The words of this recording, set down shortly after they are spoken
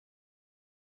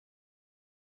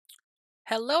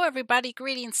Hello, everybody.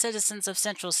 Greetings, citizens of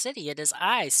Central City. It is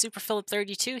I, Super Philip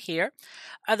 32 here,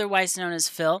 otherwise known as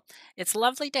Phil. It's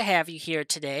lovely to have you here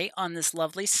today on this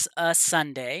lovely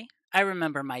Sunday. I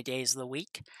remember my days of the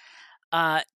week.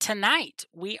 Tonight,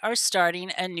 we are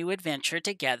starting a new adventure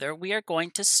together. We are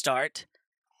going to start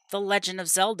The Legend of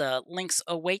Zelda Link's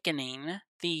Awakening,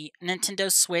 the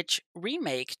Nintendo Switch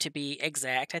remake, to be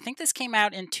exact. I think this came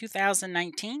out in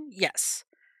 2019. Yes.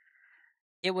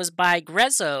 It was by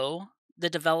Grotto, the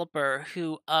developer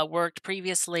who worked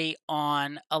previously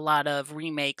on a lot of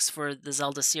remakes for the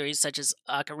Zelda series, such as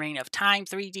Ocarina of Time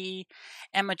 3D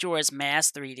and Majora's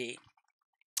Mask 3D,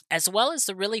 as well as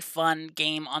the really fun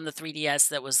game on the 3DS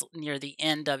that was near the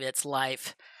end of its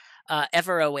life,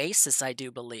 Ever Oasis, I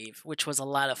do believe, which was a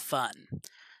lot of fun.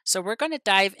 So we're going to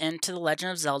dive into The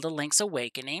Legend of Zelda Link's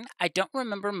Awakening. I don't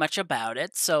remember much about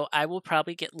it, so I will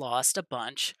probably get lost a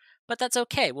bunch, but that's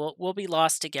okay. We'll be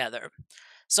lost together.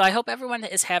 So I hope everyone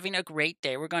is having a great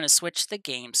day. We're going to switch the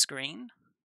game screen,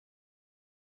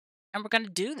 and we're going to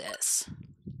do this.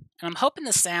 And I'm hoping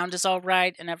the sound is all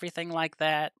right and everything like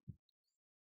that,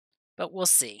 but we'll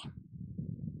see.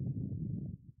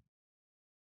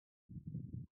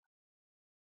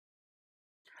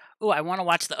 Ooh, I want to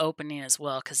watch the opening as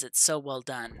well because it's so well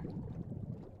done.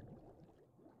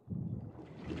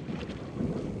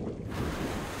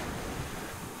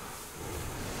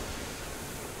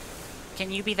 Can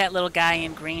you be that little guy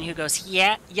in green who goes,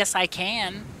 yeah, yes I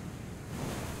can?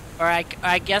 Or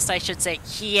I guess I should say,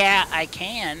 yeah, I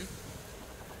can.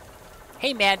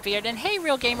 Hey, Madbeard, and hey,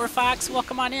 Real Gamer Fox.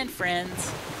 Welcome on in,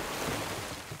 friends.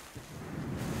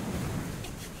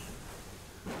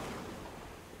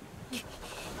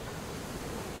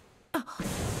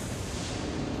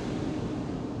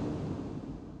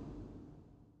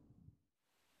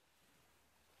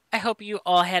 I hope you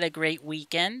all had a great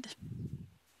weekend.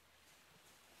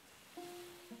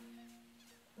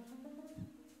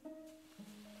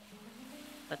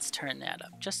 Let's turn that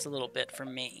up just a little bit for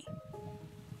me.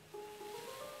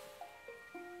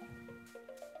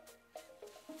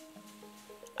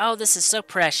 Oh, this is so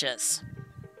precious.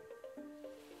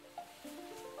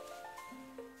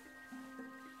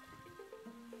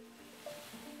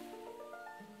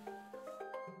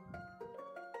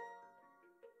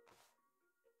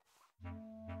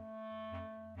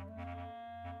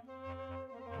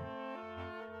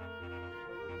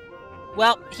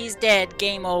 Well, he's dead.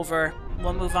 Game over.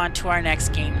 We'll move on to our next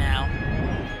game now.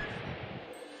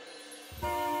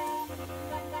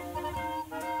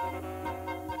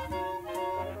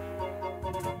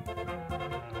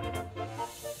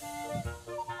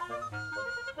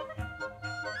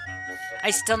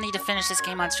 I still need to finish this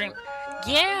game on stream.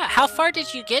 Yeah, how far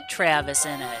did you get, Travis,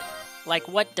 in it? Like,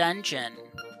 what dungeon?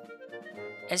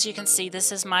 As you can see,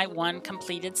 this is my one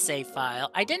completed save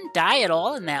file. I didn't die at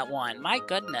all in that one. My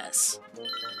goodness.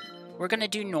 We're going to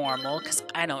do normal, because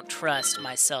I don't trust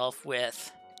myself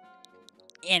with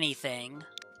anything.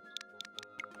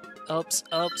 Oops,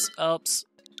 oops, oops.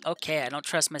 Okay, I don't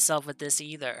trust myself with this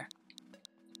either.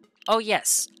 Oh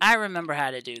yes, I remember how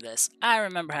to do this. I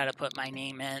remember how to put my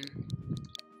name in.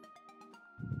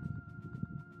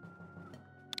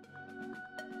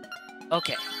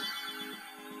 Okay.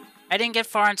 I didn't get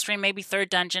far on stream, maybe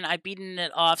third dungeon. I've beaten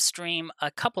it off stream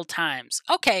a couple times.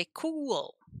 Okay,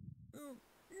 cool.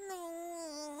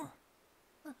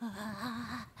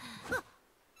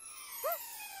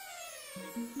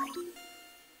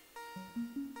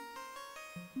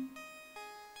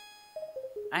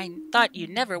 I thought you'd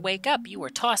never wake up. You were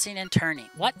tossing and turning.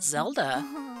 What, Zelda?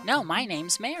 No, my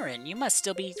name's Marin. You must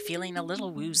still be feeling a little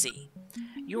woozy.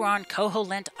 You are on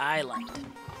Koholint Island.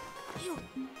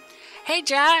 Hey,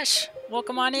 Josh!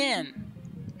 Welcome on in.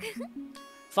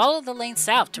 Follow the lane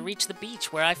south to reach the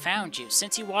beach where I found you.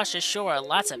 Since you washed ashore,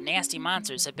 lots of nasty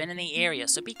monsters have been in the area,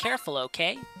 so be careful,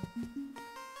 okay?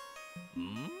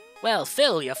 Well,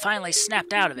 Phil, you finally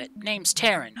snapped out of it. Name's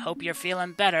Taryn. Hope you're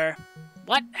feeling better.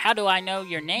 What? How do I know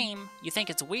your name? You think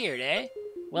it's weird, eh?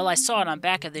 Well, I saw it on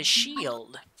back of this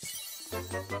shield.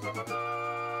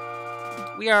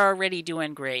 We are already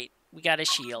doing great. We got a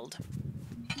shield.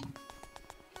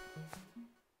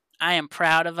 I am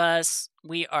proud of us.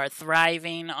 We are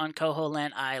thriving on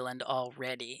Koholint Island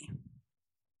already.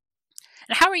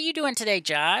 And how are you doing today,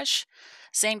 Josh?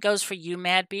 Same goes for you,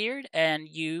 Madbeard, and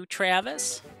you,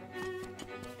 Travis.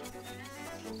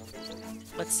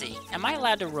 Let's see. Am I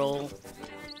allowed to roll?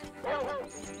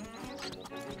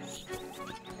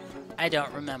 I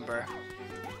don't remember.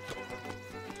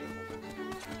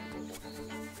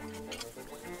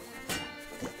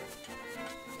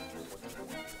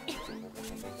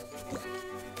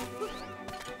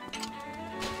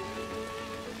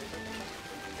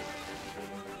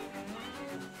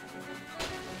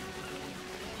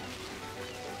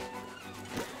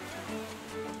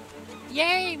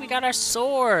 Yay, we got our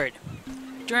sword!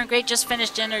 Doing great, just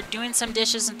finished dinner, doing some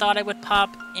dishes and thought I would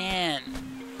pop in.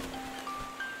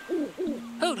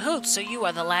 Hoot hoot, so you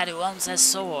are the lad who owns that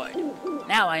sword.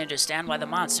 Now I understand why the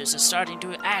monsters are starting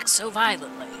to act so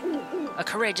violently. A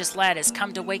courageous lad has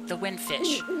come to wake the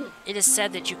windfish. It is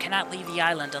said that you cannot leave the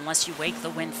island unless you wake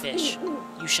the windfish.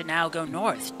 You should now go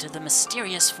north to the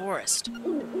mysterious forest.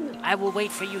 I will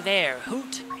wait for you there,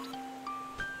 Hoot.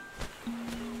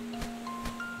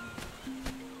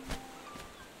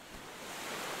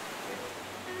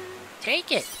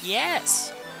 Take it,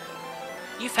 yes.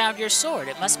 You found your sword.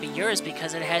 It must be yours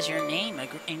because it has your name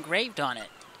engraved on it.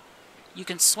 You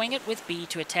can swing it with B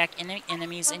to attack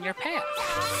enemies in your path.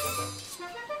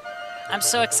 I'm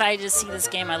so excited to see this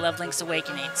game. I love Link's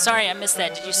Awakening. Sorry, I missed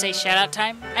that. Did you say shout-out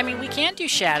time? I mean, we can do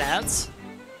shout-outs.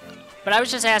 But I was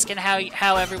just asking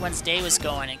how everyone's day was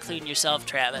going, including yourself,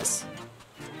 Travis.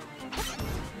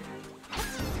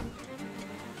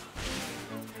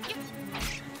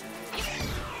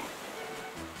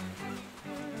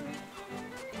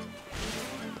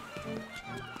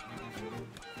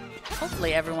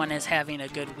 Hopefully everyone is having a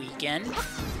good weekend.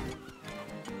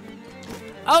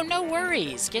 Oh, no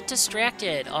worries. Get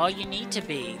distracted. All you need to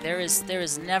be. There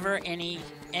is never any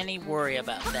worry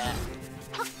about that.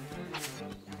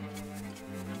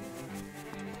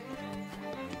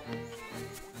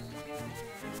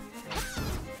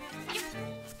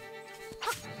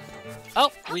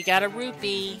 Oh, we got a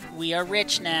rupee. We are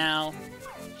rich now.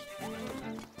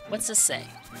 What's this say?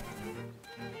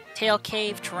 Tail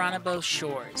Cave, Taranabo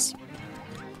Shores.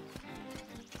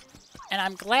 And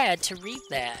I'm glad to read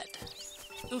that.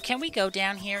 Ooh, can we go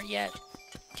down here yet?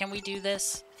 Can we do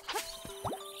this?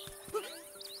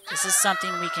 This is something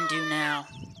we can do now.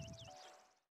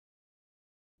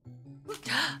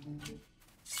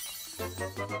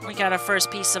 We got our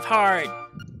first piece of heart.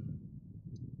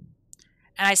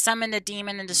 And I summoned a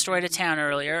demon and destroyed a town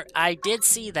earlier. I did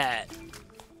see that.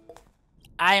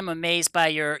 I am amazed by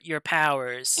your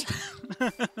powers.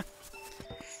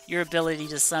 Your ability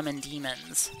to summon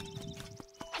demons.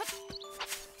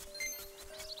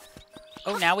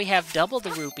 Oh, now we have double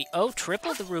the rupee. Oh,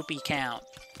 triple the rupee count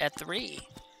at 3.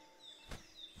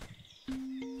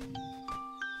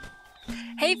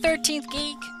 Hey, 13th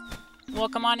Geek!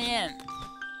 Welcome on in.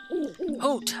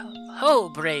 Hoot! Ho,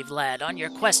 brave lad, on your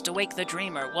quest to wake the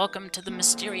dreamer, welcome to the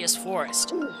mysterious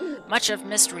forest. Much of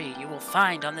mystery you will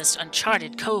find on this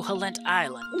uncharted Koholint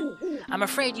Island. I'm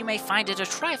afraid you may find it a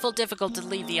trifle difficult to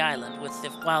leave the island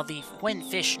while the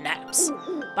windfish naps.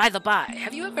 By the by,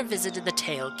 have you ever visited the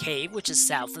Tail Cave, which is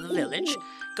south of the village?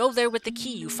 Go there with the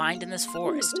key you find in this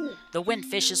forest. The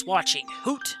windfish is watching.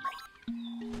 Hoot!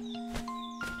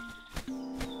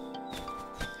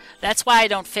 That's why I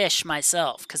don't fish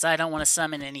myself, because I don't want to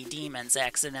summon any demons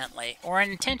accidentally, or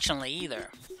intentionally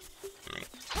either.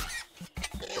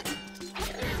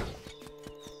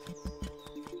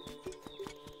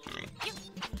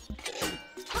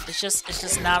 It's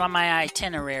just not on my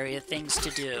itinerary of things to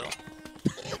do.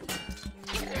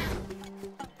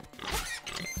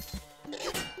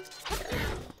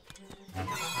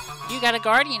 You got a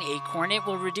Guardian Acorn. It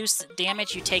will reduce the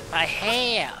damage you take by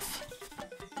half.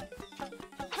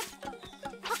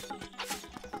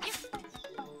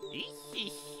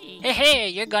 Hey, hey,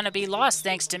 you're gonna be lost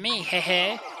thanks to me, hey,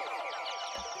 hey.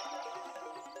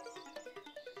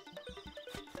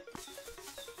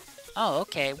 Oh,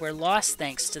 okay, we're lost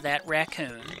thanks to that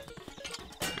raccoon.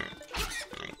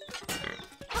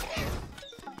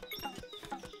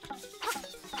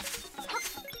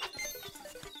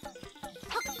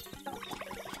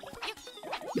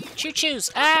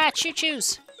 Choo-choos! Ah,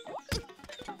 choo-choos!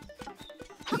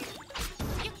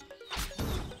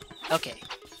 Okay.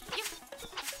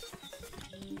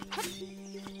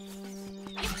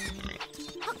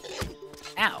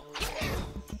 Ow.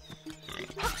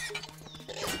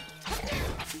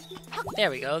 There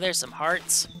we go, there's some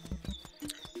hearts.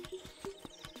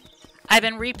 I've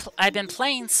been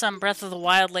playing some Breath of the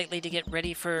Wild lately to get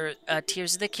ready for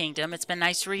Tears of the Kingdom. It's been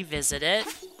nice to revisit it.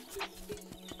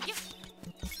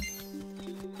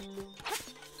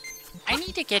 I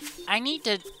need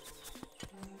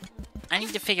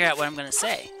to figure out what I'm gonna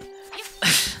say.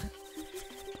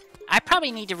 I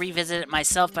probably need to revisit it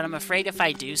myself, but I'm afraid if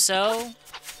I do so...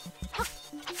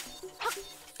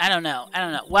 I don't know.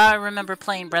 Well, I remember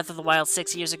playing Breath of the Wild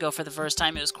 6 years ago for the first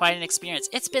time. It was quite an experience.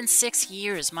 It's been 6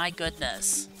 years, my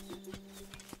goodness.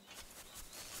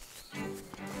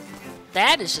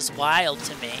 That is just wild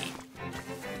to me.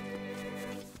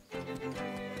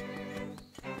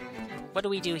 What do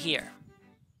we do here?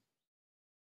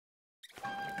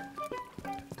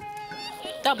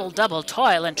 double, double,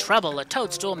 toil and trouble. A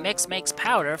toadstool mix makes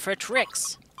powder for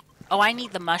tricks. Oh, I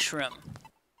need the mushroom.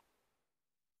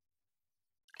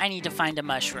 I need to find a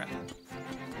mushroom.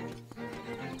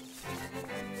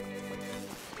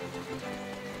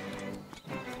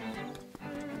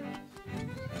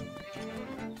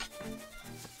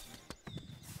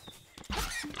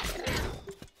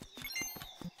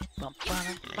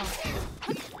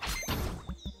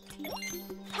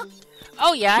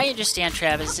 Oh yeah, I understand,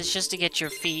 Travis. It's just to get your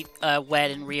feet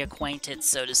wet and reacquainted,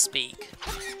 so to speak.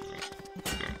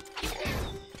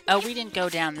 Oh, we didn't go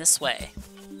down this way.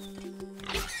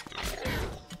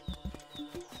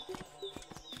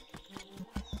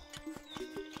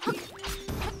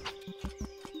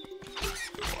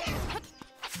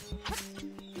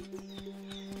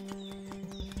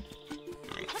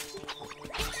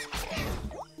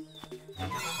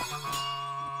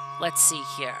 Let's see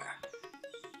here.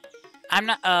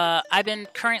 I've been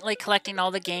currently collecting all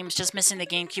the games, just missing the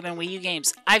GameCube and Wii U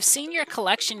games. I've seen your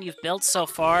collection you've built so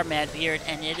far, Madbeard,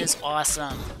 and it is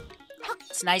awesome.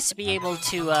 It's nice to be able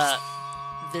to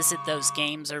visit those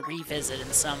games, or revisit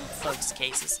in some folks'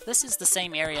 cases. This is the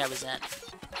same area I was in.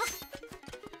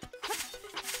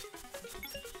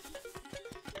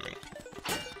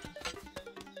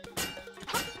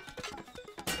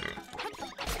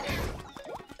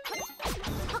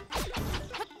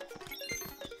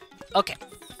 Okay.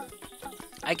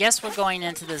 I guess we're going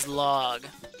into this log.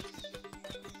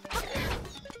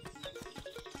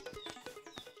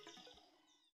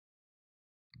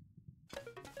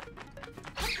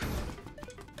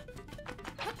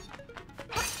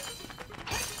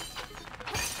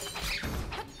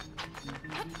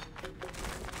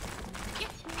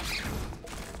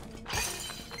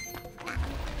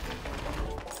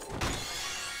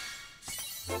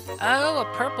 Oh, a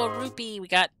purple rupee. We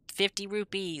got 50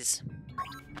 rupees.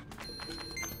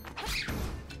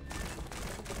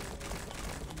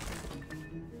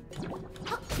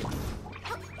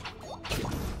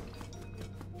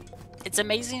 It's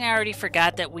amazing I already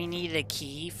forgot that we needed a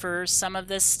key for some of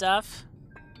this stuff.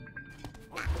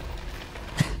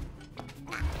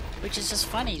 Which is just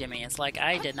funny to me. It's like,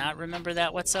 I did not remember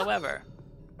that whatsoever.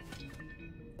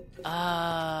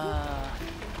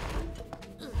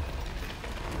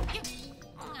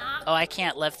 Oh, I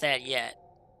can't lift that yet.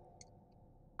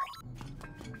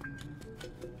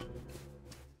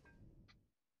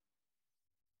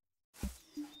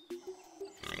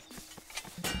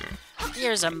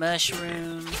 Here's a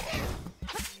mushroom.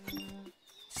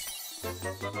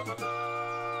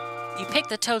 You pick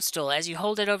the toadstool. As you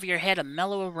hold it over your head, a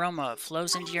mellow aroma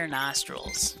flows into your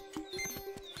nostrils.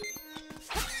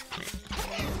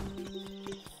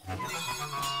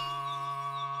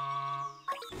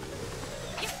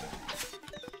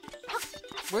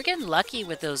 We're getting lucky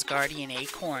with those guardian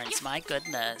acorns, my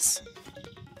goodness.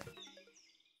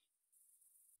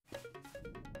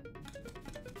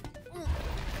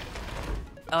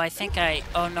 Oh, I think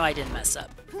oh no, I didn't mess up.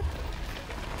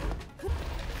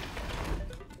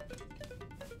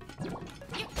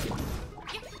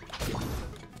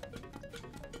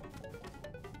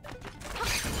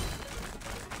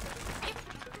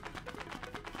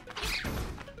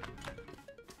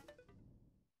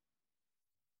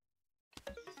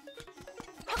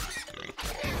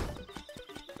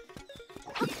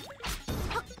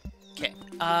 Okay,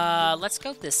 let's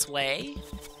go this way.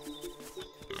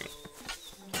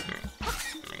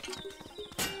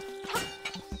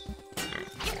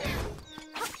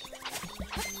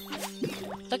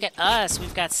 Look at us,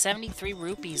 we've got 73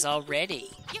 rupees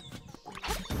already.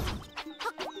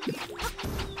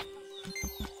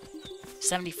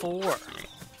 74.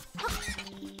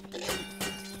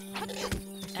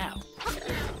 Ow.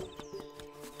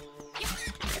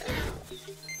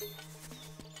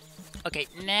 Okay,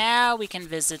 now we can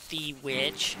visit the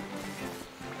witch.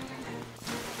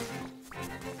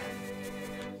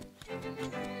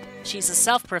 She's a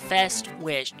self-professed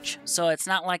witch, so it's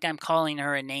not like I'm calling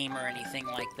her a name or anything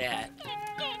like that.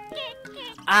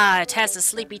 Ah, it has a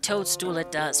sleepy toadstool,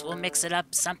 it does. We'll mix it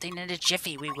up, something in a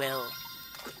jiffy, we will.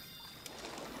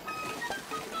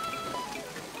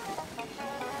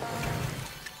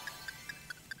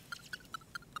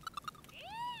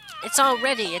 It's all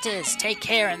ready, it is. Take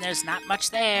care, and there's not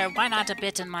much there. Why not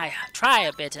try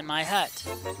a bit in my hut?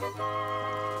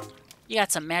 You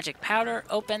got some magic powder.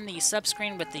 Open the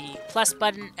subscreen with the plus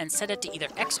button and set it to either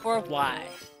X or Y.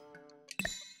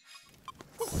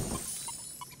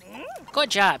 Good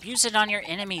job. Use it on your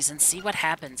enemies and see what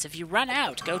happens. If you run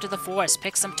out, go to the forest,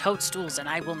 pick some toadstools, and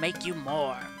I will make you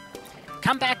more.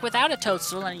 Come back without a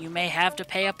toadstool, and you may have to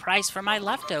pay a price for my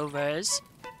leftovers.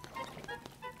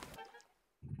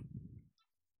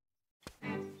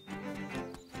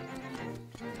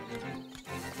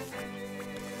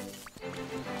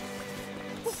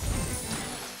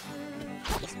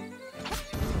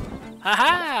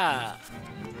 Haha!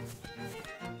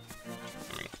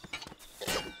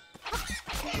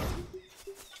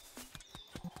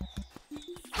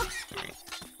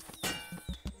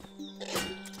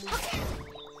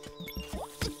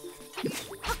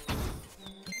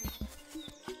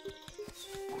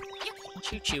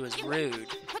 Choo-choo is rude.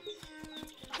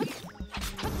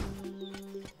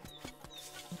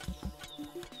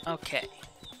 Okay.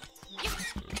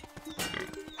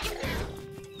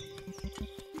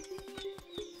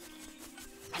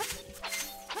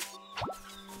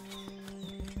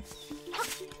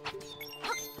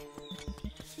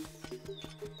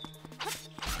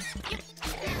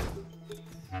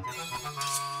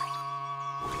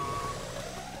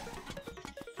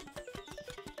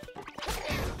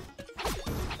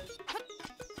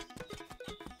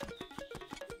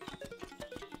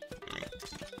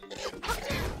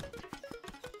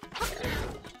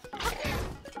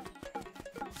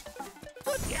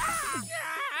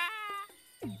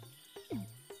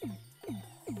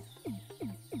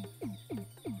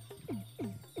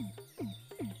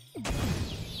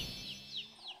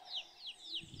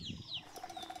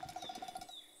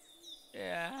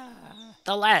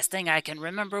 The last thing I can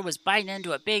remember was biting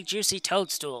into a big juicy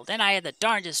toadstool. Then I had the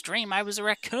darndest dream I was a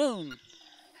raccoon.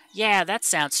 Yeah, that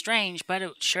sounds strange, but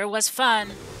it sure was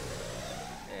fun.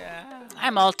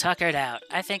 I'm all tuckered out.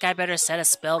 I think I better set a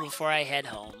spell before I head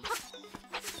home.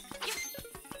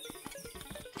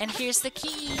 And here's the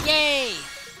key, yay!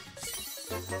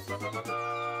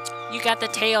 You got the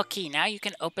tail key, now you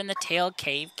can open the tail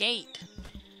cave gate.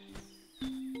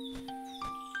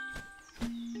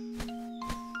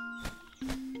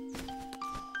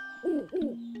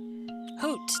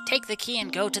 Hoot, take the key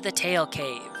and go to the tail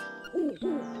cave.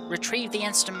 Retrieve the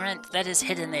instrument that is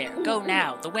hidden there. Go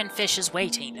now, the windfish is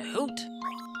waiting. Hoot!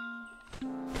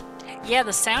 Yeah,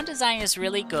 the sound design is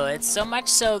really good, so much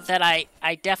so that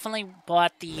I definitely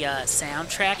bought the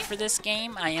soundtrack for this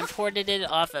game. I imported it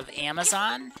off of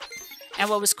Amazon. And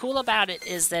what was cool about it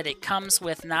is that it comes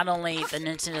with not only the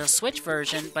Nintendo Switch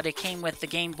version, but it came with the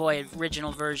Game Boy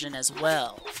original version as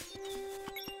well.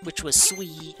 Which was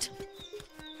sweet.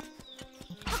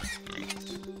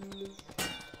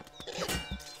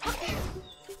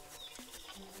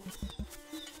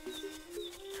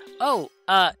 Oh,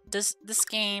 does this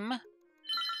game...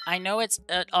 I know it's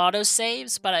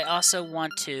auto-saves, but I also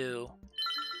want to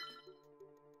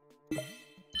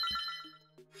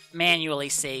manually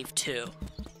save too.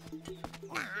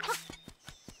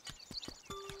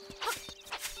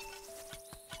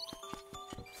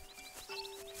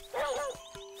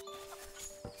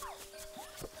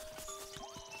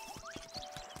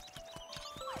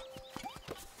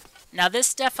 Now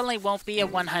this definitely won't be a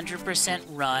 100%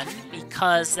 run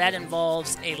because that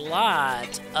involves a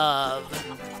lot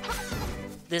of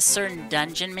this certain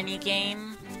dungeon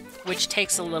minigame, which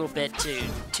takes a little bit to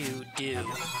do.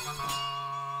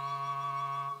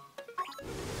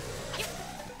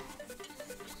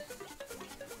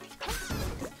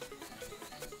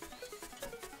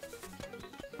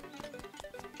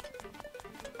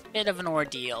 Bit of an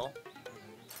ordeal.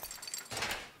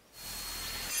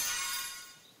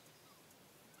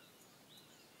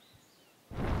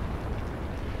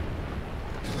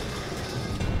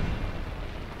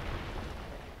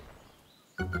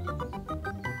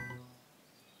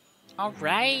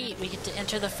 Alright, we get to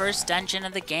enter the first dungeon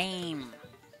of the game.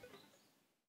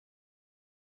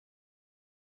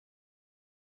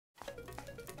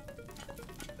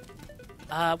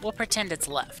 We'll pretend it's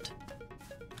left.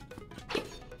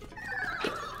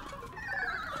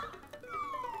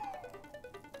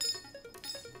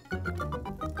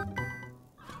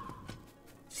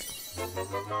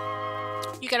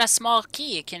 You got a small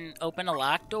key, it can open a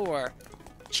locked door.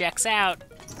 Checks out.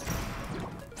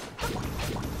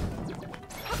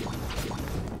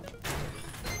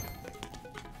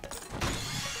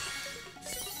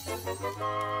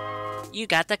 You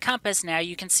got the compass now.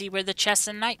 You can see where the chests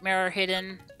and nightmare are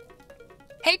hidden.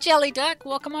 Hey, Jelly Duck,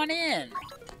 welcome on in.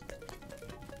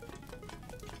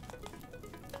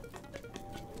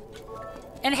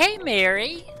 And hey,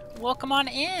 Mary, welcome on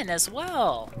in as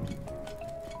well.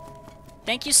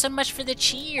 Thank you so much for the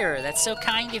cheer. That's so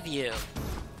kind of you.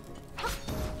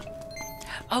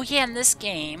 Oh yeah, in this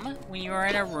game, when you are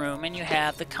in a room and you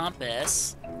have the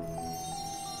compass,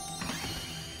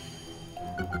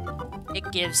 it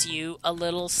gives you a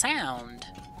little sound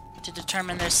to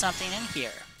determine there's something in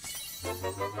here.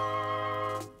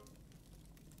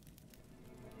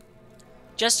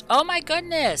 Just, oh my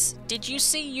goodness! Did you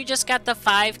see you just got the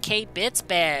 5K bits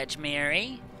badge,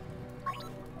 Mary?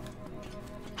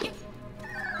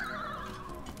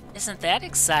 Isn't that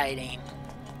exciting?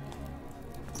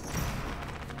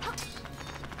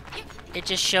 It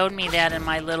just showed me that in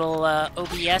my little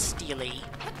OBS dealie.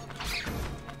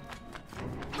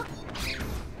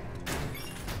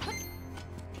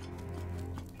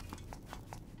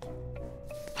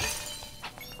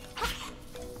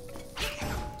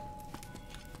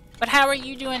 But how are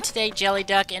you doing today, Jelly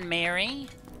Duck and Mary?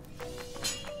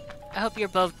 I hope you're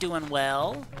both doing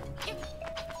well.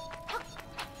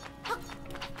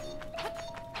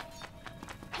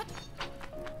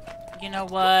 You know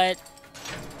what?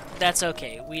 That's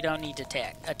okay. We don't need to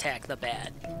attack the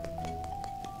bad.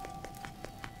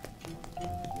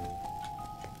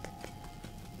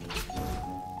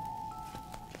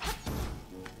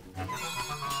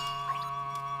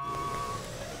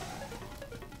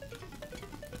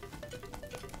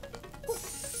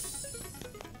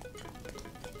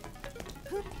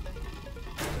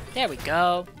 There we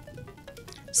go.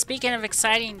 Speaking of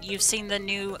exciting, you've seen the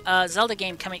new Zelda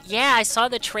game coming. Yeah, I saw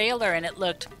the trailer and it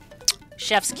looked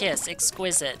chef's kiss,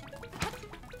 exquisite.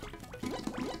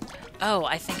 Oh,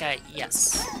 I think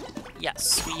yes.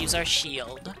 Yes, we use our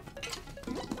shield.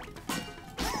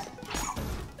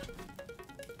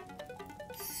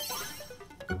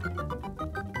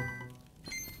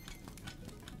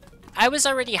 I was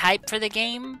already hyped for the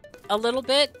game a little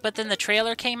bit, but then the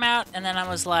trailer came out and then I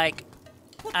was like,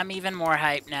 I'm even more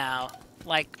hyped now.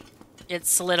 Like, it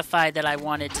solidified that I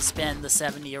wanted to spend the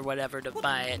 70 or whatever to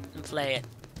buy it and play it.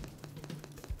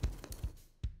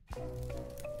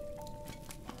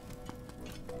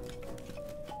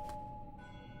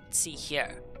 Let's see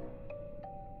here.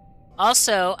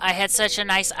 Also, I had such a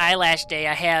nice eyelash day,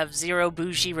 I have zero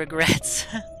bougie regrets.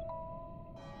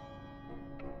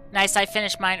 Nice, I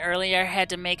finished mine earlier. Had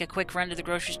to make a quick run to the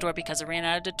grocery store because I ran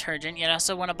out of detergent. Yet I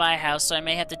also want to buy a house, so I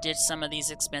may have to ditch some of these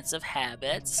expensive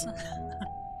habits.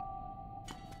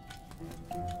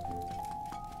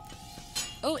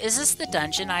 Oh, is this the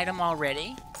dungeon item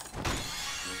already?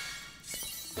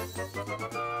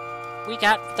 We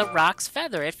got the Rock's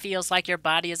Feather. It feels like your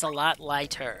body is a lot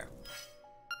lighter.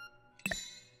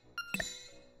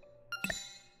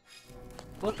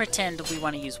 We'll pretend we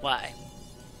want to use Y.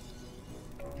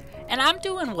 And I'm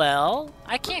doing well.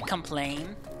 I can't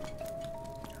complain.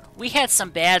 We had some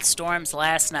bad storms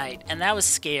last night, and that was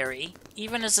scary.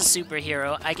 Even as a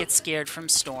superhero, I get scared from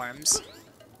storms.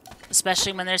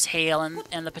 Especially when there's hail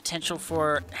and the potential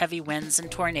for heavy winds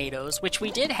and tornadoes, which we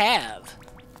did have.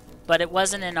 But it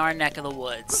wasn't in our neck of the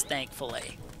woods,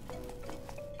 thankfully.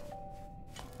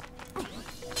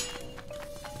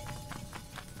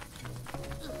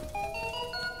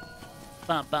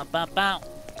 Bump, bump, bump, bump.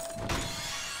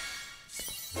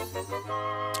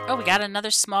 Oh, we got another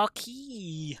small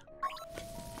key.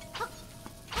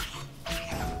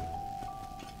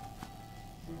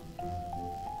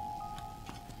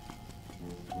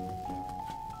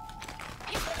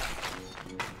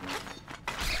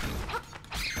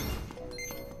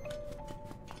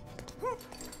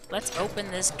 Let's open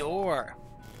this door.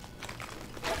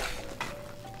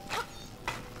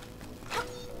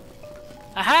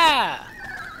 Aha!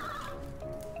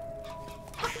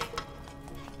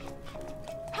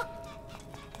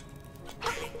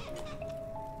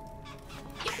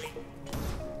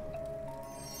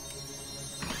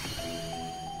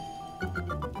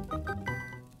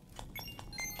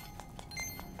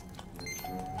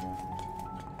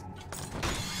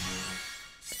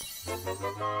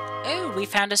 Ooh, we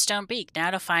found a stone beak.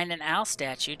 Now to find an owl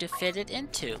statue to fit it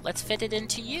into. Let's fit it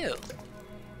into you.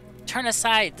 Turn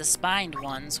aside the spined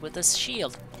ones with a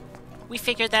shield. We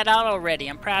figured that out already.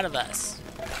 I'm proud of us.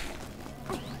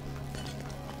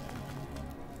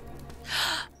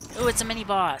 Ooh, it's a mini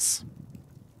boss.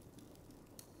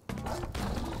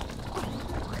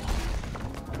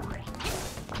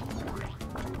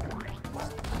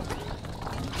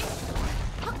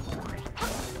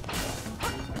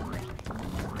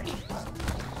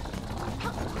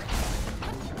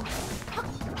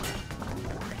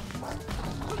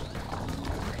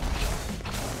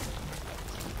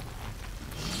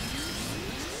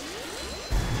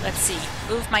 Let's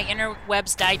see. Oof, my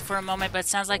interwebs died for a moment, but it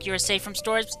sounds like you were safe from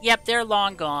storms. Yep, they're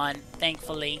long gone,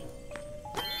 thankfully.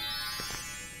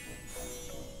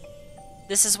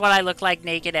 This is what I look like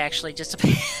naked, actually. Just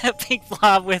a pink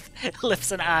blob with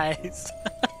lips and eyes.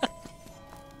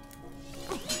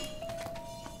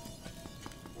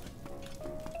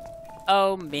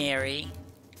 Oh, Mary.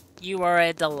 You are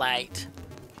a delight.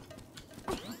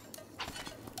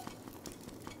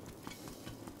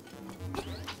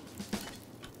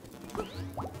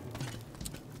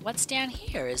 What's down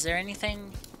here? Is there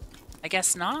anything? I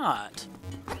guess not.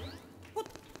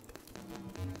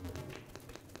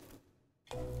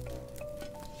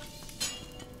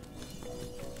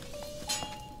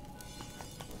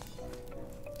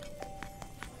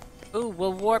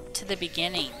 we'll warp to the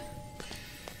beginning.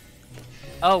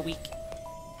 Oh, we...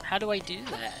 How do I do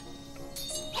that?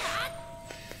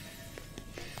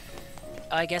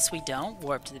 Oh, I guess we don't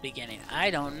warp to the beginning.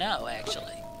 I don't know,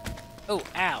 actually. Oh,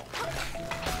 ow.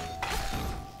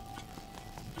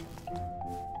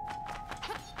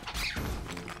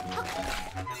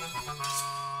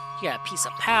 You got a piece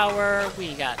of power.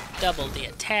 We got double the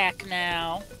attack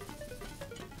now.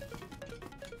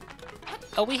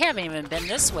 Oh, we haven't even been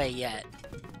this way yet.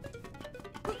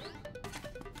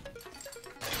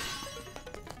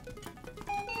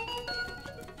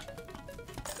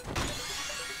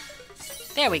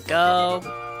 There we go.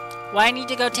 Well, I need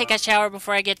to go take a shower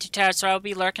before I get too tired, so I'll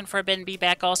be lurking for a bit and be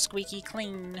back all squeaky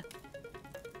clean.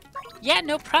 Yeah,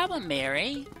 no problem,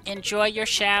 Mary. Enjoy your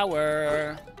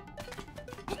shower.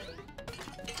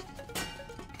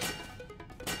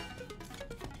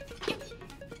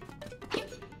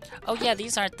 Oh yeah,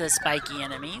 these aren't the spiky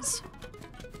enemies.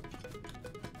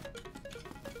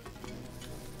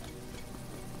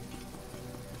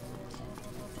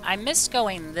 I miss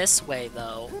going this way,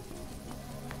 though.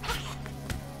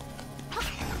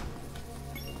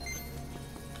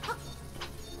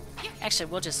 Actually,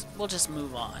 we'll just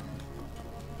move on.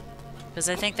 Because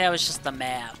I think that was just the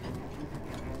map.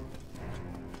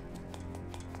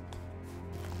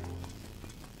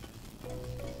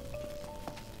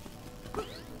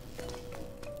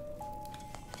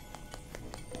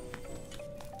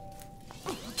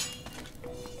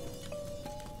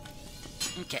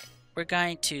 Okay, we're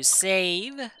going to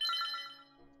save.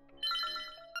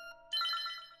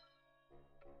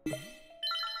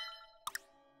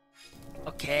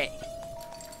 Okay.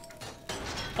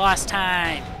 Boss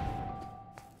time!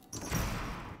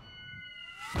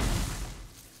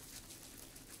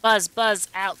 Buzz, buzz,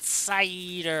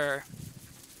 outsider!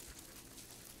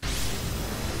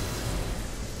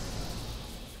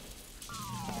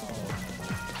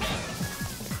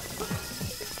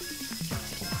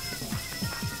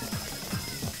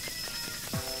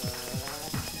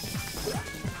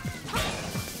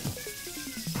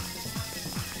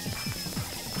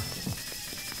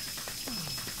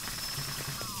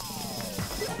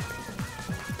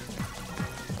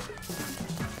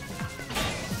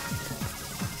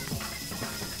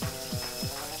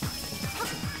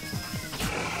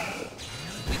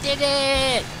 Did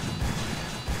it!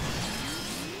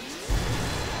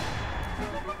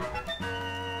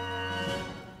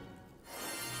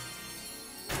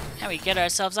 Now we get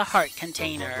ourselves a heart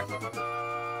container.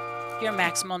 Your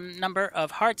maximum number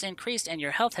of hearts increased and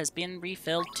your health has been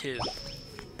refilled too.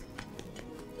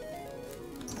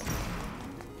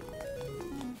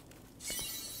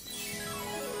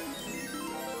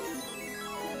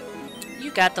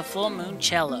 You got the full moon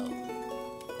cello.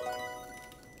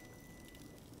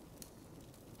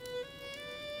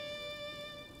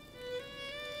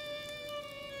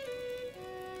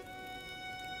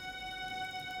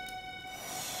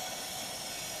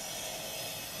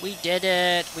 We did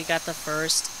it. We got the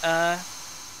first,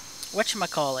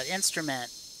 whatchamacallit,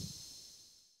 instrument.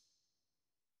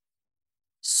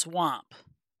 Swamp.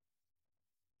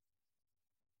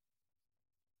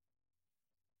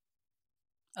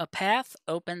 A path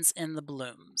opens in the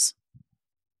blooms.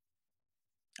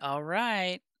 All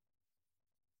right.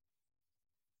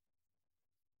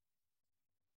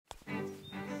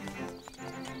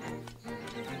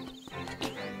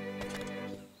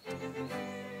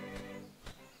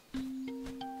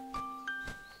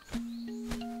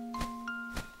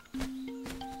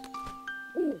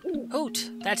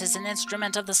 Hoot, that is an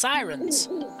instrument of the sirens.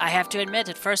 I have to admit,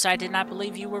 at first I did not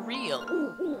believe you were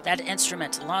real. That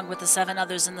instrument, along with the 7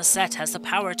 others in the set, has the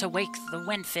power to wake the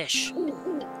windfish.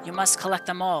 You must collect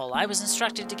them all. I was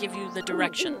instructed to give you the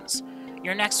directions.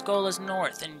 Your next goal is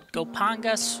north, in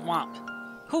Gopanga Swamp.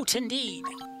 Hoot, indeed.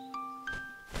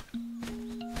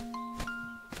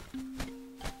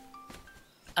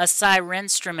 A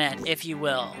siren-strument, if you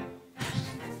will.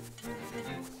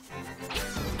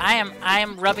 I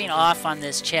am rubbing off on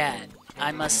this chat,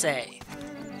 I must say.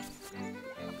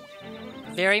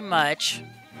 Very much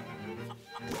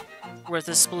worth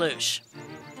a sploosh.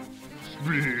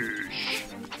 Sploosh.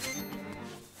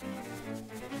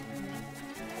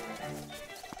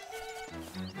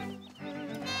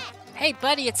 Hey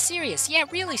buddy, it's serious. Yeah,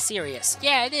 really serious.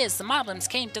 Yeah, it is. The moblins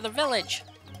came to the village.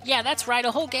 Yeah, that's right,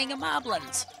 a whole gang of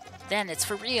moblins. Then it's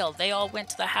for real. They all went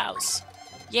to the house.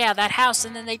 Yeah, that house,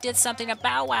 and then they did something at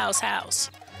BowWow's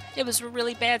house. It was a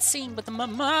really bad scene with the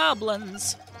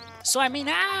moblins. So, I mean,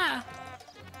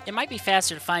 it might be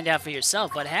faster to find out for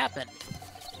yourself what happened.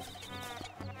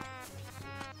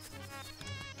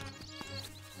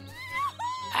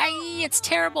 Mommy, it's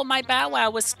terrible. My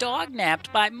BowWow was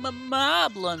dog-napped by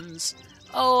moblins.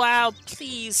 Oh, ow,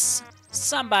 please.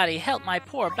 Somebody help my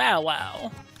poor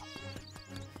BowWow.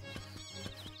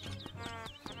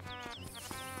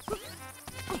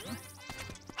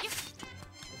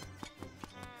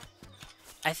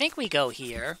 I think we go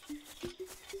here.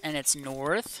 And it's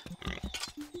north.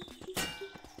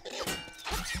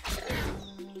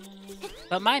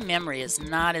 But my memory is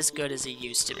not as good as it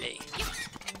used to be.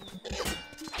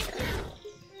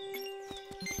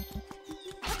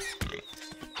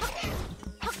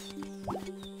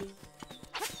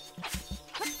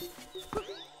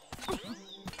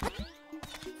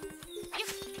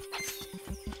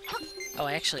 Oh,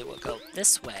 actually, we'll go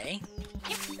this way.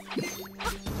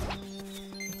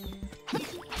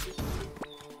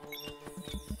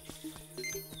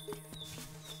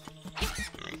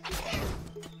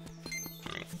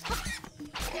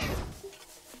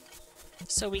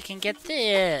 So we can get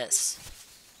this.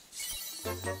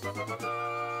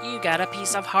 You got a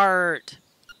piece of heart.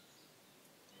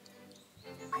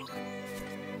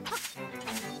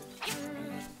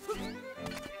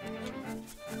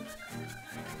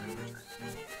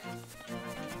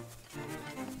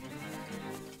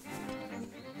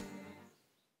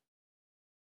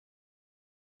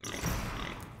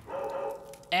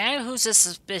 And who's this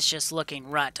suspicious-looking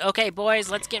runt? Okay, boys,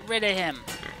 let's get rid of him.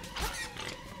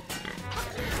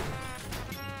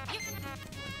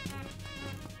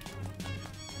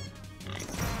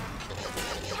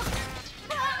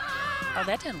 Oh,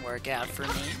 that didn't work out for me.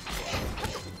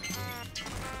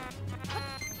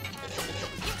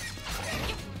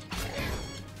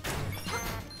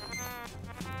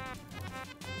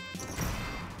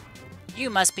 You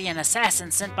must be an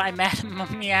assassin sent by Madame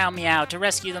Meow Meow to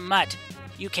rescue the mutt.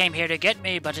 You came here to get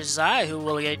me, but it is I who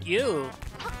will get you.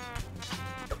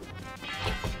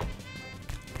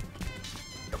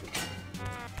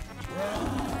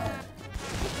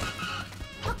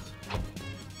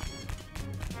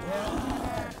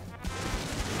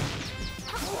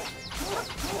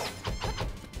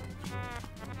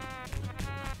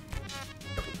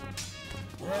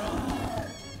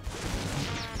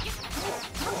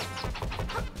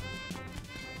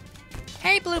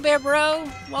 Hey, Blue Bear Bro!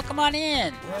 Welcome on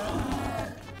in!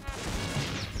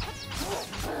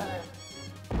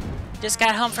 Just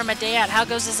got home from a day out. How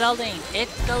goes the Zelding? It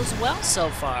goes well so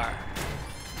far.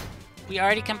 We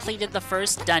already completed the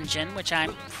first dungeon, which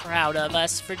I'm proud of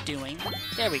us for doing.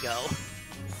 There we go.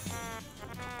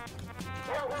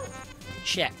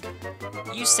 Check.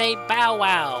 You say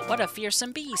BowWow. What a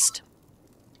fearsome beast.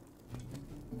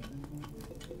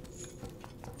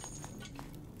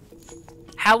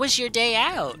 How was your day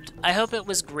out? I hope it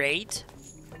was great.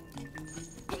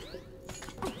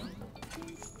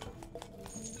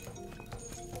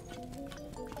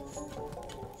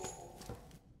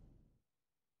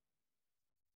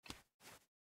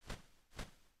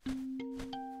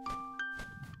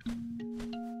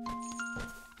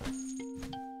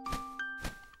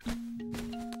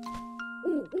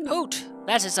 Hoot!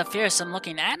 That is a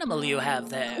fearsome-looking animal you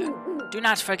have there. Do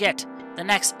not forget, the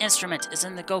next instrument is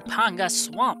in the Gopanga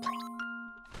Swamp.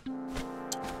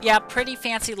 Yeah, pretty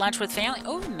fancy lunch with family.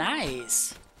 Oh,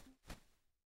 nice.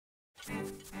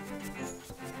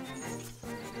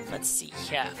 Let's see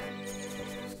here.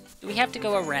 Do we have to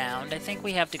go around? I think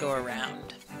we have to go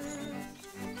around.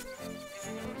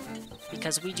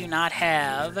 Because we do not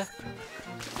have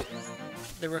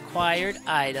the required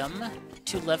item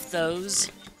to lift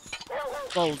those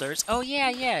boulders. Oh, yeah.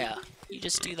 You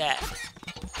just do that.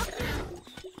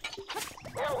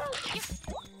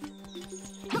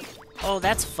 Oh,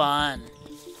 that's fun.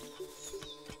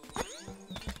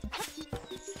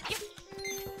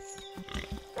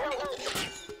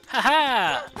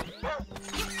 Haha!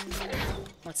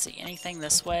 Let's see, anything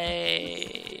this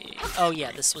way? Oh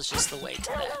yeah, this was just the way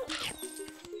to that.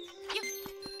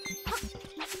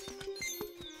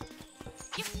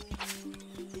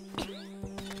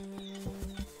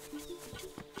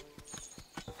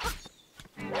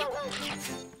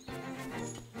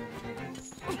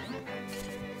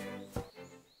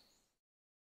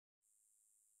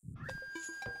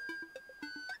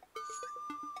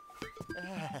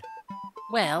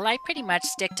 Well, I pretty much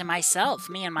stick to myself,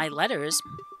 me and my letters.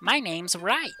 My name's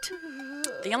Right.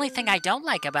 The only thing I don't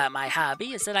like about my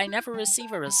hobby is that I never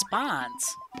receive a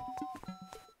response.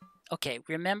 Okay,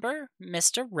 remember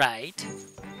Mr. Right?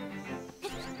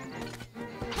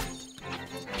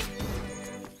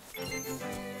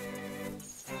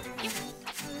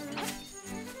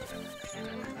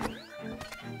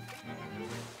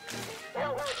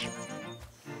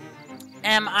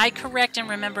 Am I correct in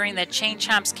remembering that Chain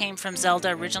Chomps came from Zelda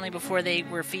originally before they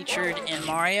were featured in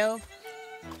Mario?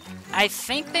 I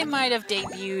think they might have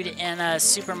debuted in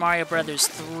Super Mario Bros.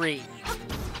 3,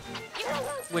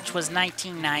 which was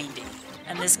 1990,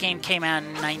 and this game came out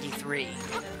in 93.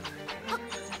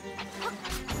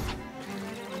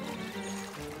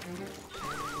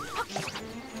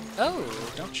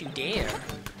 Oh, don't you dare.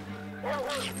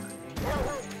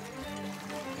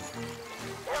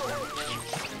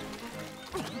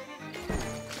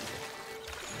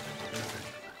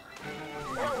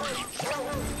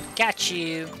 Got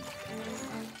you.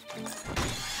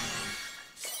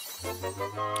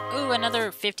 Ooh,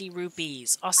 another 50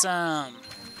 rupees. Awesome.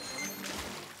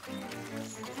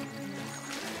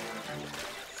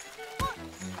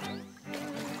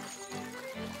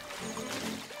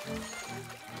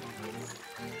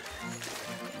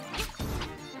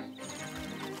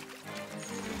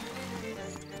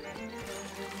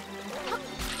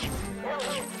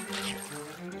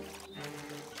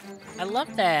 I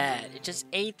love that. It just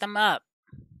ate them up.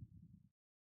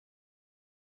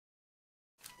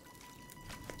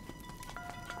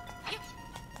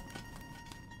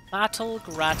 Bottle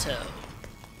Grotto.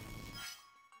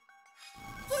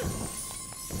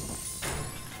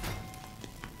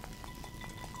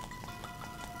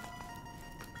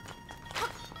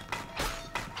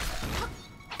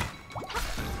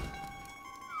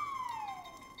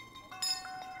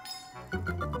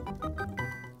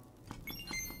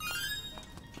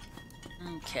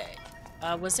 Okay.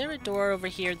 Was there a door over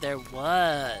here? There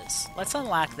was. Let's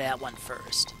unlock that one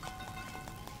first.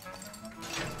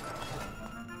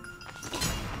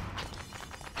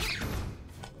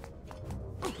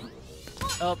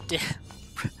 Oh,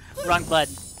 wrong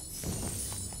button.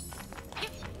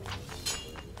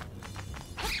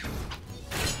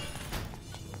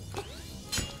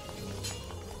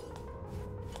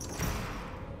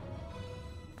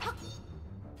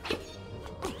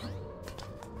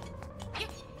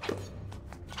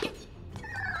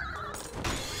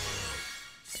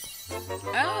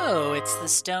 Oh, it's the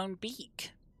stone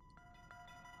beak.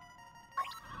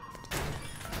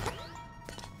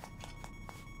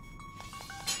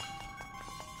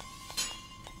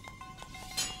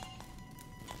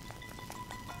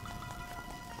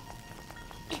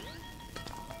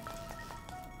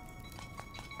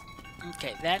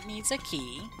 Okay, that needs a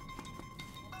key.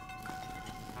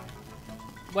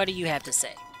 What do you have to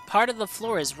say? Part of the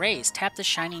floor is raised. Tap the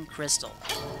shining crystal.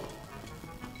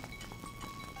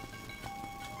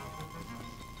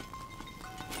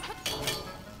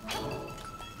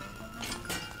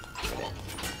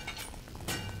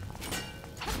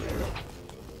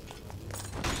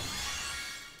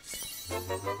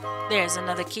 There's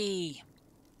another key.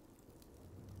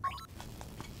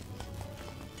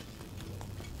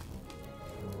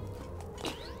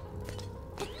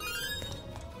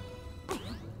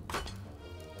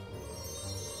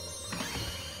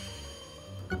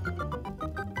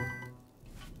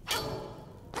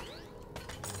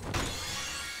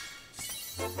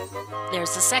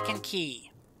 There's the second key.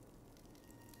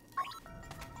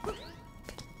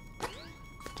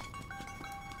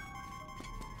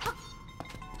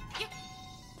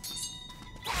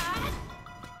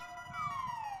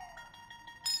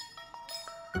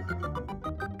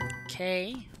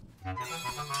 Okay.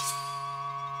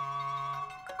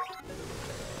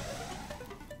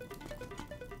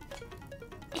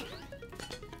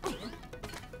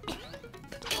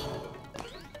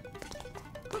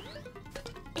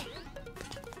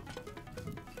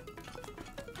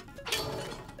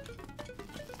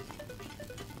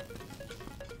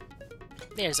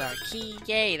 There's our key.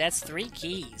 Yay, that's 3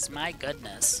 keys. My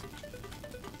goodness.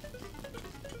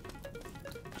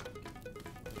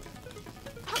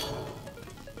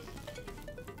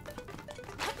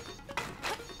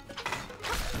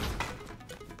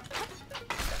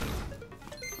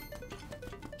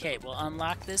 Okay, we'll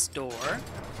unlock this door.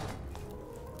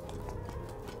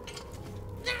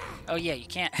 Oh yeah, you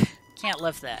can't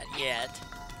lift that yet.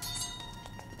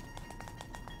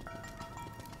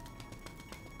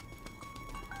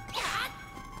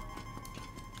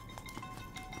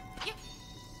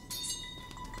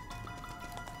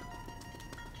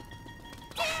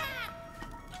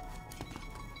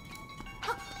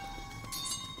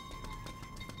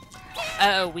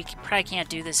 Uh-oh, we probably can't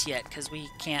do this yet, because we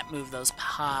can't move those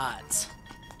pods.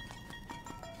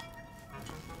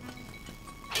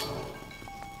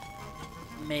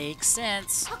 Makes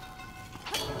sense.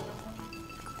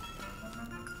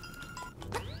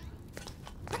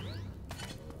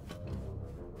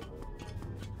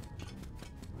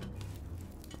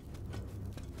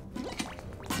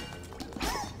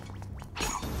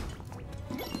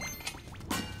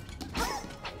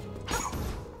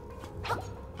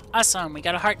 Awesome, we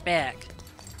got a heart back.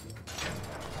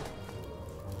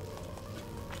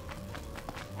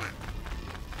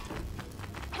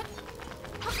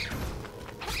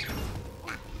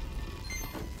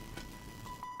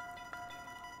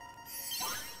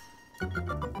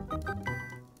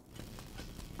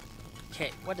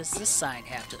 Okay, what does this sign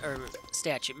have to, or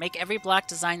statue? Make every block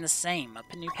design the same.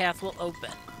 A new path will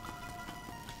open.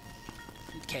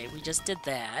 Okay, we just did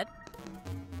that.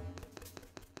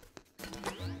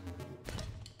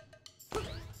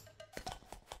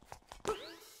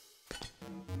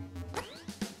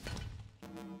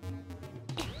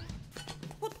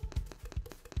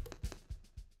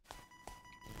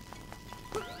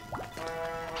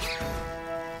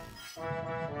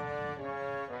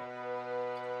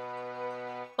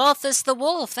 Balthus the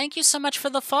Wolf, thank you so much for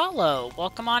the follow.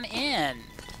 Welcome on in.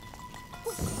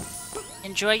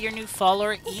 Enjoy your new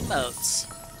follower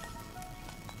emotes.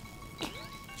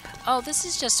 Oh, this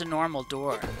is just a normal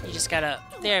door. You just gotta...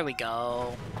 There we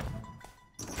go.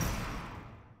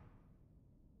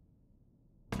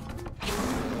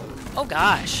 Oh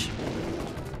gosh.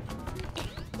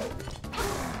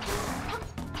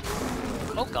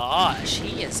 Oh gosh,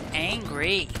 he is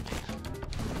angry.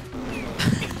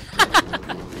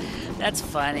 That's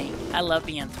funny. I love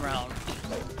being thrown.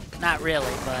 Not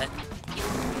really, but...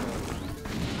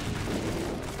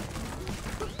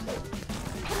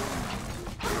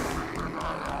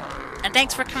 And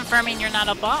thanks for confirming you're not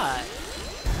a bot.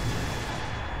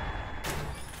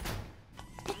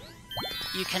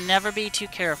 You can never be too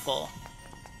careful.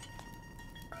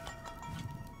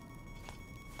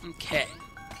 Okay.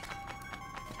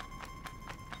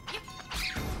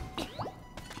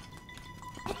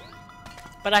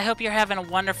 But I hope you're having a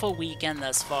wonderful weekend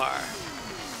thus far.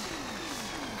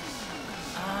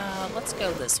 Let's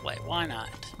go this way. Why not?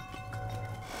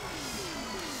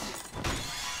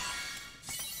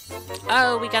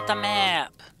 Oh, we got the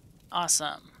map.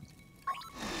 Awesome.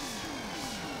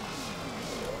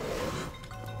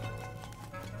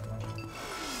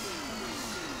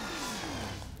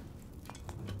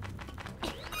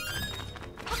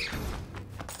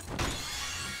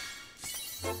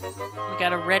 We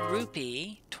got a red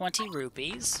rupee, 20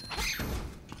 rupees.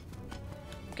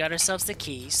 We got ourselves the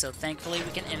key, so thankfully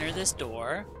we can enter this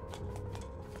door.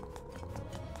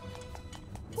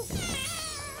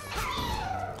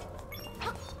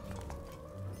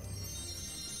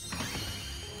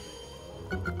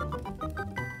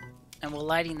 And will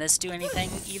lighting this do anything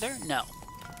either? No.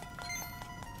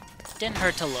 Didn't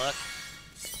hurt to look.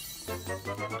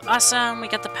 Awesome! We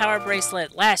got the power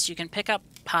bracelet. Last, you can pick up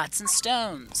pots and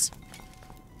stones.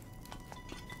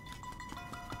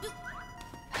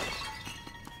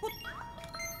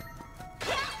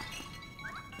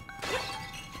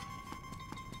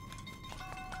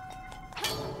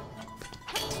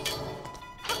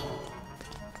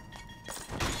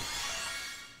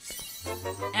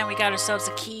 And we got ourselves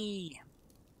a key.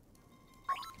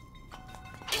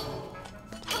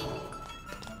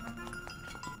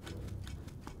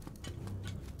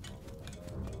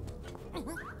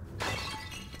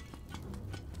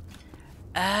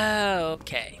 Oh,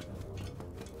 okay.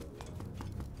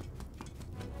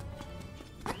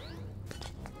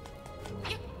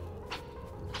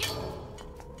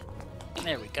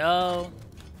 There we go.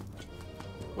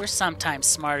 We're sometimes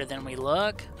smarter than we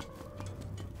look.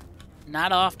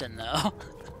 Not often, though.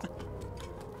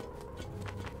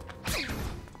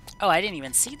 Oh, I didn't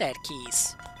even see that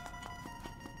keys.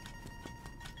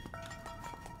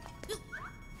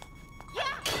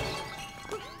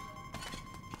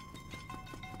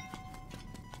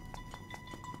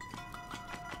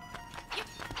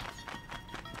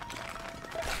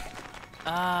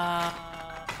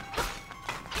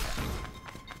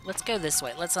 Let's go this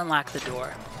way. Let's unlock the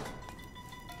door.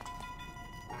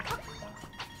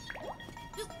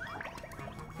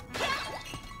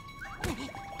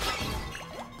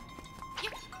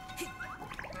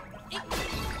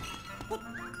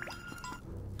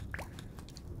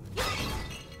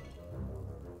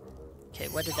 Okay,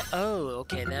 what did that... Oh,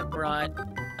 okay, that brought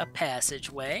a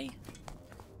passageway.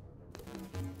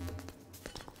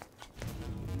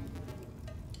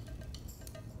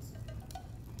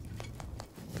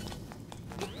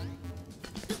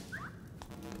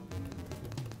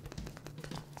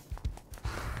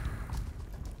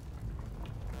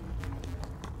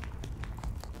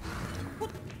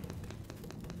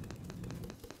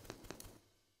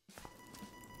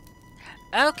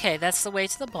 Okay, that's the way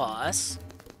to the boss.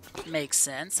 Makes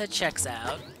sense. That checks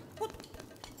out.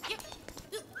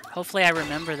 Hopefully I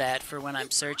remember that for when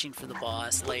I'm searching for the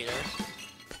boss later.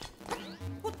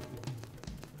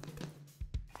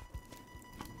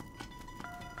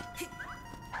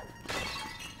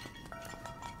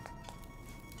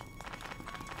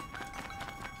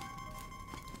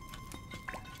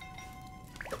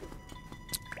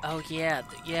 Oh yeah,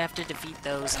 you have to defeat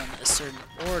those in a certain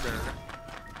order.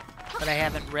 But I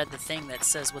haven't read the thing that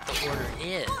says what the order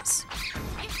is.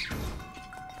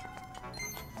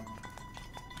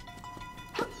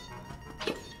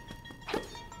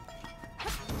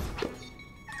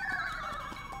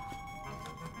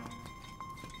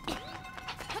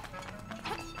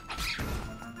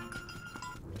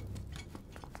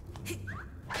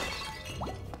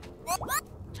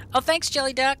 Oh, thanks,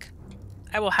 Jelly Duck.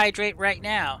 I will hydrate right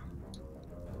now.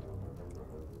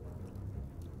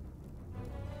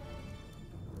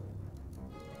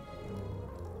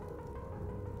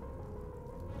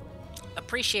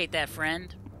 Appreciate that,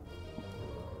 friend.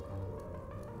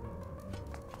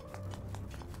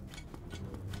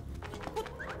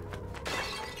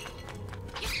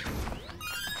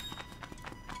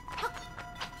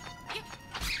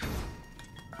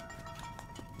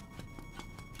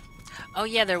 Oh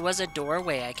yeah, there was a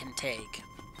doorway I can take.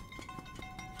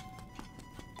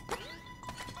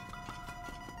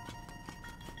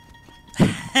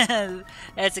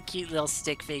 That's a cute little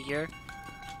stick figure.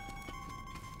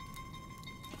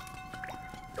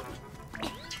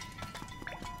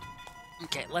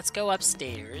 Okay, let's go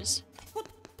upstairs.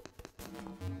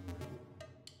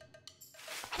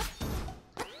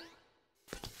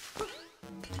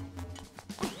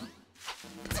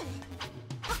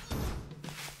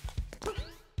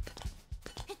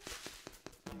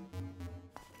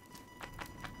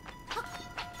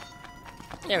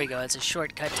 There we go, it's a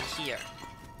shortcut to here.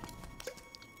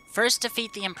 First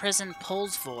defeat the imprisoned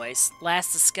Pole's voice,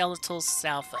 last the skeletal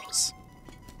Salphos.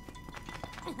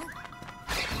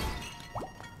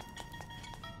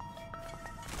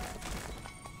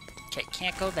 Okay,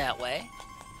 can't go that way.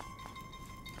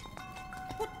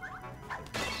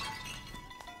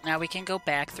 Now we can go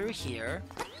back through here.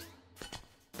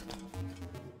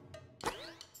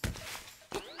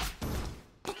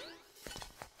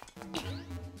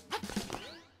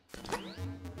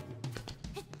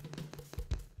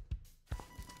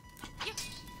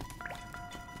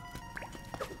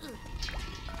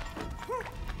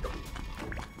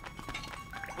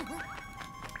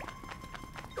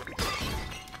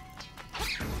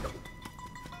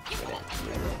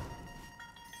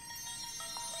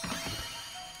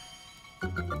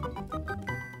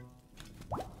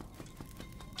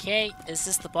 Okay, is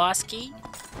this the boss key?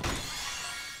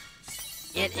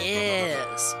 It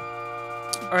is!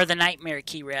 Or the nightmare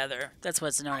key, rather. That's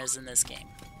what's known as in this game.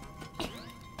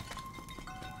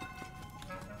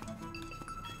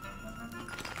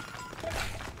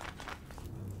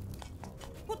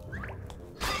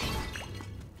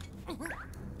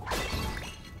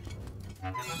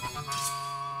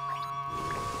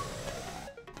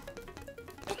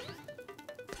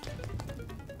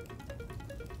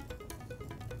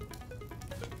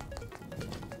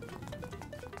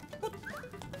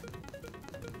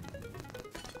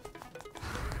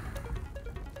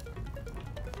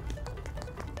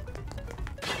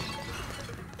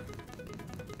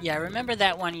 Yeah, I remember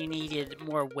that one you needed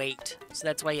more weight, so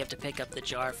that's why you have to pick up the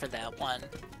jar for that one.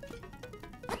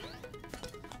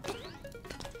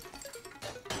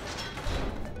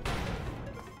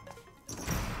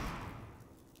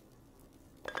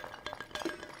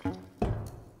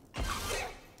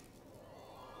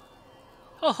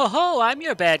 Ho ho ho, I'm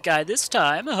your bad guy this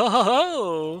time. Ho ho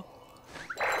ho!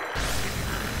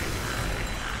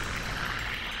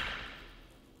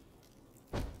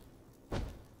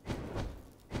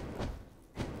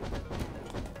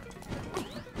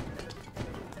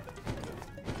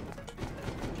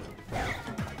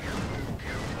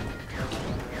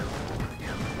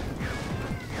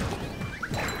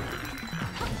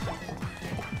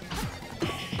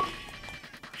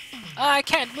 I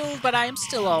can't move, but I am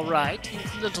still alright.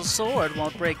 Your little sword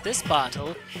won't break this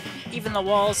bottle. Even the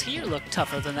walls here look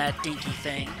tougher than that dinky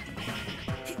thing.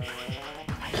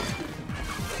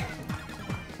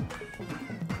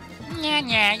 Nya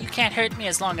nya, you can't hurt me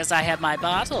as long as I have my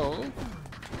bottle.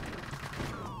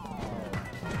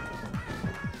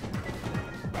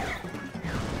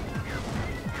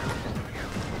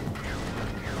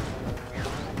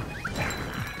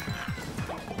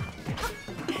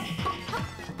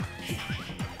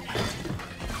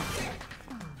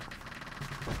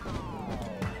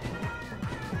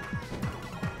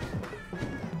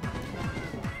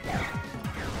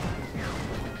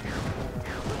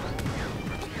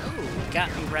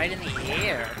 Got me right in the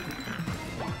air.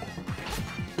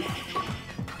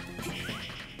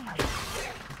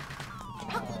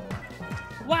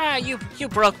 Why, you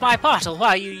broke my bottle.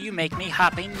 Why, you make me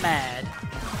hopping mad.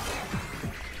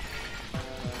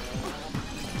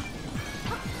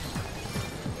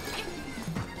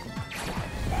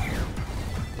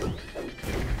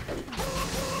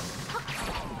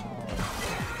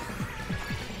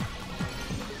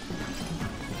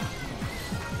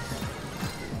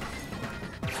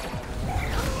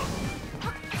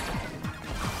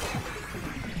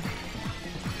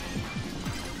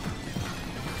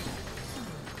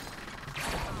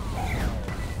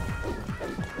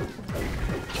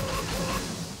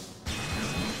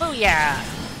 Yeah.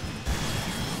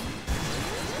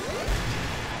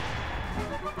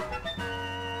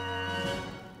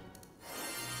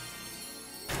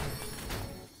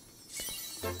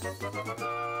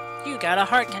 You got a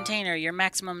heart container. Your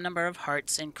maximum number of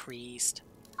hearts increased.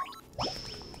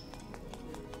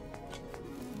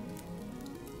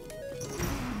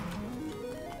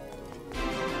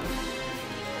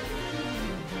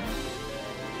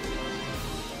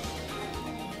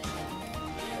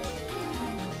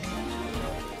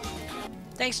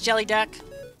 Thanks, Jelly Duck.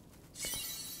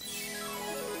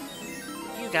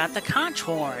 You got the conch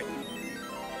horn.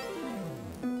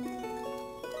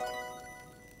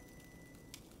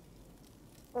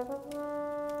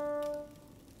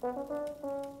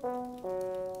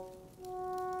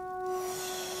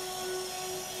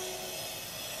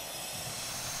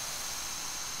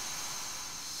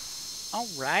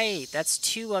 Alright, that's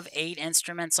 2 of 8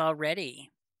 instruments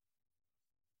already.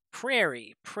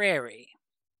 Prairie, prairie.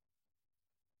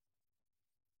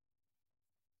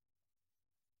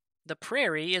 The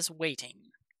prairie is waiting.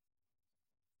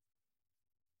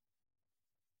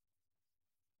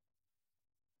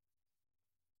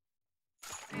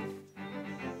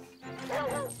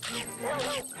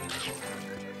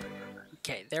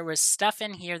 Okay, there was stuff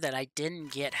in here that I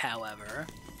didn't get, however.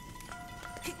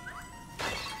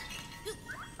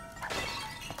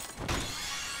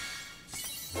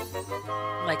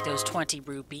 Like those 20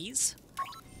 rupees.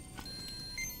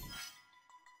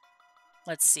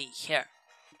 Let's see here.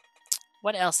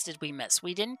 What else did we miss?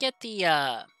 We didn't get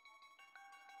the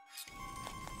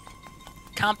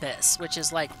compass, which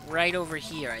is like right over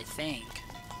here, I think.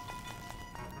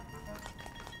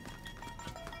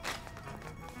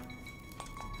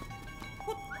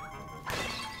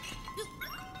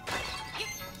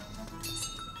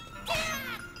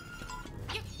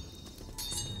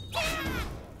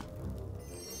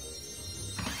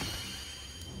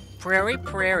 Prairie,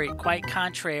 prairie, quite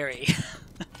contrary.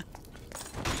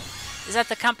 Is that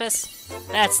the compass?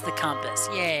 That's the compass.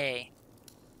 Yay.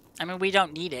 I mean, we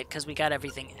don't need it because we got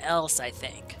everything else, I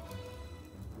think.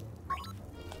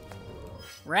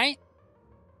 Right?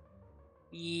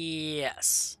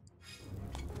 Yes.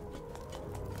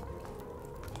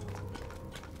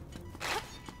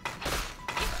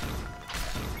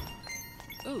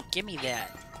 Ooh, give me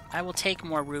that. I will take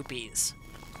more rupees.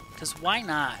 Because why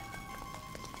not?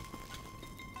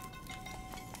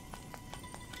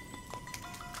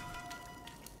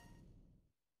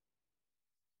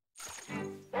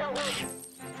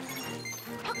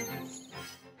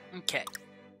 Okay.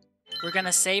 We're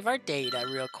gonna save our data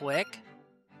real quick.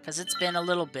 Because it's been a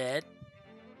little bit.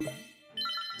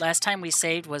 Last time we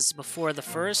saved was before the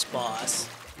first boss.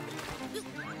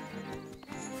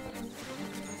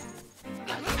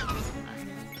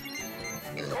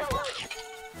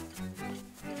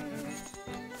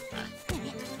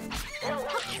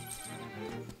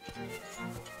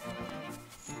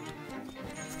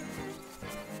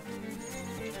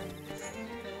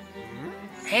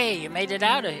 Hey, you made it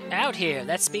out here.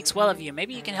 That speaks well of you.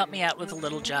 Maybe you can help me out with a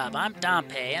little job. I'm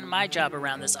Dompe, and my job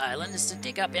around this island is to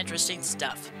dig up interesting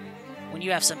stuff. When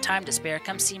you have some time to spare,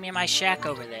 come see me in my shack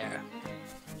over there.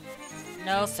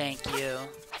 No, thank you.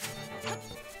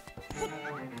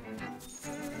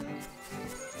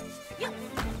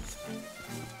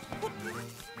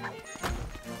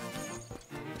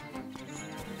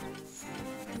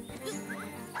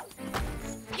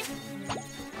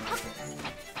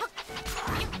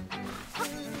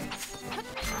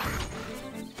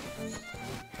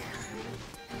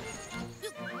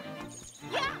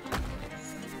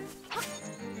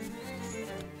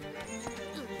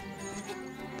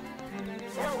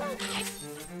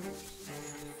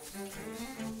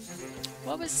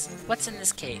 What's in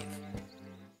this cave?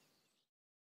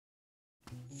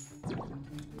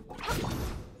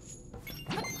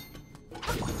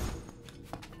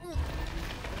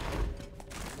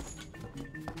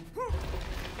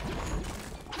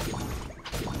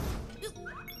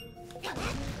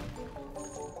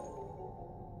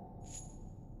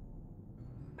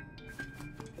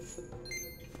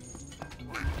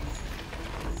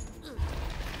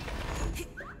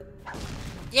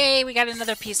 Yay, we got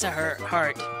another piece of her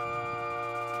heart.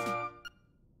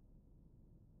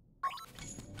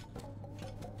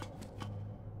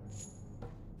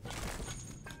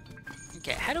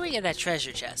 Okay, how do we get that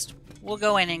treasure chest? We'll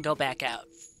go in and go back out.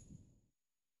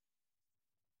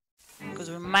 Because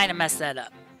we might have messed that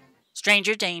up.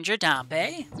 Stranger danger,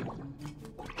 Dompe.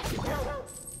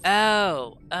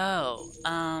 Oh,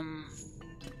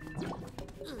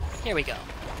 here we go.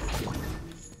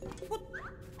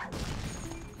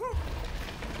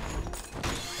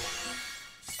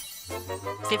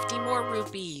 50 more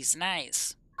rupees.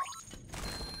 Nice.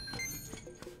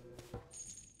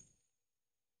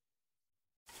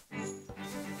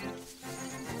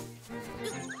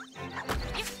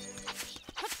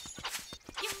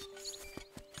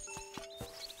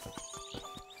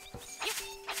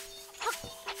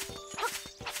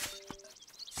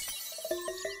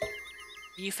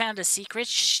 You found a secret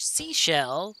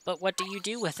seashell, but what do you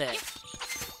do with it?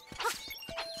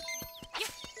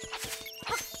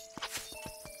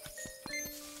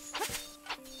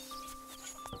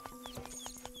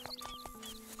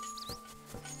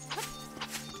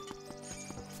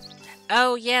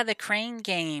 Oh yeah, the crane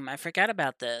game. I forgot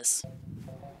about this.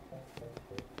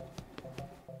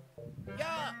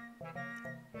 Yeah.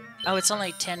 Oh, it's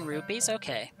only 10 rupees?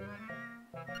 Okay.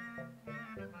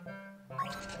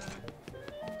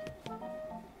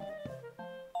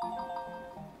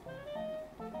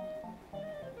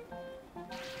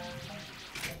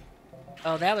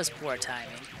 Oh, that was poor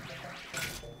timing.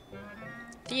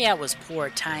 Yeah, it was poor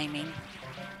timing.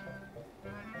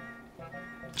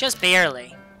 Just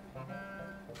barely.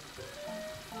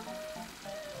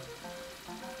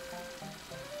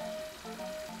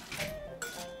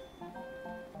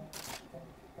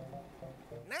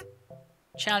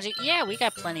 Challenging. Yeah, we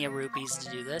got plenty of rupees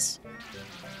to do this.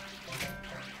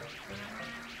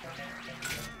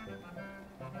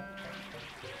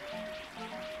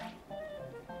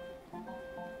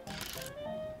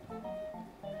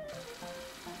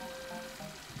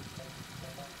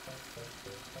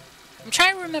 I'm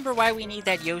trying to remember why we need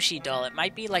that Yoshi doll. It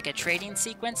might be like a trading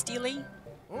sequence dealie.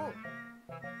 Oh.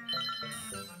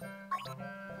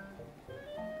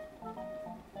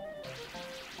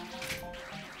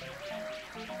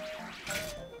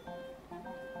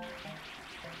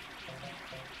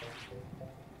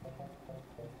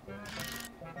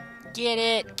 Get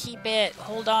it, keep it,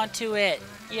 hold on to it.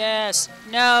 Yes,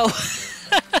 no.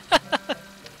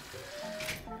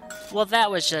 Well,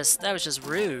 that was just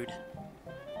rude.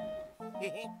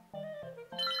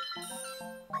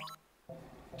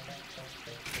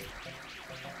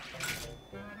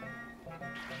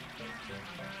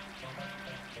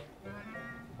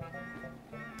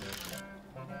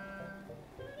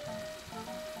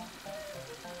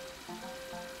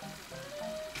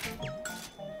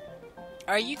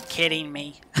 Are you kidding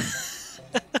me?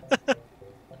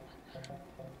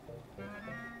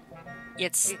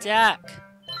 It's stuck.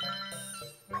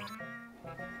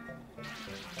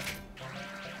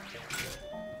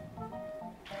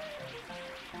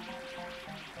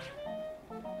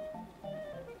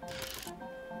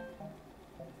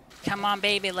 Come on,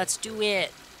 baby, let's do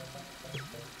it.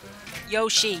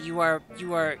 Yoshi, you are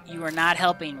not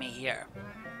helping me here.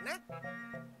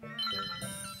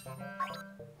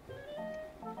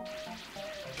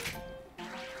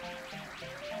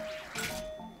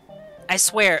 I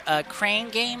swear, crane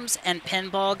games and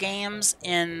pinball games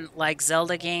in like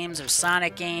Zelda games or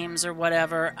Sonic games or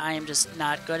whatever, I am just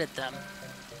not good at them.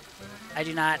 I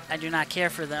do not care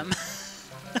for them.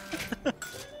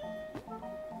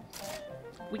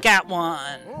 We got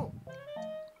one.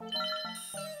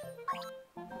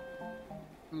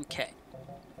 Okay.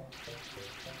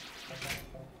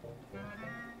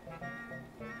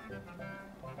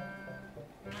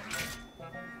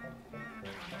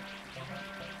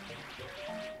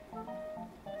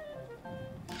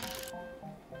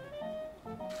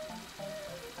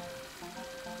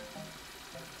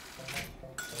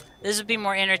 This would be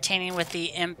more entertaining with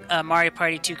the Mario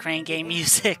Party 2 crane game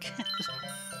music.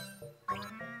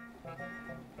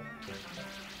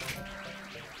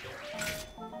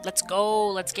 Let's go.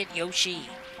 Let's get Yoshi.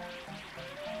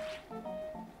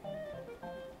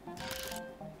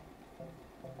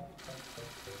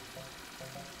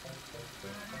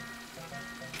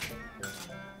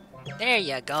 There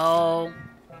you go.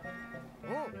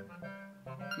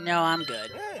 No, I'm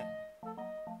good.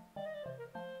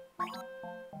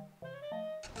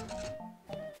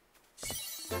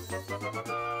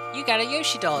 You got a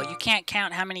Yoshi doll. You can't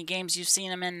count how many games you've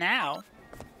seen him in now.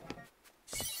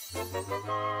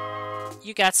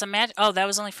 You got some magic. Oh, that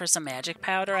was only for some magic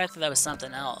powder? I thought that was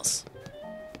something else.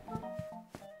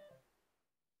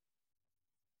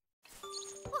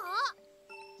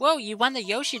 Whoa, you won the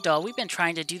Yoshi doll. We've been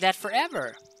trying to do that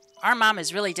forever. Our mom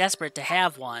is really desperate to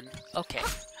have one. Okay.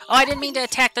 Oh, I didn't mean to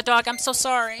attack the dog. I'm so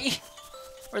sorry.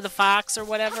 Or the fox or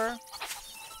whatever.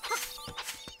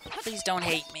 Please don't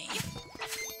hate me.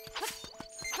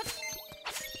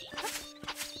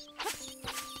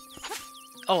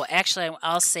 Oh, actually,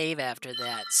 I'll save after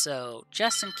that. So,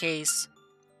 just in case.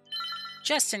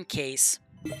 Just in case.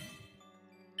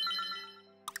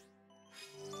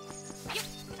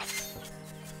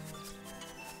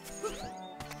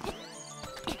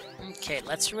 Okay,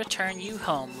 let's return you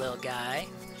home, little guy.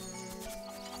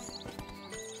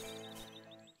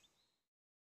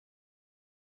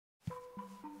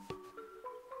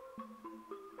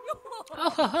 Oh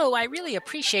ho ho, I really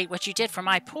appreciate what you did for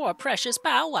my poor precious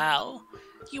BowWow.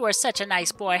 You are such a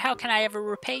nice boy. How can I ever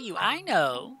repay you? I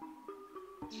know.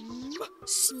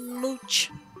 Smooch.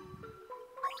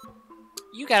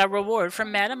 You got a reward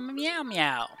from Madame Meow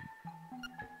Meow.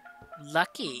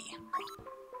 Lucky.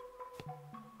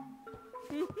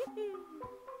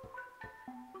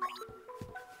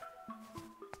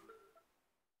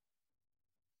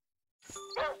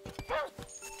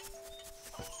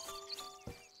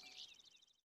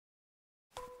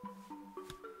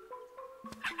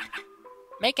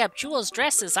 Makeup, jewels,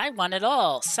 dresses, I want it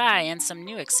all. Sigh, and some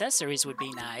new accessories would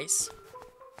be nice.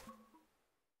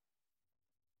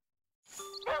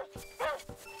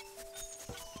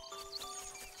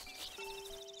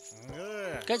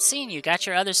 Good seeing you. Got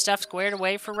your other stuff squared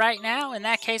away for right now? In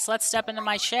that case, let's step into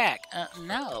my shack.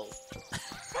 No.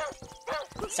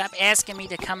 Stop asking me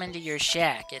to come into your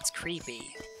shack. It's creepy.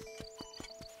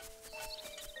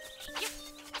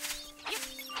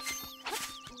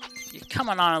 You're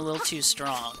coming on a little too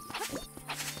strong.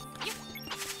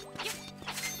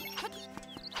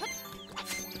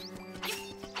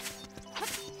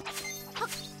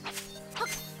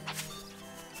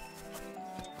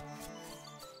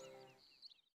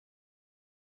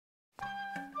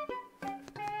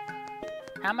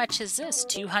 How much is this?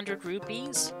 200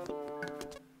 rupees?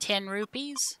 10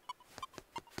 rupees?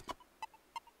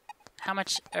 How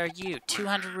much are you?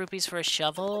 200 rupees for a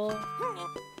shovel?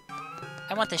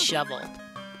 I want the shovel.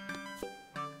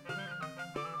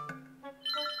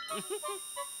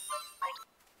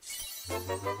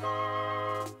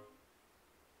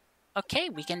 Okay,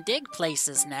 we can dig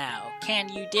places now. Can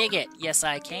you dig it? Yes,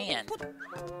 I can.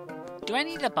 Do I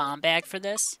need a bomb bag for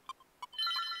this?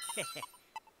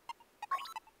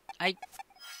 I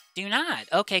do not.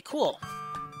 Okay, cool.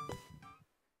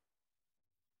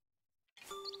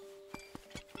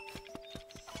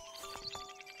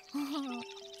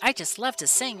 I just love to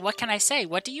sing. What can I say?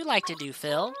 What do you like to do,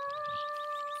 Phil?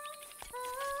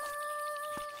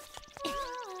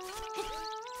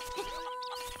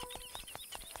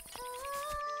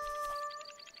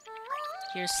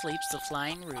 Here sleeps the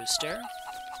flying rooster.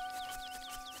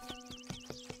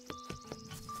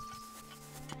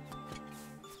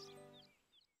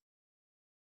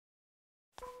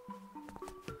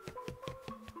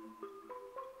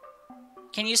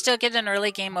 Can you still get an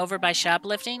early game over by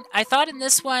shoplifting? I thought in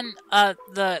this one,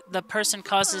 the person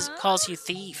calls you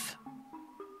thief.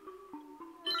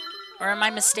 Or am I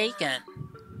mistaken?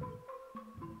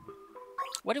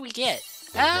 What do we get?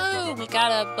 Oh, we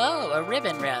got a bow, a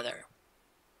ribbon rather.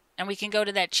 And we can go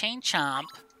to that chain chomp.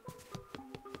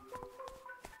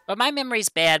 But my memory's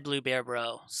bad, Blue Bear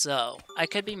Bro, so I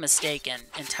could be mistaken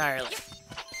entirely.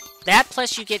 That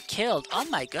plus you get killed. Oh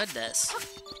my goodness.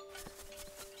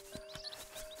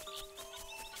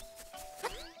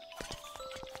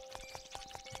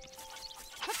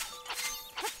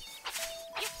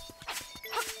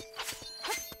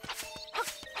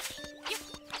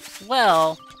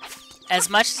 Well, as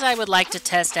much as I would like to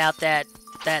test out that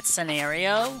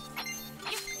scenario,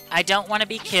 I don't want to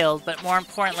be killed, but more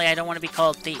importantly, I don't want to be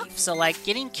called thief. So, like,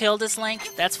 getting killed as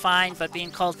Link, that's fine, but being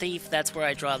called thief, that's where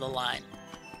I draw the line.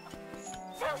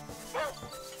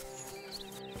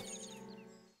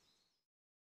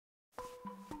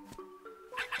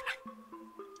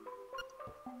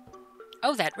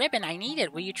 Oh, that ribbon, I need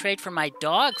it. Will you trade for my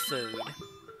dog food?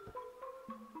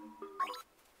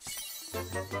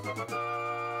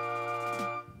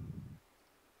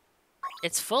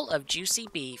 It's full of juicy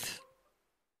beef.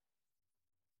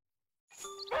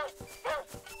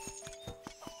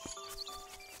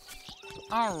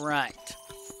 Alright.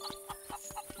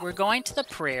 We're going to the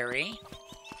prairie.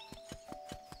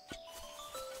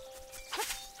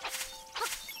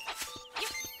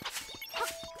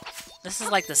 This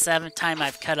is like the 7th time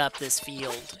I've cut up this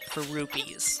field for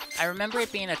rupees. I remember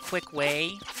it being a quick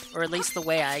way, or at least the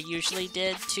way I usually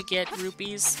did to get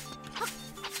rupees.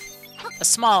 A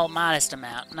small, modest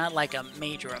amount, not like a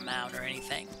major amount or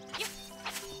anything.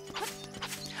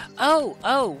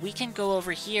 Oh, we can go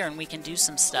over here and we can do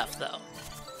some stuff, though.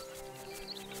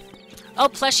 Oh,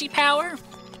 plushie power?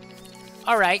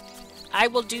 Alright, I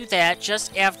will do that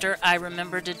just after I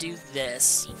remember to do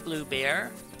this, Blue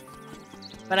Bear.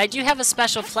 But I do have a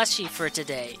special plushie for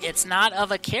today. It's not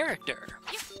of a character,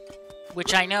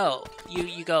 which I know.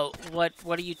 You go, what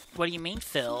do you mean,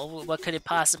 Phil? What could it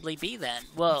possibly be then?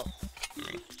 Well,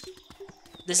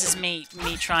 this is me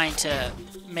trying to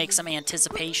make some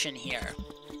anticipation here.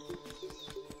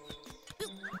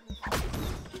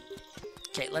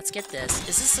 Alright, let's get this.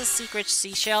 Is this a secret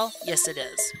seashell? Yes, it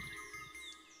is.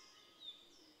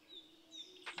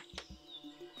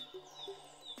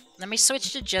 Let me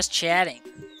switch to just chatting.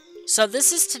 So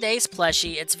this is today's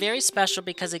plushie. It's very special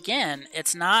because, again,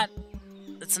 it's not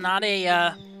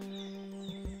a,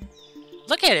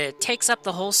 look at it. It takes up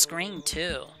the whole screen,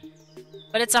 too.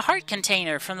 But it's a heart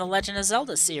container from the Legend of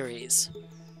Zelda series.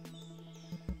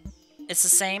 It's the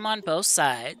same on both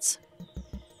sides.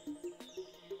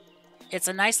 It's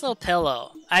a nice little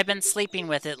pillow. I've been sleeping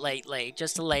with it lately,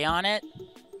 just to lay on it.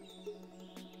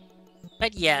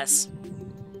 But yes.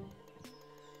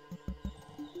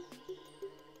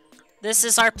 This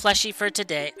is our plushie for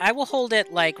today. I will hold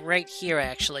it, like, right here,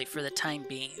 actually, for the time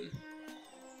being.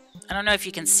 I don't know if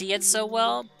you can see it so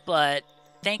well, but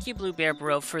thank you, Blue Bear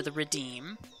Bro, for the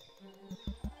redeem.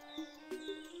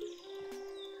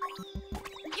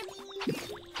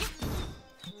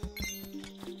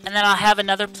 And then I'll have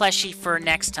another plushie for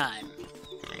next time.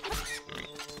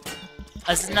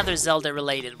 As another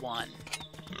Zelda-related one.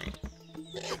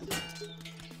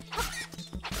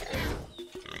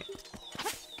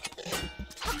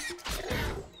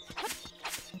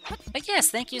 But yes,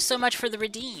 thank you so much for the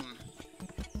redeem.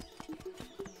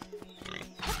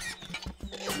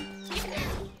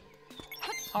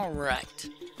 Alright.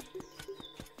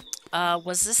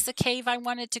 Was this the cave I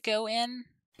wanted to go in?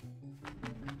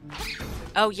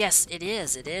 Oh yes, it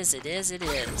is, it is, it is, it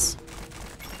is.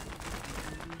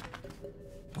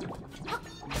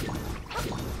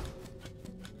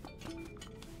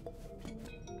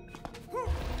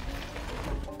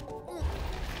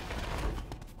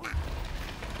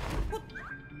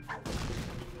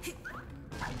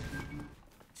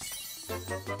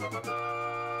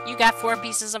 You got 4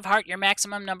 pieces of heart. Your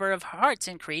maximum number of hearts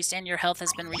increased, and your health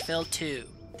has been refilled too.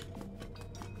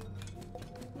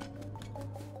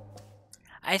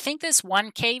 I think this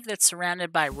one cave that's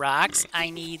surrounded by rocks, I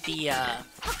need the,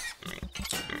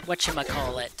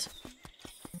 whatchamacallit.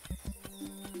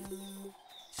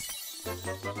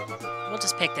 We'll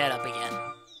just pick that up again.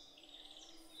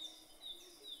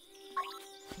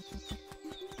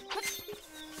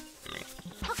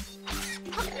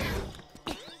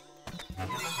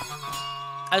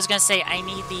 I was gonna say I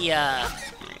need the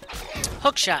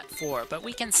hook shot for, but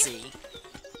we can see.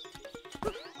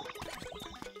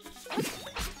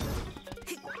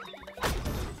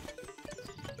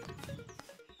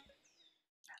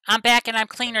 I'm back and I'm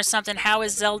clean or something. How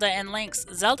is Zelda and Lynx?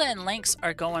 Zelda and Lynx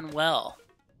are going well.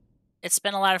 It's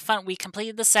been a lot of fun. We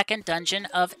completed the second dungeon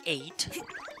of 8.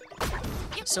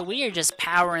 So we are just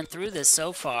powering through this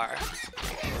so far.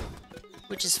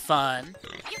 Which is fun.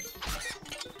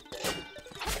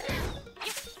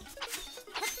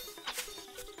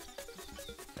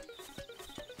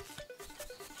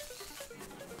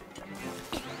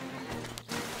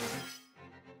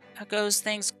 How goes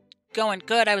things? Going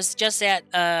good. I was just at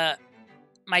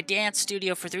my dance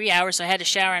studio for 3 hours, so I had to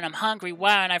shower and I'm hungry.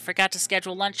 Wow, and I forgot to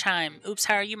schedule lunchtime. Oops,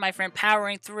 how are you, my friend?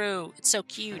 Powering through. It's so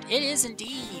cute. It is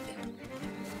indeed.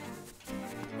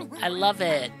 I love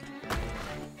it.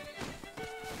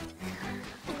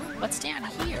 What's down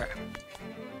here?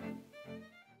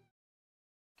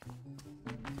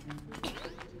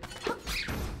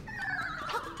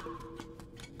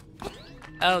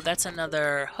 Oh, that's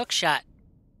another hookshot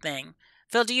thing.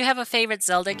 Phil, do you have a favorite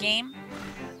Zelda game?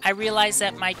 I realize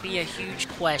that might be a huge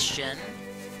question.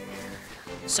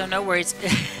 So no worries.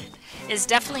 It's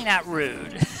definitely not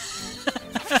rude.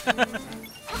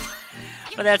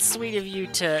 But that's sweet of you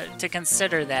to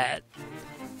consider that.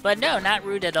 But no, not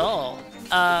rude at all.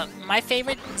 My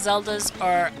favorite Zeldas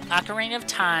are Ocarina of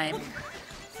Time,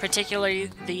 particularly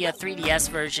the 3DS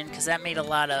version, because that made a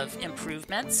lot of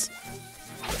improvements.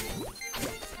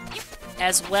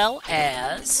 As well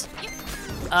as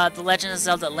The Legend of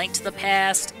Zelda: Link to the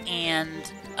Past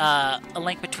and A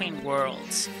Link Between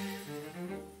Worlds.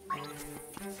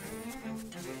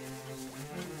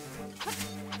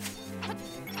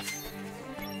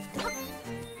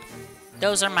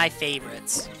 Those are my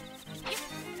favorites.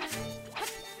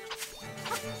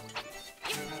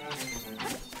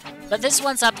 But this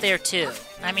one's up there too.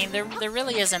 I mean, there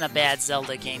really isn't a bad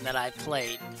Zelda game that I've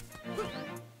played.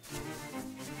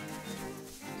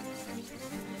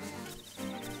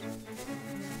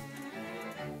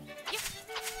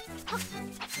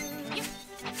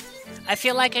 I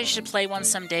feel like I should play one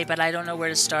someday, but I don't know where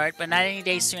to start. But not any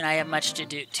day soon. I have much to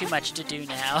do, too much to do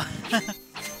now.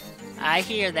 I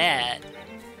hear that.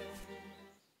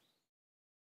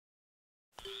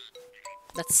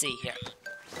 Let's see here.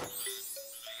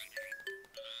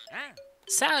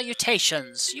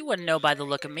 Salutations! You wouldn't know by the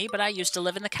look of me, but I used to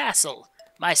live in the castle.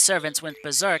 My servants went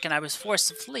berserk, and I was forced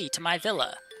to flee to my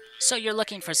villa. So you're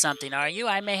looking for something, are you?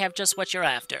 I may have just what you're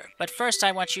after. But first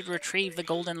I want you to retrieve the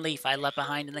golden leaf I left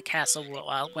behind in the castle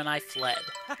when I fled.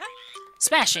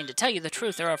 Smashing! To tell you the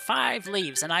truth, there are 5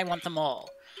 leaves, and I want them all.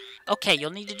 Okay, you'll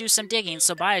need to do some digging,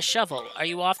 so buy a shovel. Are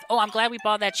you off? Oh, I'm glad we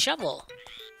bought that shovel.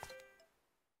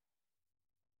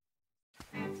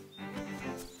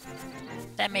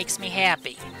 That makes me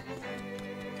happy.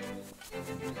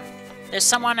 There's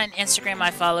someone on Instagram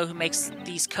I follow who makes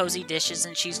these cozy dishes,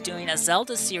 and she's doing a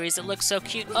Zelda series that looks so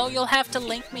cute. Oh, you'll have to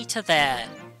link me to that.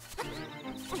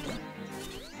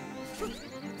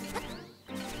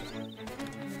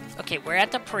 Okay, we're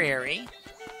at the prairie.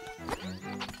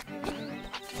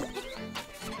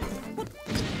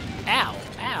 Ow,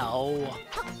 ow.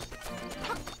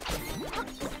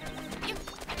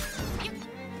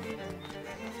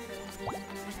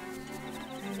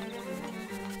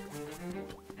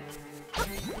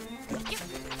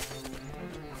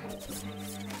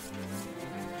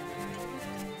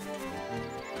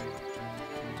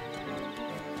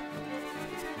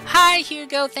 Hi,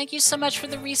 Hugo. Thank you so much for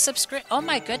the resubscribe. Oh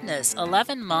my goodness,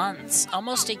 11 months.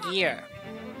 Almost a year.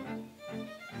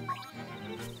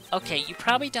 Okay, you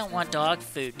probably don't want dog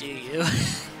food, do you?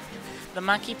 The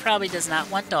monkey probably does not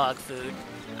want dog food.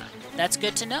 That's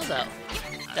good to know, though.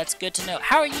 That's good to know.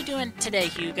 How are you doing today,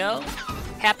 Hugo?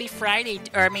 Happy Friday,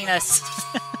 or I mean,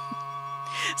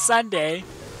 Sunday.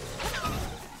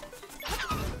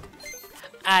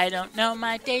 I don't know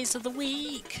my days of the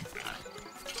week.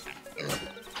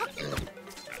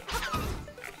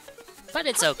 But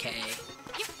it's okay.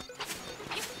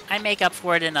 I make up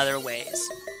for it in other ways.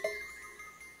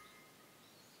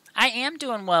 I am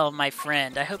doing well, my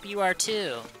friend. I hope you are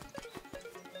too.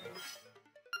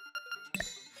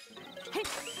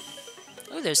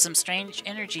 Oh, there's some strange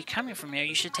energy coming from here.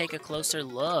 You should take a closer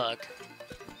look.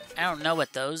 I don't know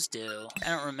what those do. I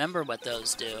don't remember what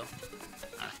those do.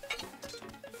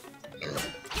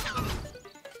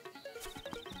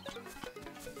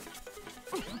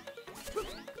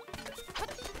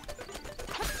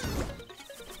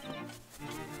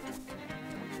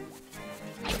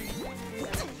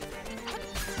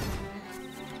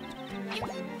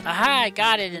 Aha, I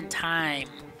got it in time.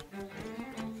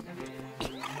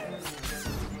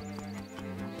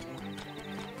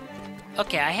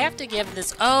 Okay, I have to give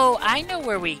this... Oh, I know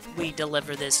where we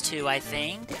deliver this to, I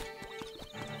think.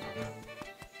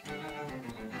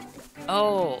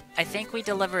 Oh, I think we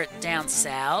deliver it down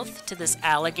south to this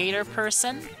alligator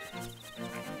person.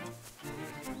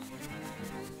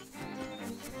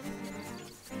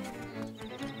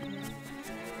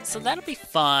 So that'll be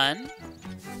fun.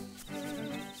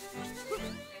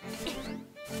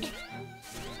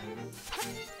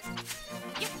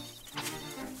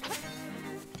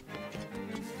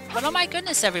 But oh my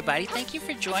goodness, everybody, thank you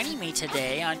for joining me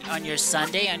today on your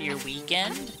Sunday, on your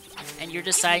weekend, and you're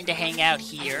deciding to hang out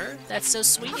here. That's so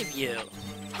sweet of you.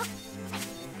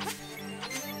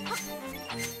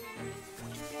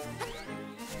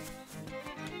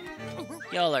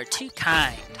 Y'all are too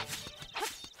kind.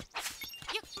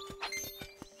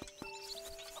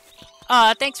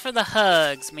 Aw, thanks for the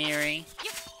hugs, Mary.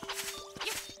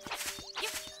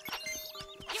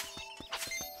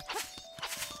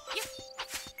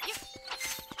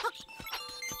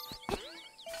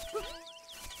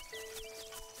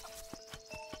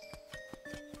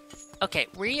 Okay,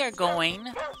 we are going...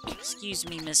 Excuse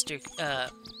me, Mr.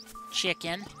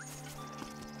 Chicken.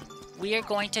 We are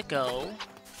going to go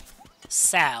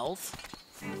south.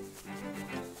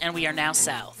 And we are now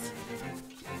south.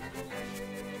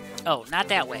 Oh, not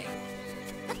that way.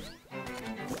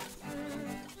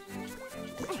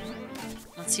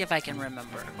 Let's see if I can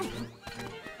remember.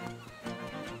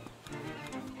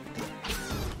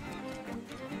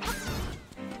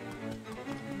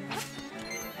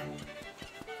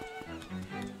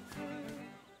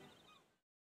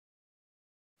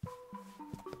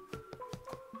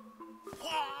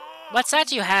 What's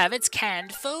that you have? It's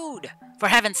canned food. For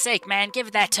heaven's sake, man,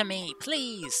 give that to me,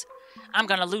 please. I'm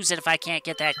gonna lose it if I can't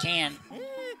get that can.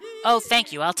 Oh,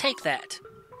 thank you. I'll take that.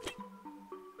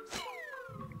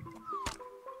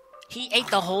 He ate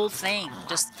the whole thing.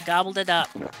 Just gobbled it up.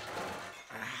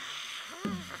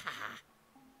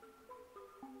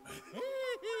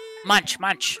 Munch,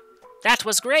 munch. That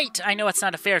was great. I know it's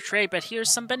not a fair trade, but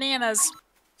here's some bananas.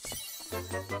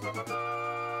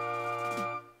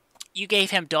 You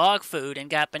gave him dog food and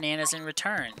got bananas in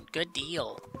return. Good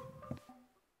deal.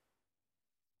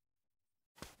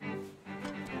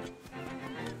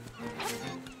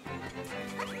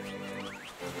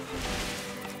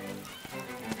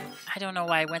 I don't know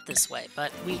why I went this way,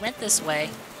 but we went this way.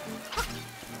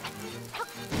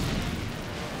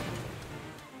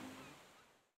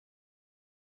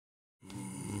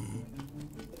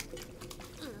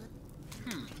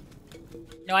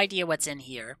 No idea what's in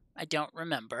here. I don't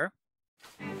remember.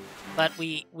 But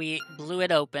we blew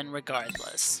it open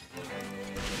regardless.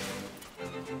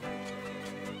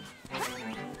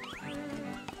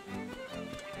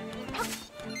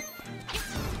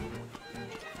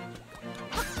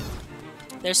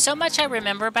 There's so much I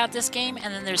remember about this game,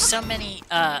 and then there's so many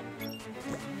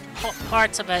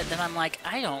parts of it that I'm like,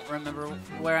 I don't remember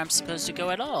where I'm supposed to go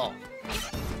at all.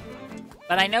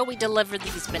 But I know we delivered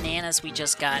these bananas we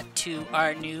just got to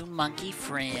our new monkey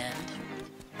friend.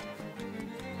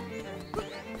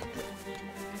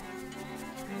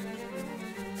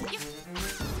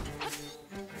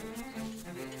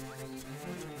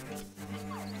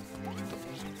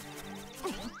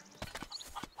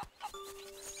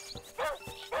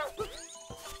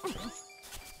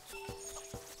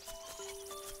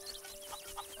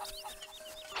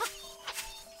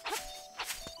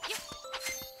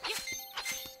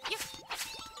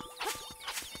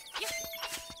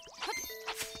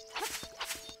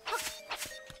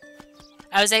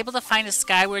 I was able to find a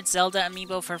Skyward Zelda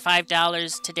amiibo for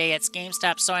 $5 today at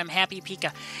GameStop, so I'm happy,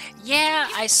 Pika. Yeah,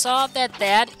 I saw that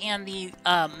and the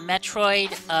Metroid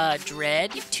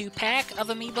Dread 2-pack of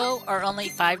amiibo are only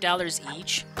 $5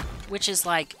 each, which is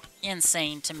like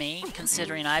insane to me,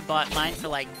 considering I bought mine for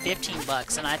like 15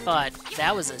 bucks, and I thought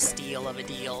that was a steal of a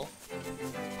deal.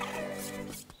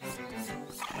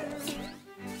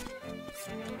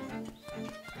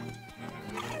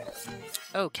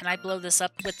 Oh, can I blow this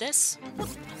up with this?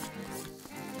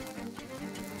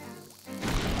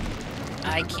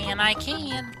 I can.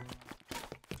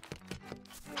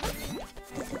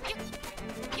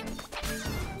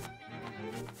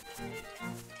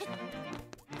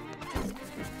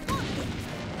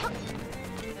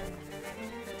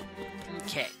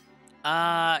 Okay.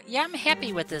 Yeah, I'm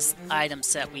happy with this item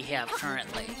set we have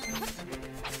currently.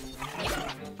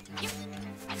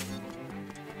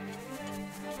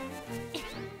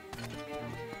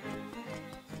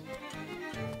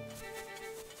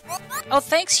 Oh,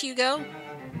 thanks, Hugo.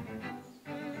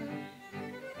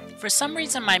 For some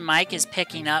reason, my mic is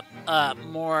picking up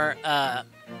more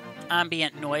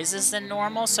ambient noises than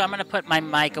normal, so I'm going to put my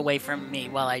mic away from me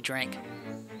while I drink.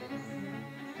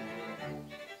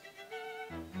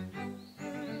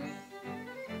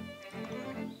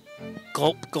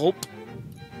 Gulp, gulp.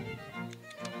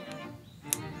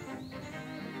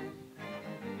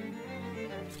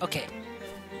 Okay.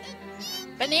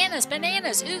 Bananas,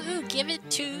 bananas, ooh, ooh, give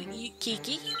it to you,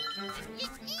 Kiki.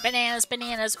 Bananas,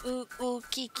 bananas, ooh, ooh,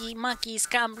 Kiki. Monkeys,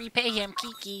 come repay him,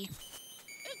 Kiki.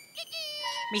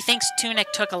 Methinks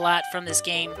Tunic took a lot from this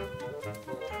game.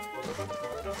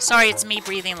 Sorry, it's me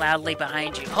breathing loudly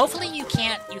behind you. Hopefully you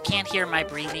can't hear my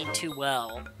breathing too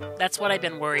well. That's what I've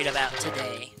been worried about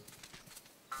today.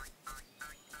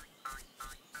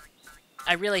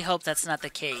 I really hope that's not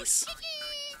the case.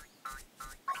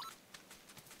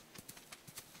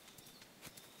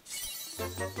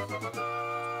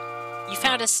 You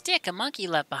found a stick a monkey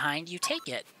left behind. You take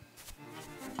it.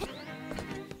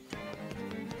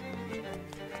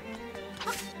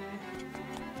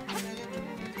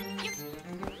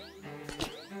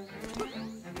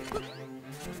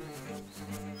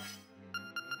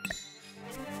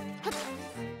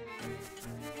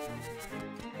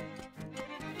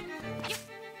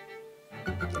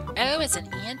 Oh, it's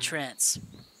an entrance.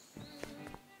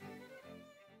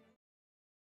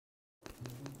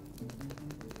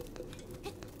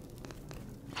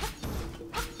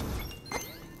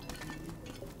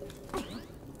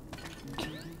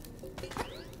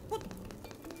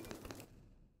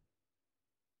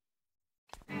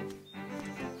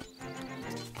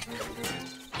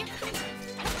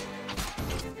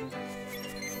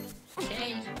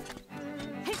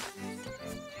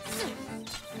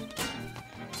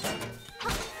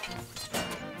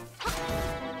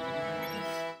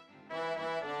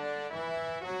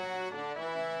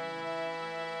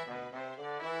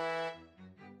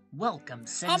 Welcome,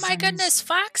 citizens. Oh my goodness,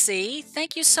 Foxy!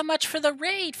 Thank you so much for the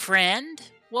raid, friend.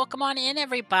 Welcome on in,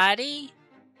 everybody.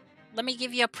 Let me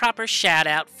give you a proper shout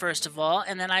out, first of all,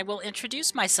 and then I will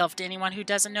introduce myself to anyone who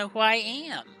doesn't know who I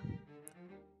am.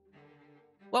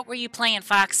 What were you playing,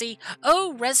 Foxy?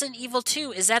 Oh, Resident Evil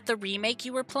 2. Is that the remake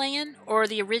you were playing, or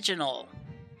the original?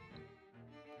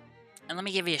 And let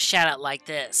me give you a shout out like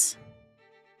this.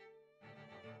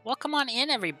 Welcome on in,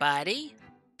 everybody.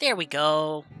 There we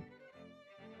go.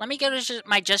 Let me go to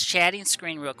my Just Chatting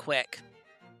screen real quick.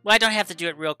 Well, I don't have to do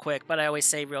it real quick, but I always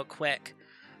say real quick.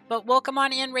 But welcome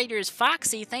on in, Raiders.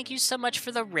 Foxy, thank you so much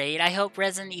for the raid. I hope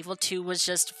Resident Evil 2 was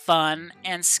just fun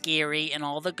and scary in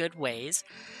all the good ways.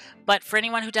 But for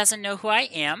anyone who doesn't know who I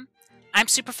am, I'm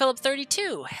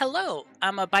SuperPhilip32. Hello,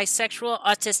 I'm a bisexual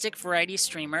autistic variety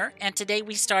streamer, and today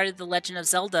we started The Legend of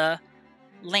Zelda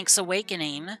Link's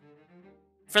Awakening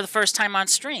for the first time on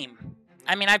stream.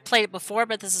 I mean, I've played it before,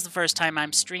 but this is the first time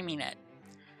I'm streaming it.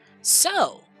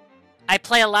 So, I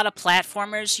play a lot of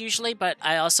platformers usually, but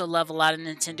I also love a lot of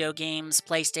Nintendo games,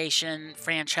 PlayStation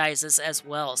franchises as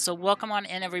well. So welcome on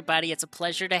in, everybody. It's a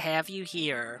pleasure to have you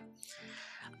here.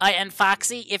 And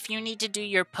Foxy, if you need to do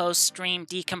your post-stream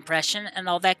decompression and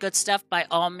all that good stuff, by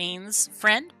all means,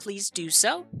 friend, please do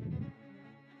so.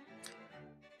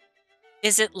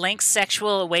 Is it Link's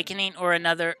sexual awakening or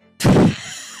another...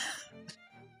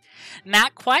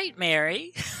 Not quite,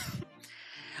 Mary.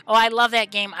 Oh, I love that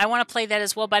game. I want to play that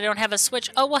as well, but I don't have a Switch.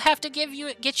 Oh, we'll have to get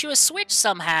you a Switch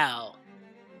somehow.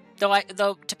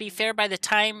 Though to be fair, by the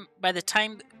time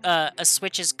a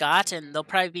Switch is gotten, they'll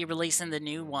probably be releasing the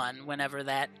new one whenever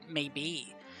that may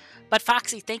be. But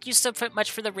Foxy, thank you so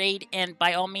much for the raid, and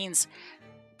by all means,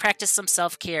 practice some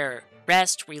self-care.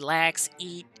 Rest, relax,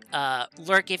 eat,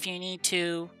 lurk if you need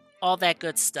to, all that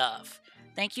good stuff.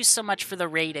 Thank you so much for the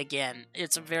raid again.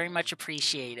 It's very much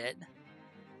appreciated.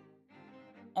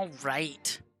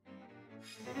 Alright.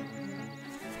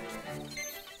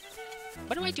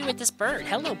 What do I do with this bird?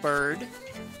 Hello, bird.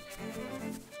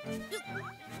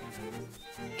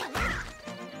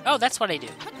 Oh, that's what I do.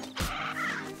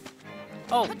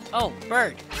 Oh,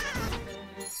 bird.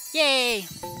 Yay!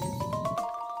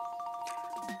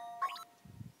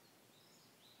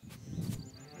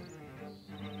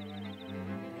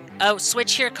 Oh,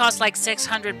 Switch here costs like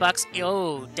 $600.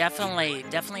 Oh,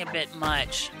 definitely a bit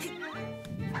much.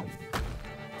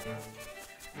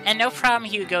 And no problem,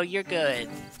 Hugo, you're good.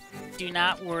 Do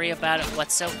not worry about it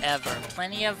whatsoever.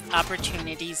 Plenty of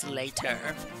opportunities later.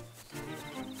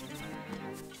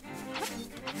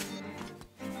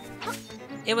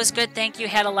 It was good, thank you.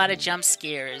 Had a lot of jump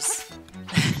scares.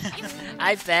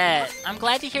 I bet. I'm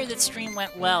glad to hear that stream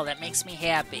went well. That makes me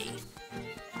happy.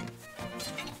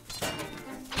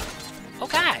 Oh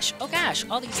gosh,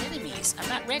 all these enemies. I'm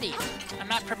not ready. I'm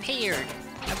not prepared.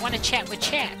 I want to chat with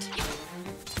chat.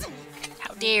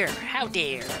 How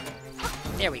dare.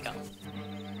 There we go.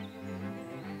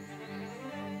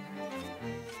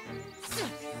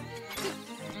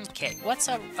 Okay, what's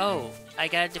up? Oh, I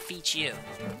gotta defeat you.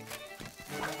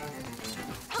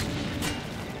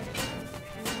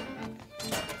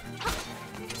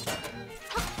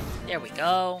 There we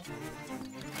go.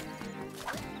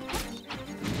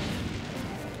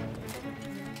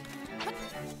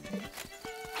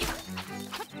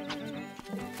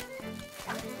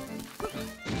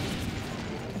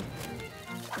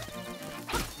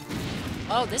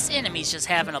 Oh, this enemy's just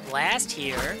having a blast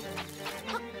here.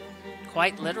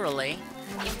 Quite literally.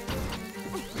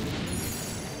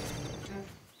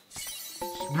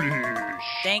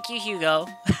 Thank you, Hugo.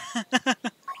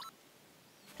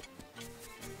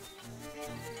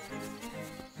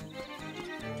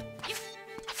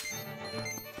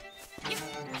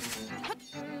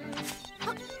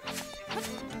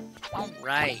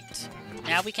 Alright.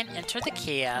 Now we can enter the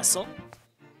castle.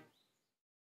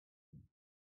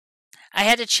 I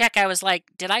had to check, I was like,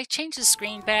 did I change the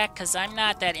screen back? Because I'm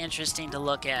not that interesting to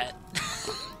look at.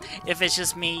 If it's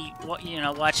just me, you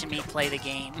know, watching me play the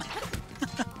game.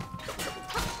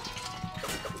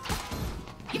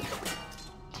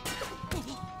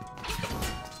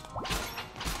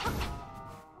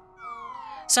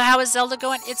 So how is Zelda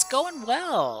going? It's going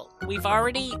well.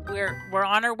 We're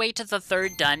on our way to the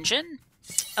 3rd dungeon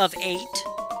of 8,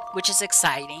 which is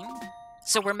exciting.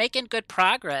 So we're making good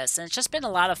progress, and it's just been a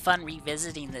lot of fun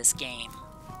revisiting this game.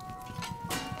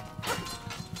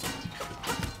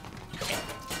 Okay.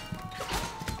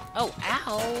 Oh,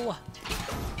 ow!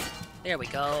 There we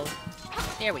go.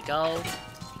 There we go.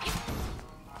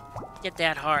 Get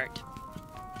that heart.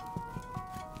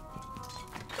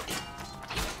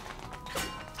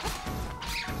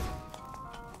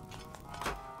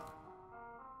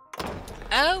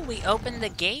 Oh, we opened the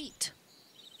gate.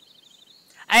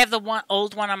 I have the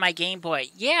old one on my Game Boy.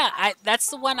 Yeah, that's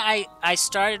the one I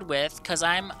started with because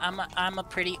I'm a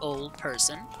pretty old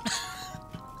person.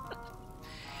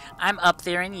 I'm up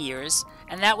there in years,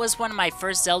 and that was one of my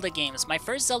first Zelda games. My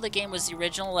first Zelda game was the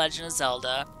original Legend of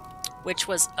Zelda, which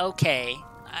was okay.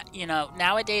 You know,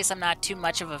 nowadays I'm not too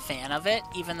much of a fan of it,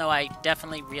 even though I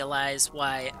definitely realize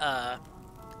why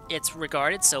it's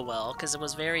regarded so well, because it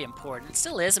was very important. It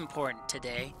still is important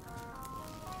today.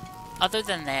 Other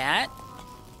than that,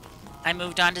 I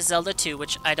moved on to Zelda 2,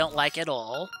 which I don't like at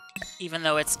all. Even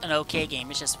though it's an okay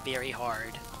game, it's just very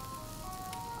hard.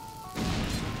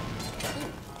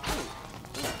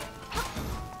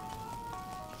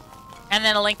 And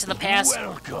then A Link to the Past.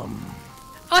 Welcome.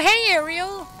 Oh, hey,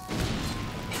 Ariel!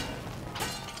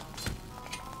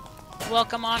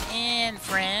 Welcome on in,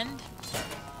 friend.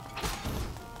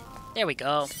 There we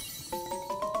go.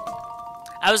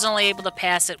 I was only able to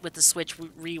pass it with the Switch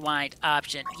rewind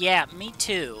option. Yeah, me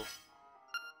too.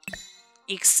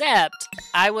 Except,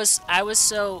 I was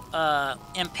so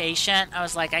impatient. I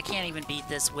was like, I can't even beat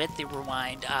this with the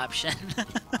rewind option.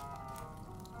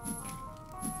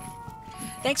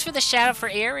 Thanks for the shout out for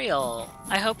Ariel.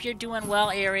 I hope you're doing well,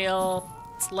 Ariel.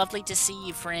 It's lovely to see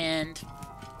you, friend.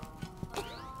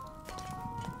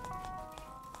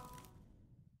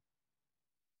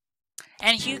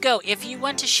 And Hugo, if you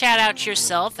want to shout out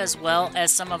yourself as well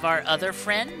as some of our other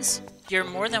friends, you're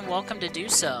more than welcome to do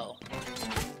so.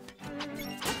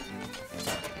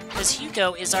 Because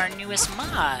Hugo is our newest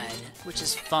mod, which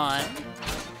is fun.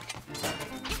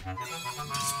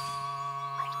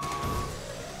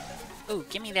 Ooh,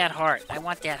 give me that heart. I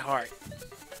want that heart.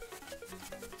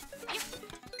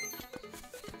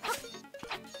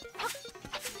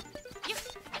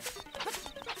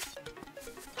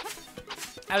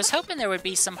 I was hoping there would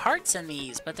be some hearts in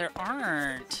these, but there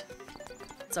aren't.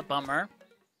 It's a bummer.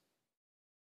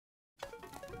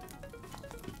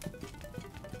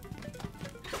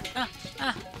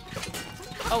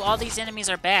 Oh, all these enemies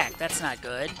are back. That's not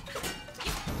good.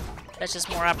 That's just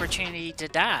more opportunity to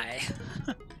die.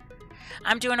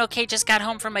 I'm doing okay, just got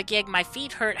home from a gig. My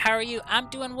feet hurt. How are you? I'm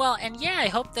doing well. And yeah, I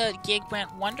hope the gig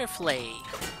went wonderfully.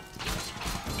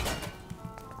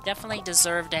 Definitely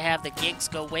deserve to have the gigs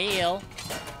go well.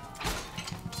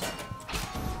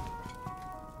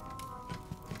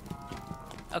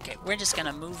 Okay, we're just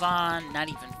gonna move on, not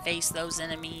even face those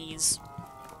enemies.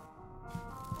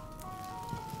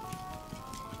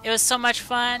 It was so much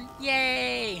fun.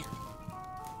 Yay!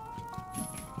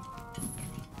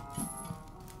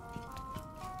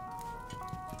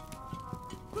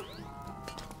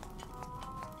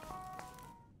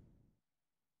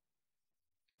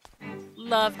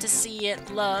 Love to see it,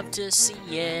 love to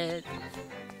see it.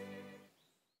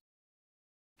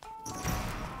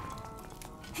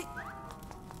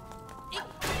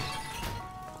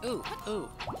 Ooh, ooh,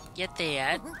 get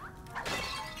that.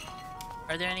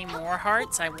 Are there any more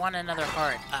hearts? I want another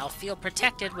heart. I'll feel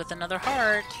protected with another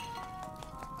heart.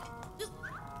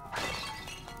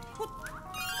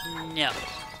 No.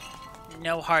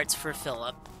 No hearts for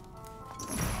Philip.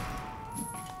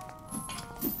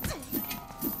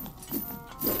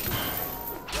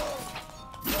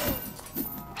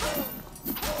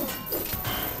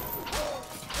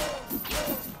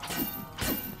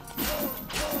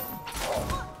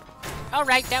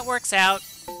 Alright, that works out.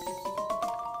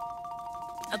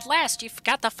 At last, you've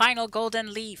got the final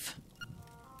golden leaf.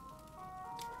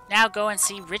 Now go and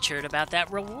see Richard about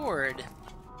that reward.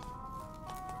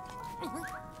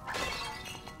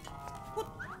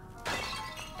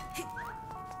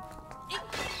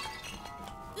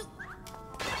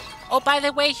 Oh, by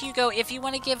the way, Hugo, if you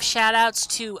want to give shoutouts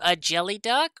to a Jelly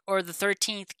Duck or the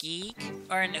 13th Geek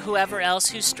or whoever else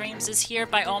who streams is here,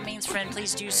 by all means, friend,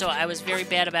 please do so. I was very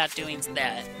bad about doing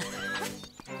that.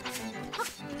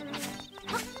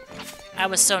 I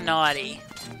was so naughty.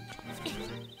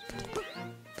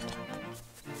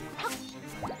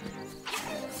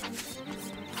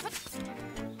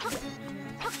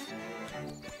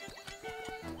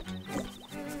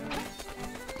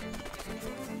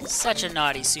 Such a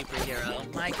naughty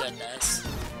superhero. My goodness.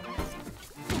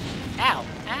 Ow!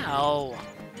 Ow!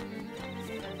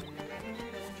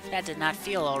 That did not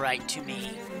feel alright to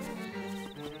me.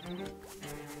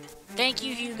 Thank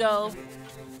you, Hugo.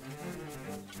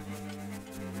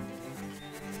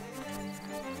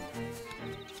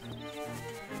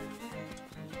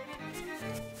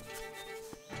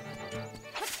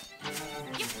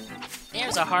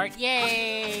 There's a heart.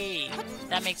 Yay!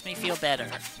 That makes me feel better.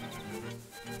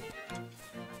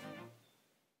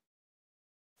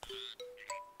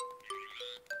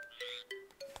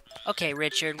 Okay,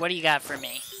 Richard, what do you got for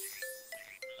me?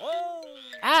 Oh.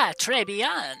 Ah, très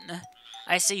bien.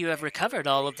 I see you have recovered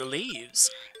all of the leaves.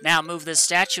 Now move this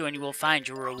statue and you will find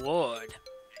your reward.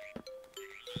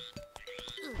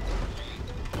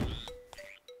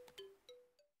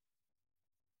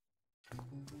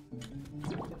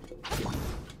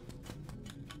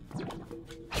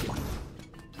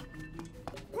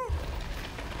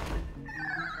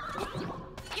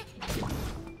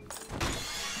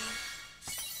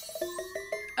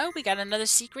 Oh, we got another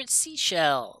secret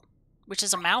seashell, which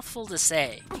is a mouthful to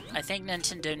say. I think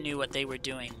Nintendo knew what they were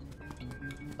doing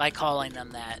by calling them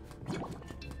that.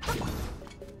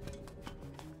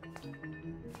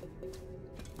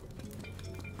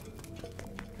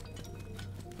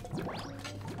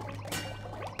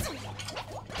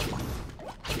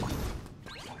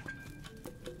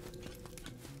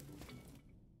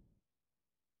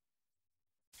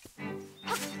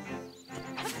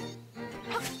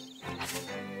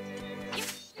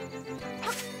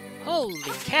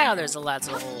 Holy cow, there's lots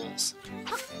of holes.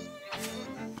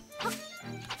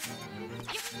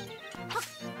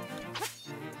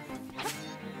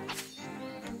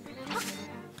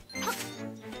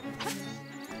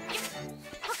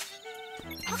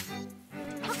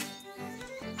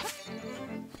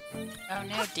 Oh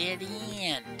no, dead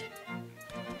end.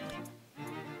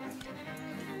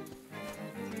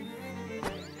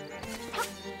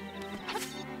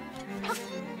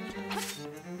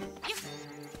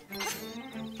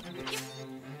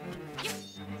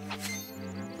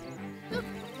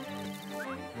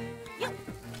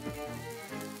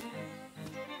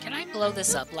 Can I blow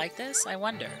this up like this? I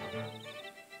wonder.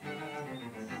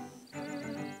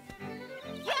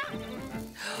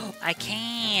 I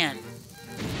can!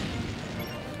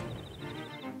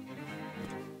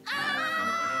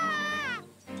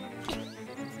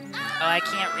 Oh, I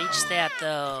can't reach that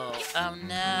though. Oh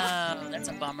no, that's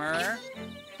a bummer.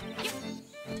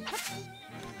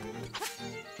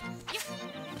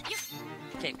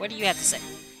 Okay, what do you have to say?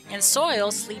 In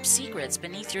soil sleep secrets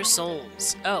beneath your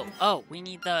souls. Oh, we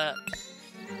need the...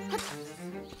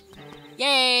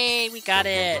 Yay, we got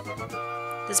it!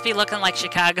 This be looking like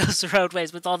Chicago's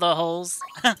roadways with all the holes.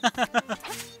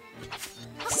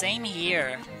 Same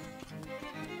here.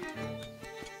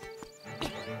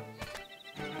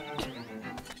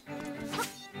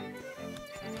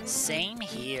 Same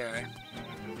here.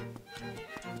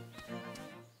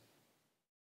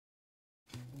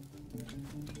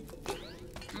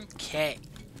 Okay.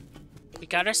 We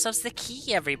got ourselves the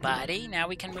key, everybody. Now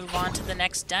we can move on to the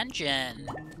next dungeon.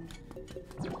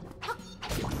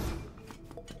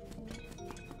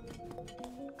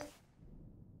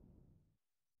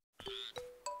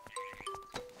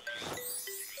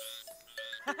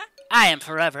 I am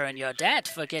forever in your debt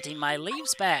for getting my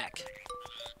leaves back.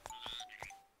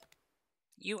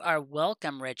 You are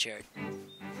welcome, Richard.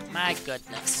 My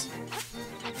goodness.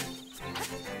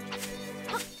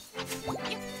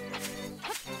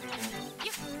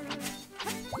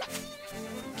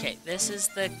 Okay, this is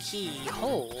the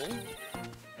keyhole.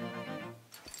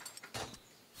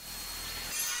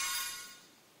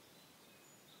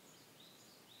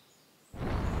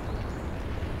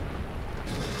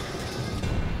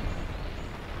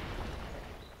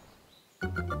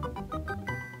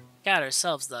 Got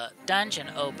ourselves the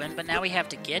dungeon open, but now we have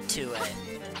to get to it.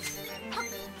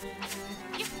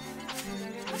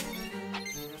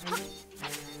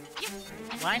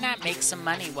 Why not make some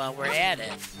money while we're at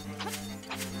it?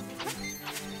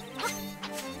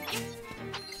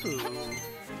 Ooh,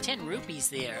 10 rupees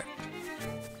there.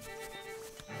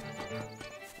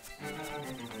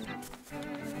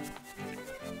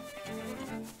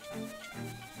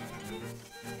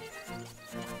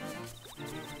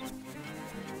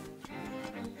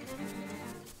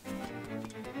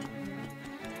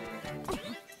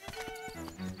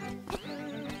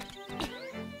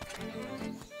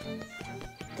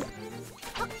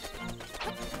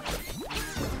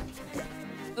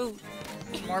 Ooh,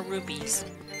 more rupees.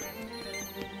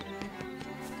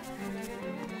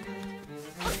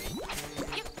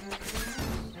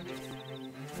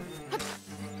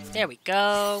 There we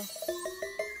go.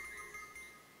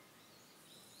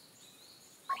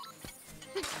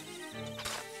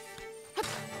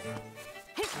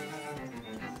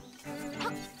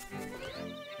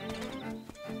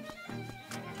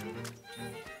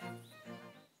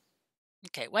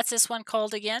 Okay, what's this one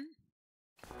called again?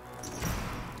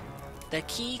 The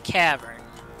Key Cavern.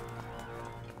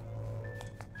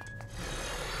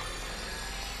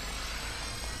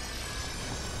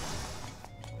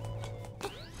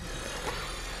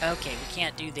 Okay, we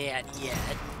can't do that yet.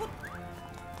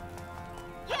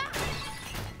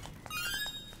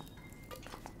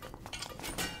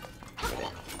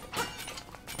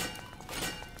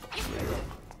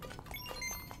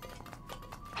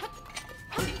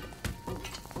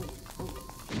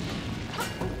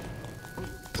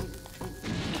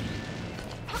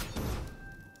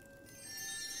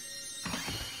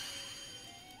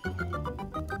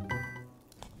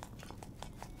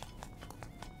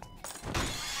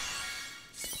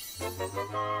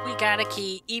 We got a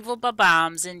key. Evil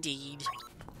Bob-ombs, indeed.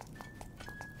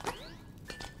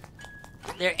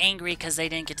 They're angry because they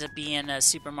didn't get to be in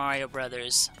Super Mario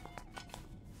Brothers.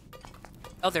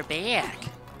 Oh, they're back.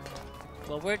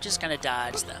 Well, we're just gonna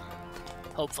dodge them.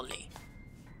 Hopefully.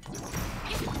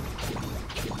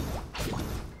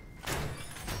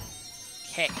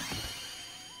 Okay.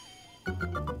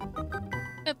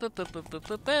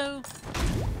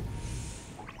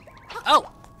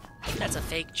 Oh! That's a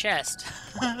fake chest.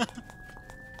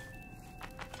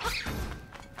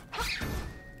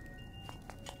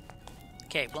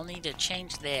 Okay, we'll need to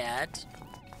change that.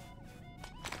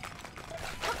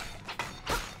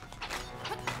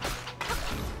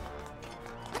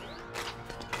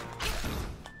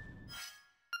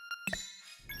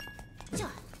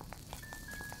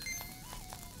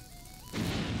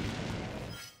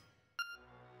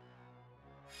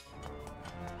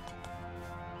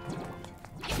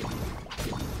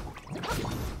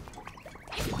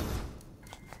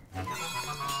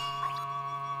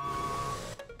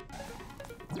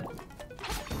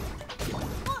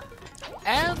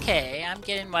 Okay, I'm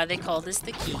getting why they call this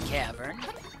the Key Cavern.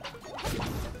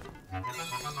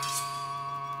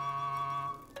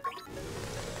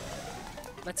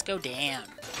 Let's go down.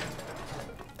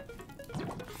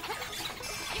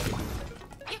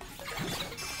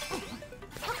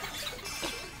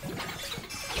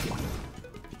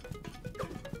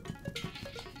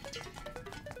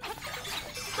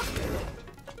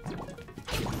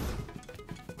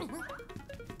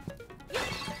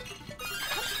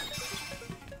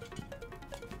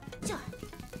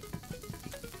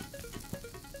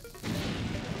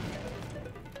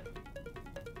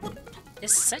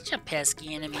 It's such a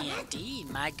pesky enemy indeed,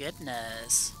 my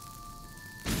goodness.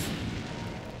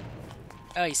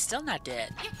 Oh, he's still not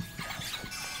dead.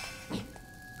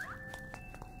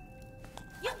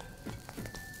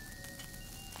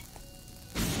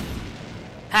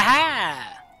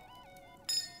 Ha-ha!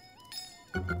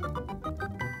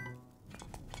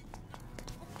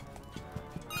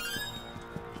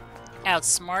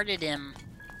 Outsmarted him.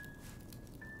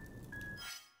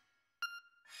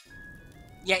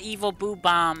 Yeah, evil boo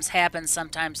bombs happen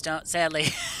sometimes, don't sadly.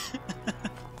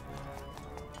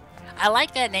 I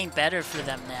like that name better for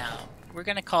them now. We're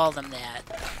gonna call them that.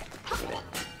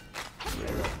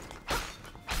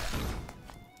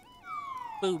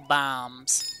 Boo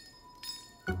bombs.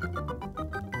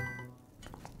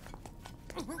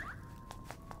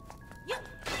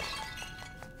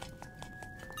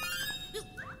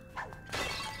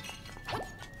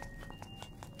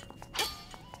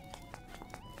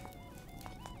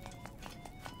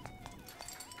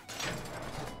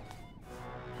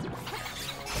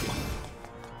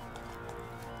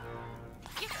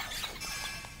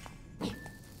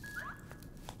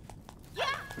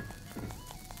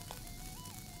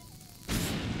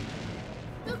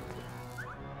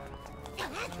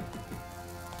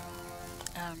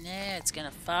 Oh no, it's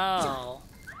gonna fall.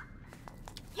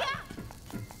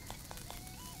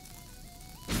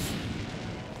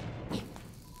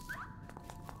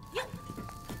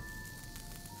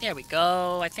 There we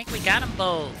go. I think we got them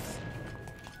both.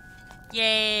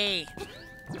 Yay!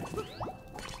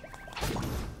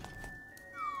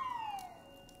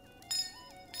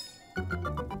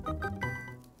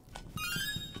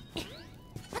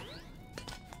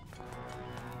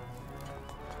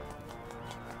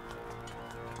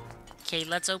 Okay,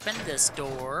 let's open this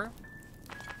door.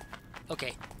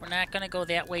 Okay, we're not gonna go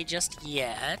that way just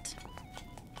yet.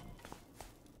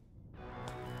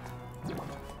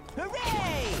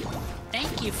 Hooray!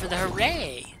 Thank you for the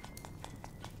hooray!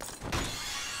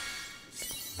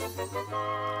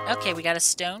 Okay, we got a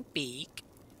stone beak.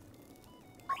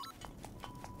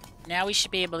 Now we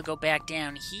should be able to go back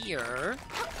down here.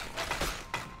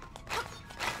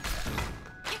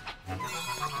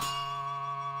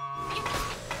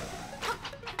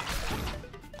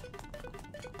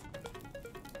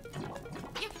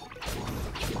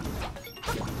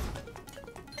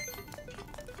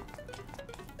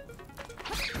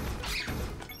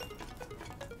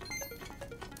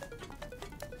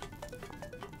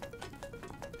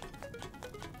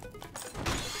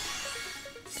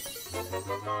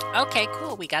 Okay,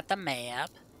 cool. We got the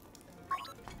map.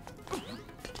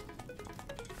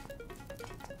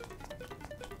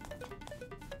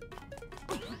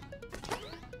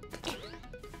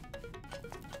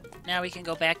 Now we can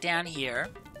go back down here.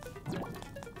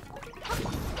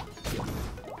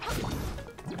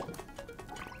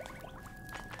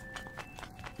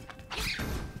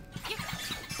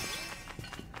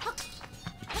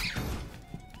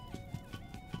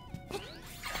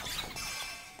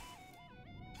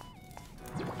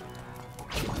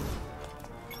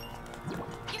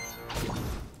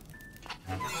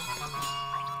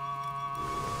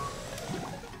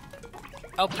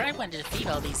 Oh, probably wanted to defeat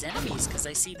all these enemies because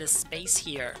I see this space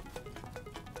here.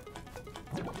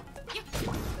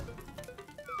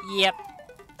 Yep.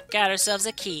 Got ourselves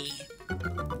a key.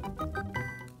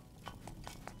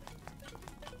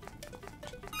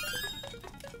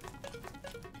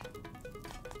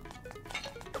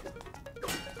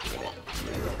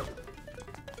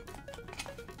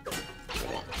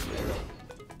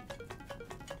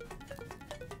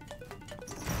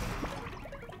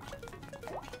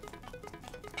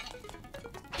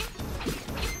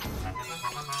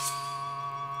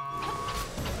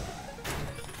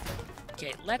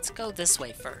 let's go this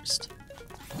way first.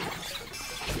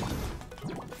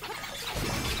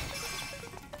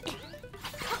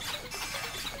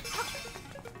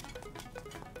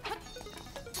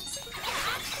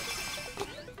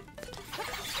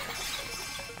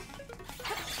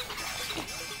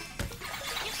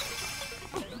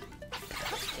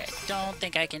 Okay, don't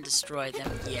think I can destroy them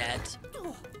yet.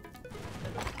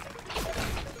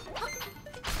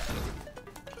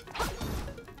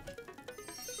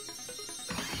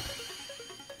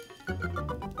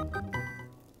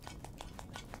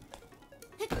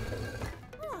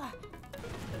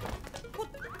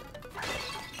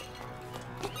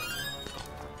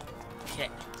 Okay.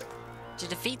 To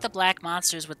defeat the black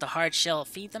monsters with the hard shell,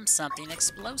 feed them something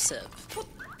explosive.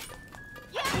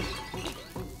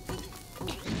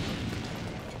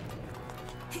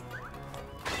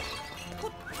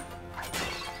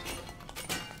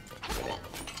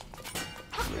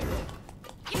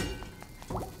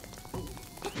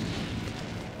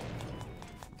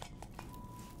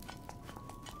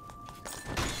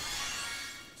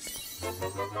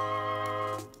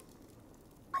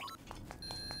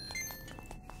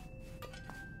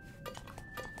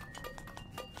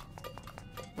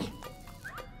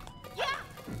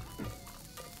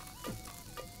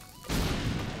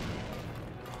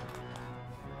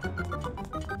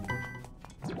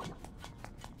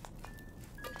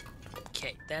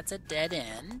 Okay, that's a dead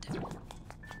end.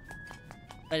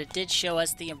 But it did show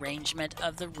us the arrangement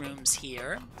of the rooms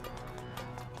here.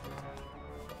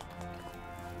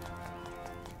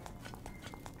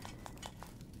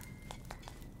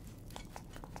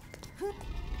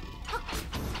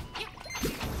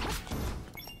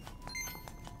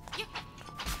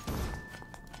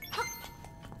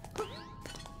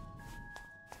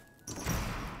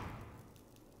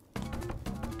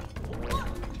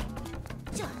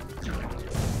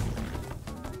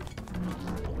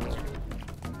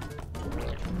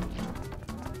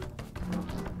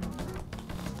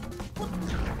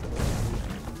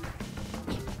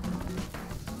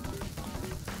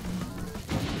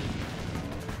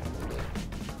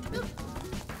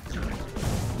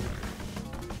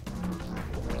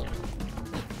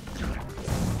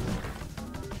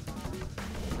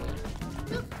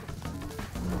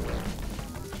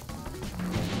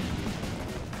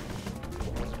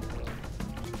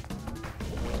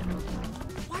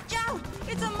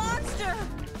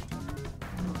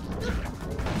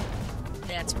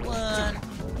 That's one.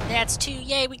 That's two.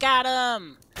 Yay, we got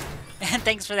him! And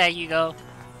thanks for that, Hugo.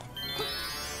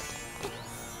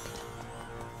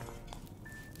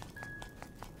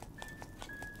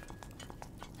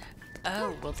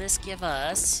 Oh, will this give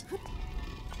us...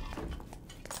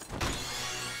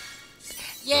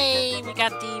 Yay! We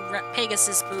got the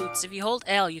Pegasus boots. If you hold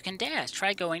L, you can dash.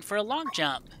 Try going for a long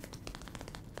jump.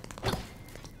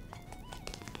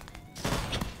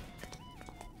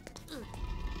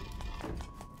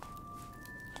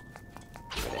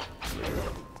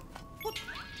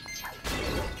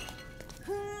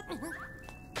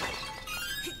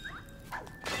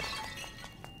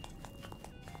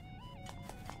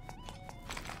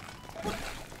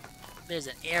 There's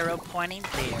an arrow pointing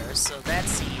there, so that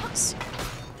seems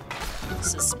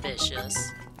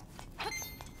suspicious.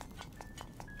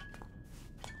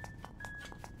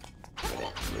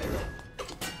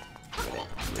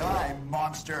 Die,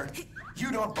 monster!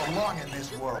 You don't belong in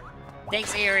this world.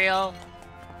 Thanks, Ariel.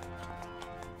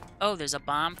 Oh, there's a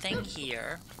bomb thing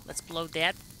here. Let's blow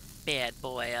that bad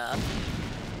boy up.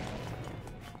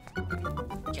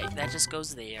 Okay, that just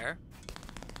goes there.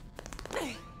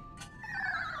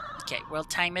 Okay, we'll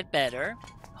time it better,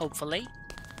 hopefully.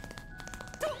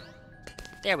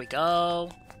 There we go.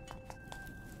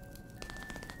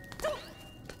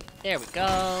 There we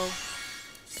go.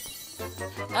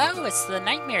 Oh, it's the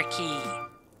nightmare key.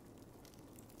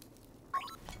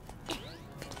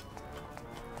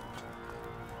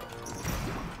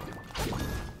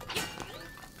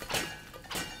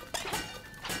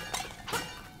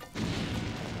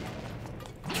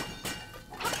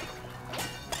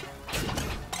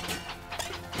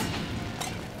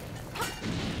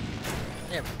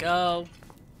 There we go.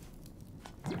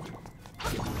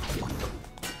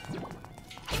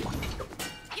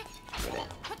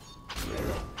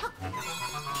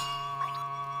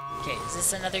 Okay, is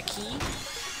this another key?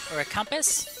 Or a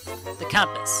compass? The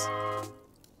compass.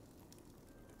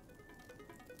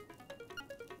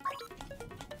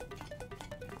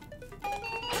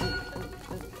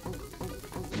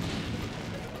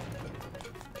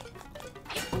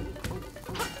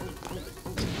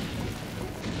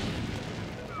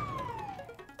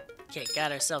 Okay,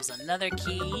 got ourselves another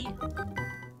key.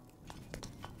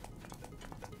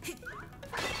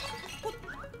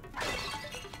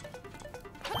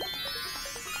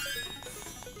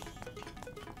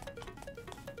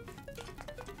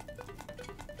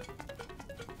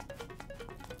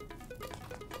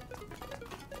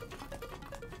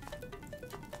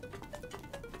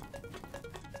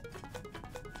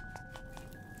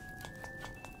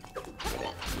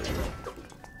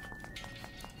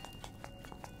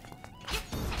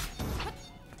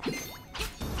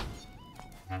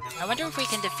 wonder if we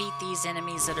can defeat these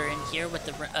enemies that are in here with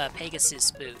the Pegasus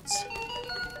boots.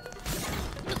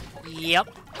 Yep.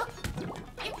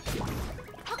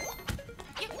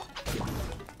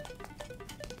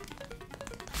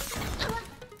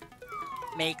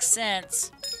 Makes sense.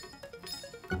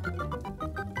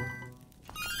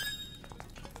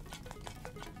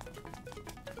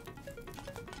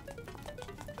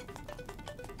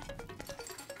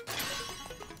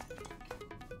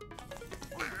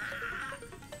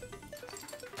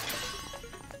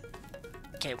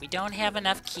 Okay, we don't have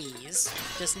enough keys.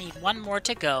 Just need one more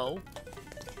to go.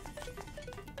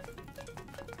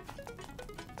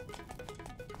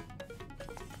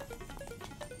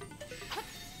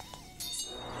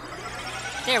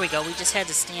 There we go, we just had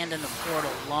to stand in the portal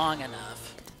long enough.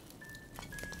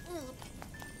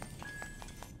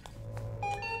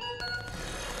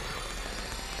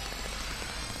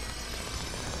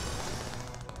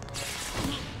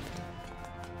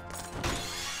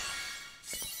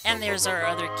 And there's our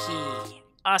other key.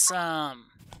 Awesome!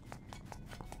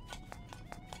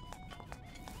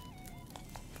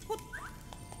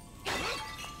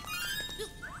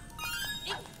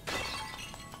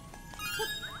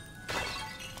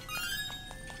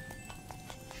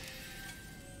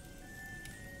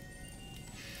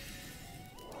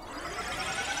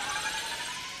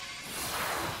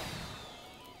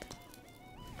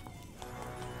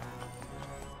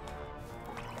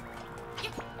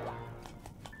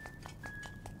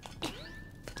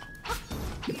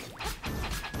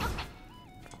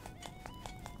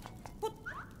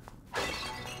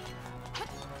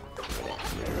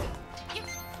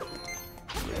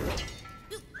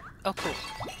 Oh, cool.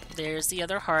 There's the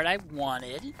other heart I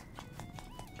wanted.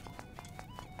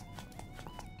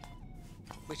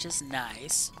 Which is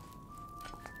nice.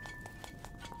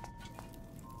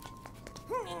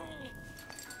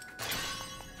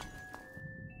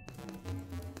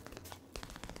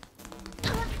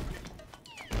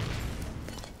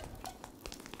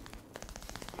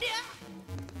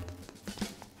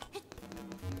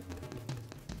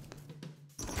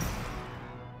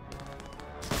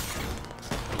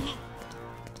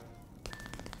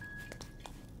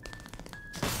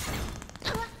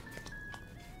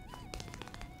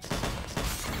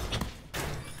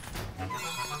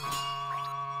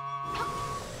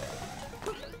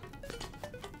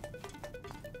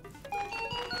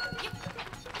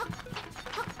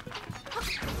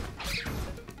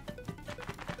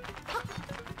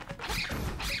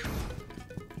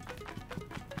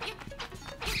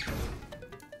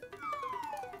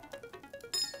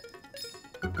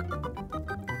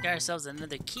 Got ourselves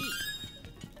another key.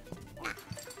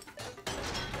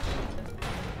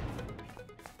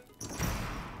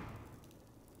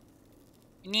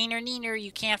 Neener, neener,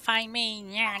 you can't find me.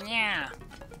 Nya, nya.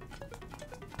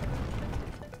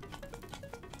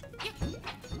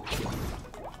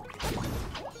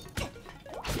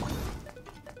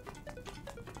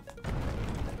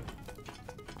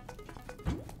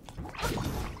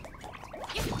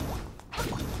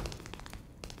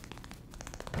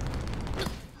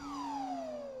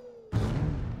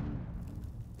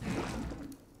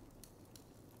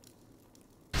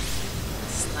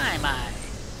 Slime Eye.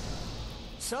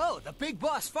 So, the big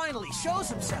boss finally shows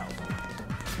himself.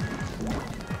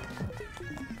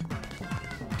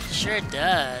 Sure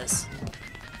does.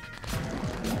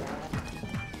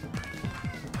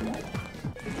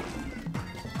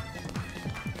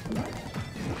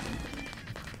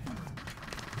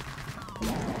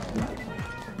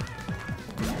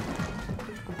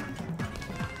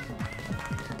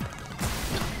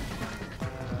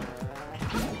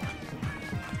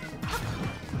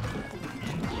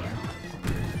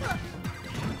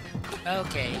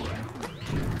 Okay.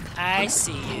 I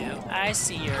see you. I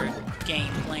see your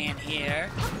game plan here.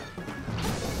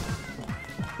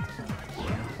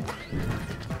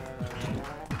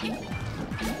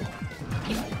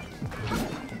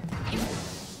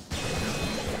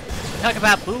 Talk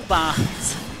about boo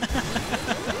bombs.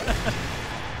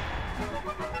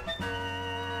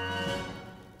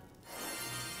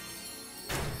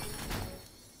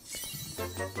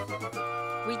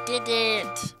 We did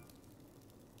it.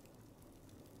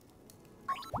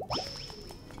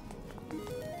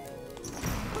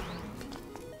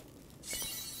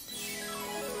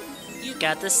 You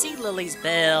got the sea lily's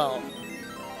bell.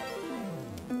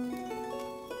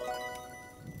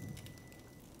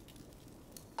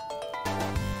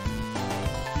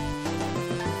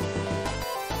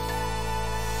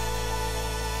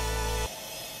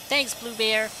 Thanks, Blue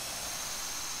Bear.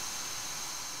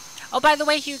 Oh, by the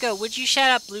way, Hugo, would you shout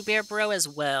out Blue Bear Bro as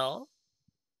well?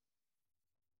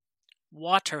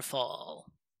 Waterfall.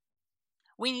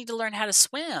 We need to learn how to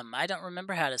swim. I don't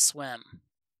remember how to swim.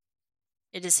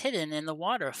 It is hidden in the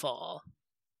waterfall.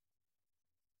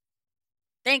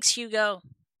 Thanks, Hugo.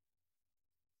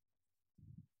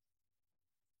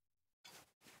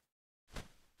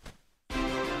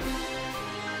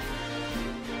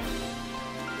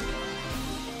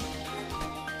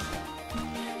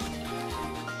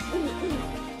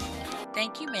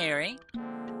 Thank you, Mary.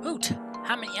 Hoot,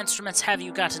 how many instruments have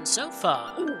you gotten so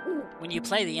far? When you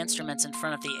play the instruments in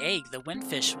front of the egg, the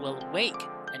windfish will wake,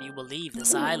 and you will leave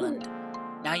this island.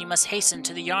 Now you must hasten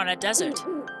to the Yarna Desert.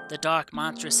 The dark,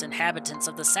 monstrous inhabitants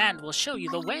of the sand will show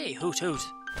you the way, Hoot Hoot.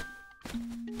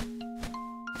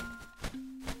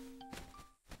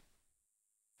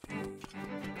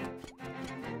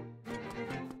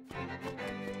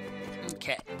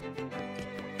 Okay.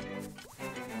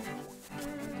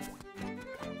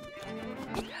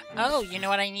 Oh, you know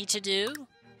what I need to do?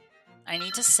 I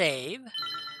need to save.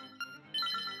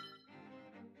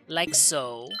 Like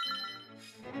so.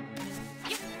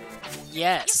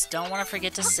 Yes, don't want to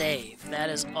forget to save. That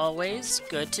is always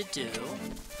good to do.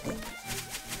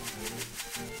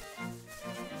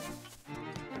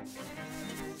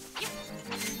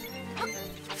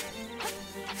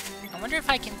 I wonder if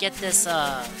I can get this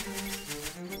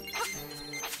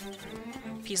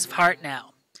piece of heart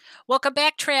now. Welcome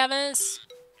back, Travis!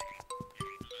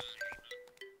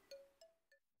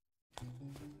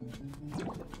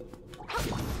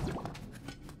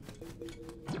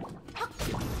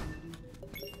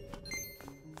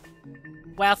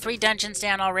 Wow, 3 dungeons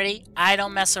down already? I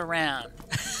don't mess around.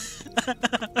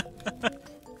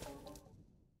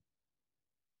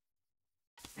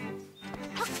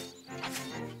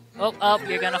 Oh,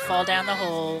 you're gonna fall down the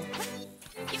hole.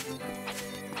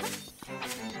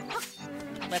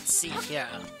 Let's see here.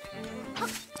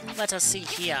 Let us see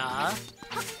here.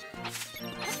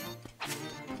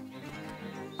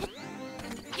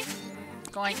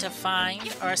 Going to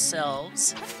find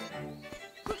ourselves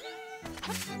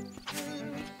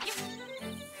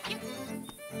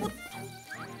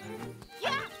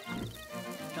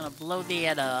gonna blow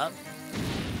that up.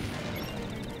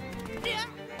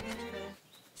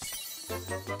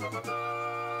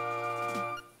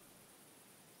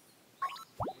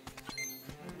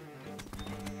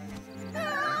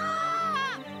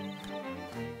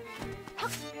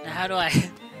 Now how do I...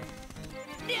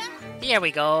 Here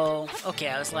we go. Okay,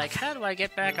 I was like, how do I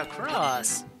get back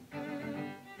across?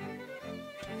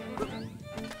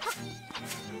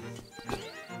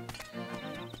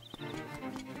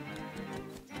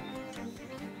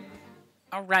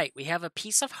 Alright, we have a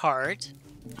piece of heart,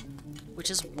 which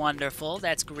is wonderful.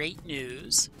 That's great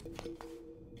news.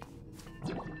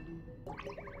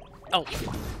 Oh.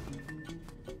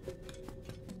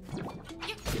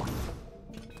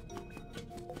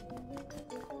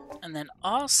 And then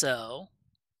also...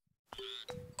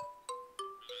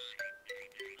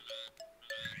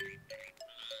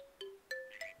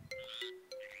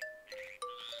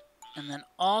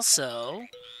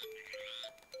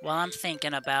 while I'm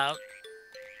thinking about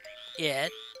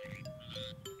it...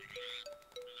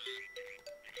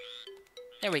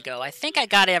 There we go. I think I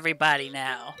got everybody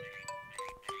now.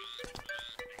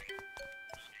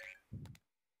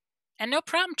 And no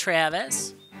problem,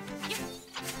 Travis.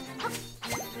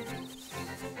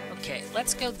 Okay,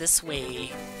 let's go this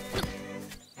way.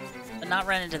 But not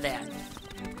run into that.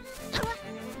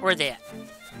 Or that.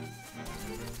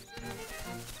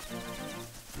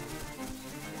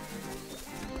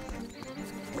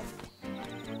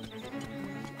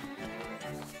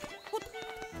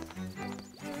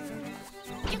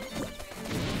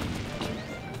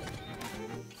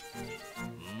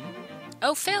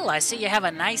 Oh, Phil, I see you have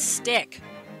a nice stick.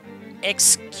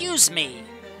 Excuse me,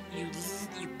 you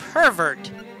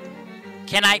pervert.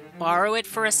 Can I borrow it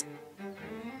for a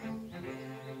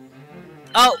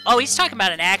Oh, he's talking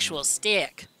about an actual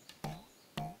stick.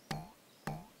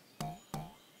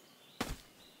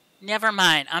 Never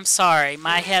mind, I'm sorry.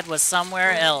 My head was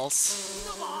somewhere else.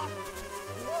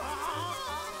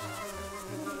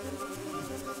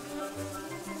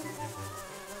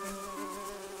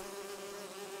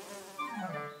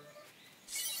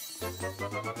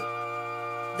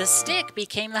 The stick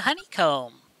became the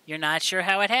honeycomb. You're not sure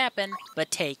how it happened, but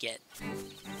take it.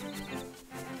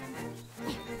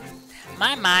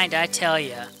 My mind, I tell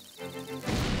you.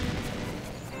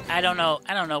 I don't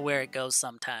know where it goes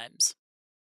sometimes.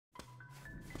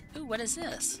 Ooh, what is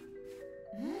this?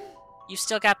 You've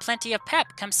still got plenty of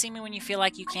pep. Come see me when you feel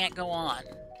like you can't go on.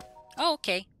 Oh,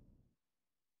 okay.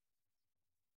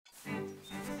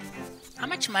 How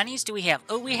much monies do we have?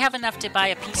 Oh, we have enough to buy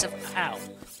a piece of owl.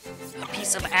 A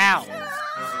piece of owl.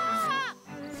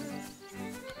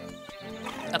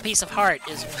 A piece of heart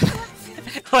is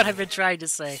what I've been trying to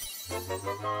say.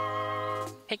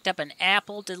 Picked up an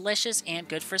apple, delicious and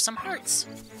good for some hearts.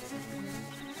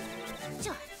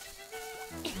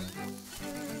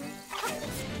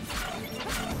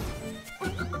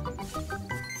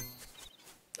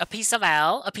 A piece of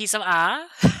owl, a piece of ah.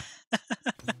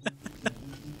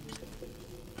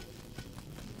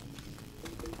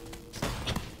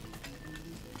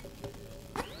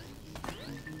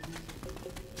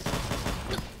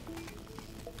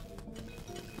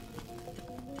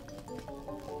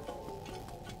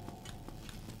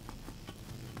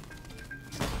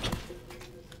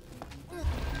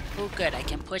 Oh good, I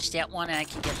can push that one and I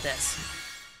can get this.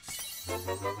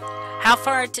 How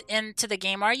far into the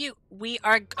game are you? We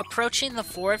are approaching the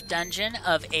 4th dungeon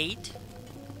of 8.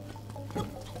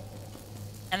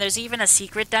 And there's even a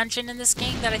secret dungeon in this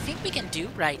game that I think we can do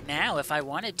right now if I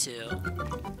wanted to.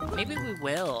 Maybe we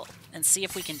will, and see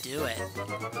if we can do it.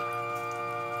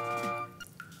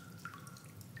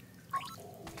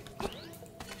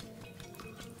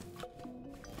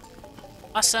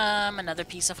 Awesome, another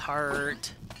piece of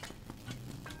heart.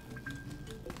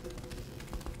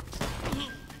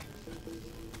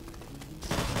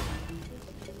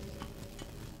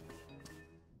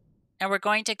 And we're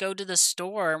going to go to the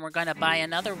store and we're going to buy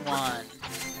another one.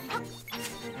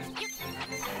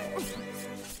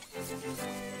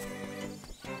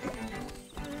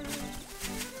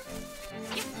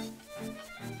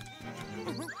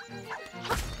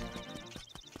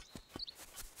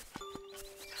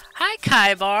 Hi,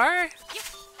 Kaibar.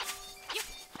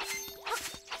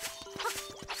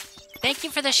 Thank you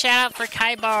for the shout out for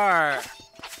Kaibar.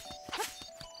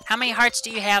 How many hearts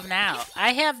do you have now?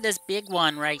 I have this big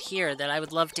one right here that I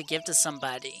would love to give to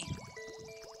somebody.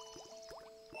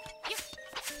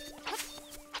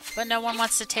 But no one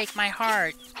wants to take my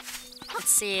heart. It's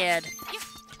sad.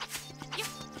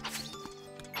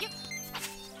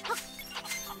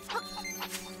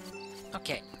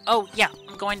 Okay. Oh, yeah.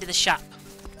 I'm going to the shop.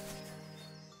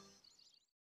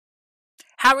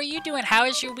 How are you doing? How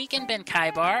has your weekend been,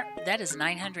 Kaibar? That is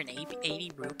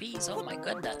 980 rupees? Oh my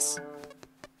goodness.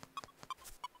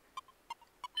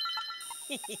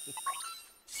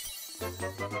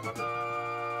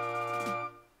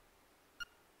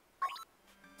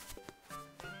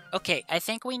 Okay, I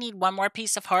think we need one more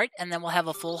piece of heart, and then we'll have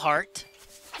a full heart.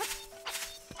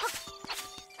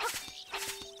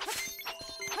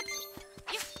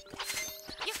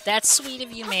 That's sweet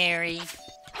of you, Mary.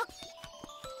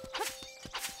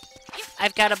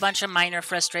 I've got a bunch of minor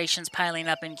frustrations piling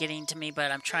up and getting to me,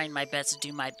 but I'm trying my best to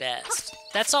do my best.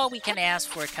 That's all we can ask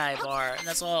for, Kaibar, and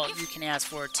that's all you can ask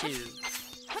for, too.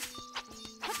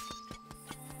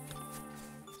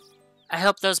 I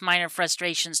hope those minor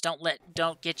frustrations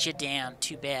don't get you down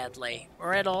too badly,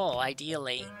 or at all,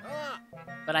 ideally.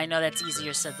 But I know that's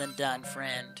easier said than done,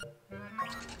 friend.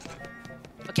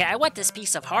 Okay, I want this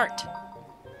piece of heart.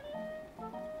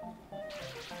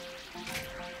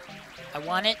 I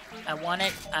want it,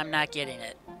 I'm not getting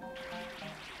it.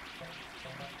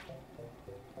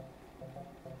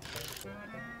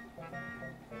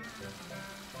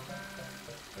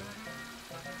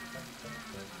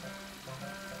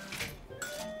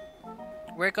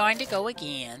 We're going to go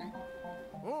again.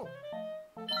 Oh.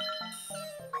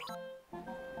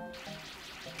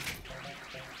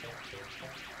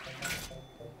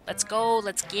 Let's go,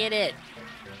 let's get it.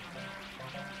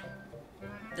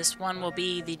 This one will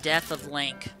be the death of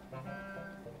Link.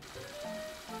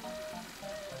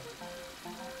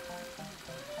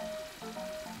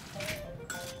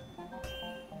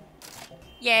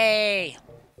 Yay!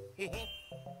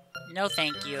 No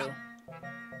thank you.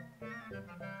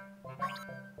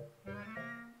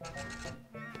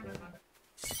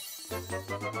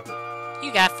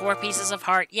 You got 4 pieces of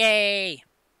heart. Yay!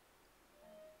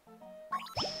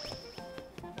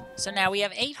 So now we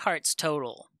have 8 hearts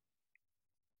total.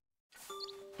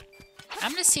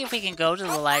 I'm gonna see if we can go to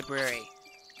the library.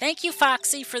 Thank you,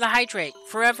 Foxy, for the hydrate.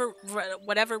 For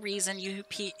whatever reason,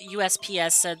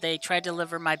 USPS said they tried to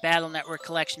deliver my Battle Network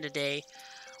collection today,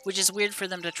 which is weird for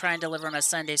them to try and deliver on a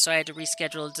Sunday, so I had to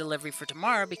reschedule a delivery for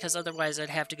tomorrow because otherwise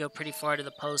I'd have to go pretty far to the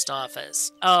post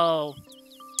office. Oh,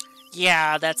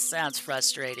 yeah, that sounds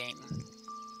frustrating.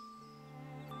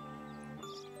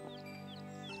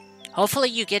 Hopefully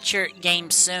you get your game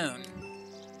soon,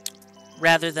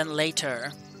 rather than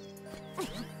later.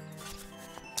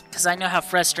 Because I know how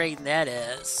frustrating that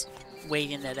is,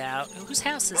 waiting it out. Whose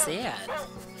house is that?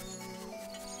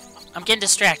 I'm getting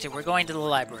distracted. We're going to the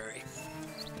library.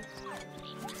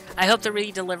 I hope the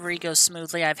redelivery goes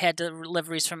smoothly. I've had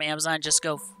deliveries from Amazon just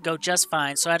go just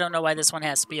fine, so I don't know why this one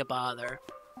has to be a bother.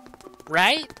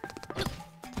 Right?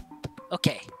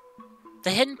 Okay.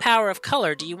 The Hidden Power of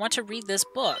Color. Do you want to read this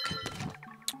book?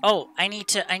 Oh, I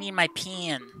need my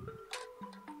pen.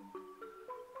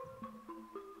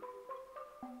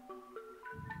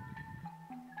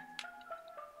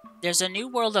 There's a new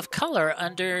world of color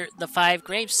under the 5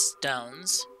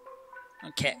 gravestones.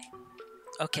 Okay.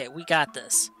 Okay, we got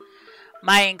this.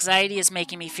 My anxiety is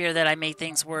making me fear that I made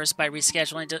things worse by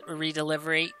rescheduling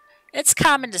redelivery. It's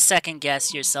common to second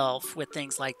guess yourself with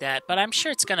things like that, but I'm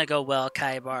sure it's gonna go well,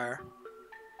 Kaibar.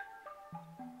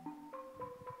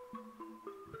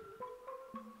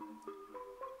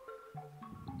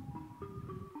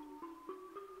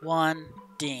 One,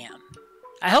 damn.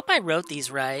 I hope I wrote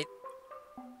these right.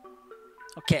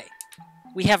 Okay,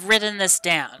 we have written this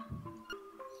down.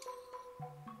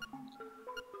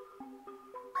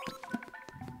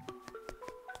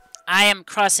 I am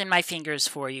crossing my fingers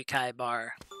for you,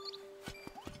 Kaibar.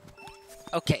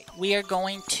 Okay, we are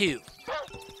going to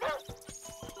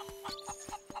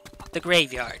the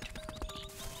graveyard.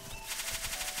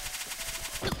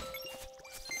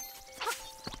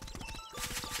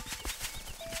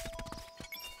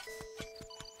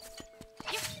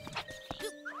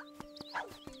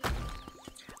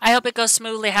 I hope it goes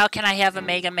smoothly. How can I have a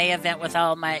Mega May event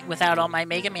without all my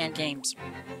Mega Man games?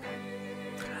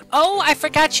 Oh, I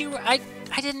forgot you. I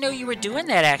didn't know you were doing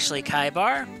that actually,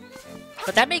 Kaibar.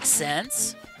 But that makes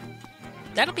sense.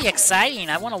 That'll be exciting.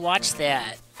 I want to watch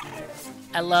that.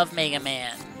 I love Mega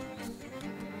Man,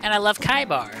 and I love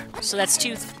Kaibar. So that's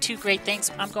two great things.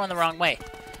 I'm going the wrong way.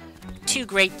 2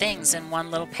 great things in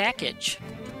one little package.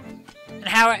 And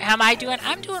how am I doing?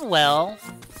 I'm doing well.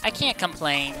 I can't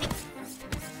complain.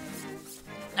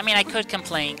 I mean, I could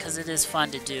complain because it is fun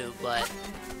to do, but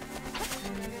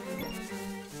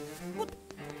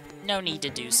no need to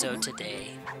do so today.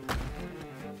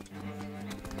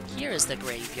 Here is the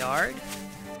graveyard.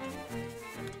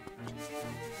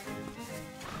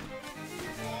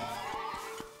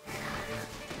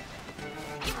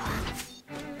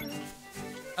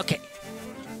 Okay.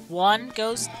 1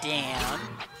 goes down.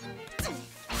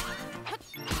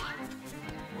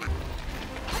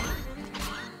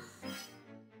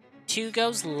 Two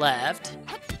goes left.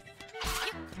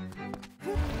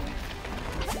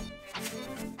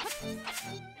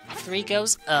 Three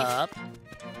goes up.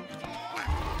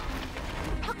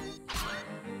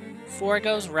 4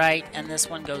 goes right, and this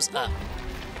one goes up.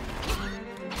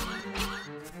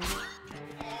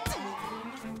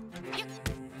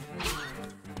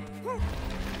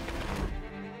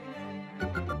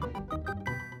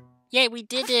 Yay, we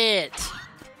did it!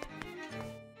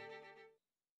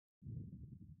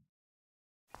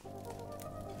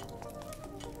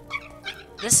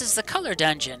 This is the color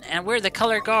dungeon, and we're the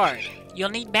color guard. You'll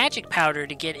need magic powder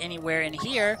to get anywhere in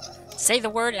here. Say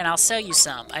the word and I'll sell you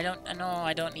some. I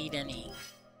don't need any.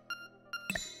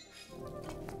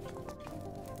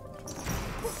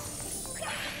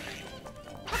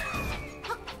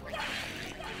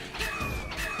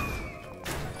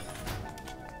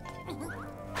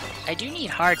 I do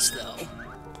need hearts though.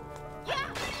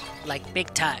 Like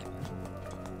big time.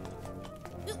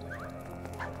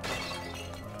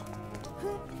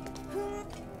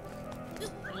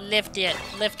 Lift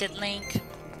it, Link.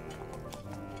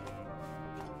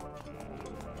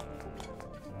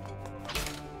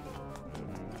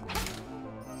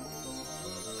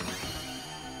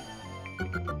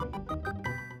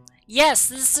 Yes,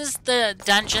 this is the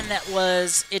dungeon that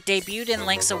it debuted in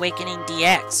Link's Awakening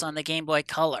DX on the Game Boy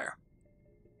Color.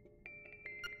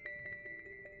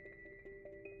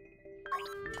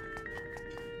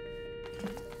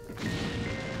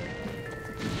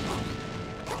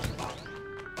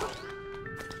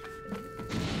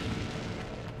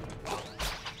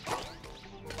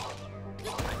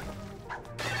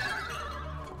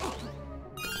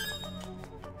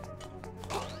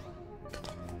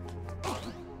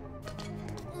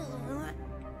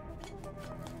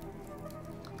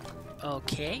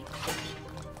 Okay.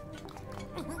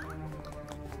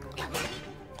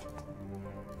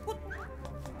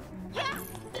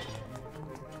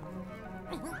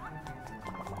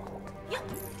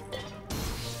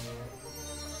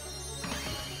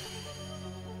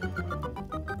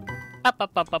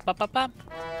 Up.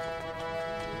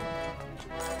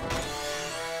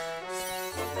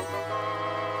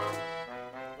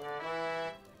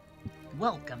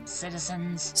 Welcome,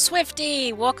 citizens.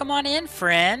 Swifty, welcome on in,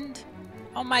 friend.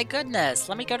 Oh my goodness,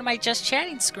 let me go to my just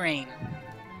chatting screen.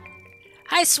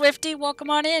 Hi Swifty, welcome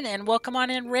on in, and welcome on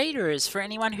in Raiders. For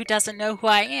anyone who doesn't know who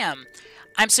I am,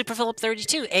 I'm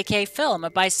SuperPhilip32, aka Phil. I'm a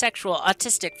bisexual,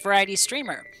 autistic variety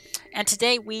streamer. And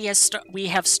today we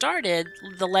have started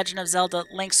The Legend of Zelda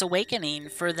Link's Awakening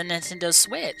for the Nintendo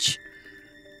Switch.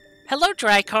 Hello,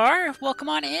 Drycar. Welcome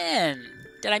on in.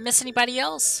 Did I miss anybody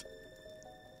else?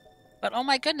 But oh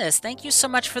my goodness, thank you so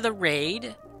much for the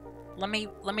raid. Let me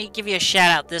give you a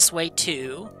shout out this way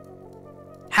too.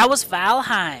 How was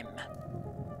Valheim?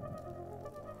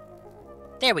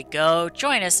 There we go.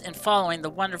 Join us in following the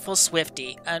wonderful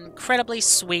Swifty, an incredibly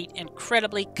sweet,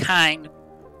 incredibly kind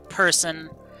person,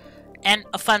 and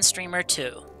a fun streamer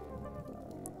too.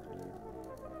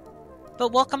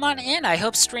 But welcome on in. I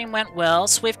hope stream went well.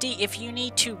 Swifty, if you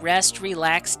need to rest,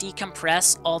 relax,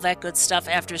 decompress, all that good stuff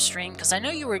after stream, because I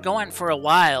know you were going for a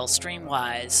while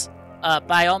stream-wise,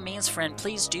 by all means, friend,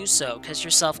 please do so, because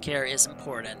your self-care is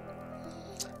important.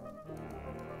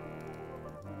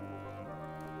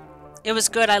 It was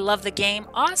good. I love the game.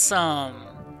 Awesome.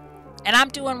 And I'm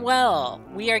doing well.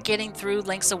 We are getting through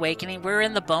Link's Awakening. We're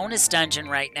in the bonus dungeon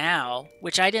right now,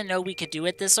 which I didn't know we could do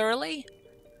it this early.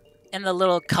 In the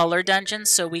little color dungeon,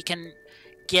 so we can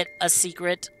get a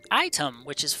secret item,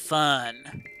 which is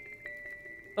fun.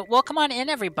 But welcome on in,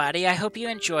 everybody. I hope you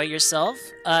enjoy yourself.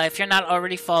 If you're not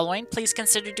already following, please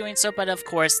consider doing so, but of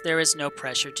course, there is no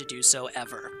pressure to do so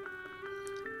ever.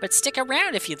 But stick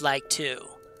around if you'd like to.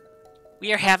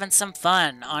 We are having some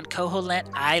fun on Koholint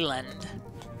Island.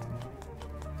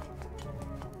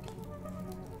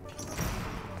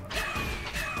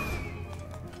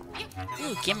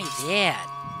 Ooh, give me that.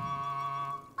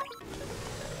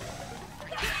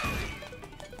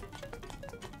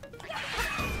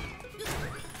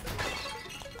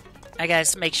 I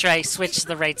gotta make sure I switch to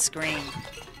the right screen.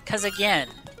 Because again,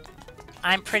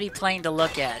 I'm pretty plain to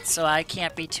look at, so I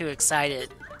can't be too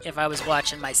excited if I was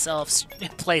watching myself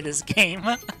play this game.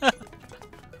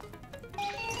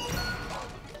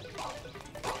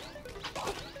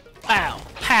 Pow!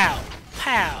 Pow!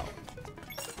 Pow!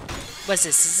 What's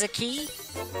this? Is this a key?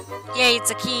 Yay, it's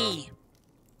a key!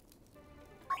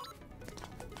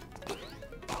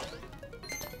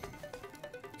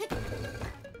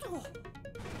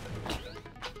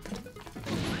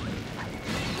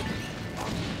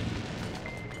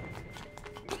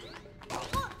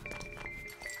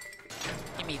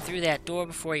 Get me through that door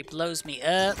before he blows me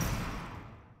up.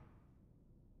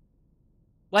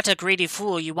 What a greedy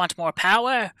fool, you want more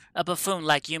power? A buffoon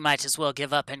like you might as well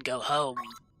give up and go home.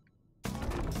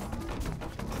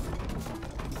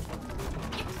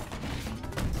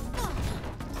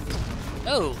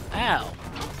 Oh, ow.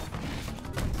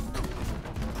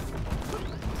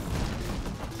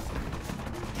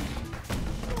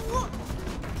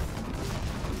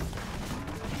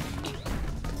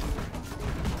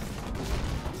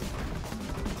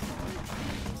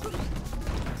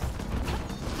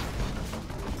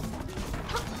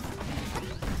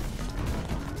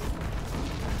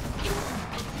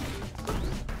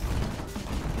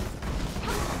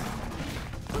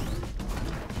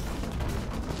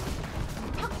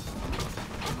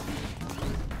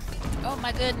 Oh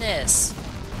my goodness.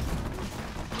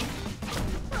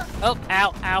 Oh,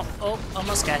 ow, ow. Oh,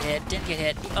 almost got hit. Didn't get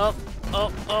hit. Oh,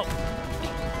 oh, oh.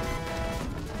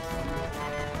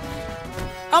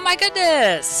 Oh my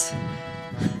goodness!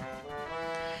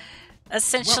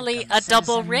 Essentially a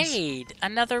double raid.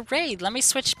 Another raid. Let me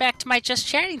switch back to my just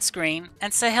chatting screen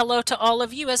and say hello to all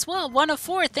of you as well. 1 of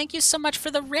 4, thank you so much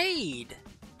for the raid.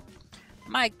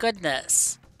 My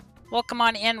goodness. Welcome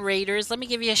on in, raiders. Let me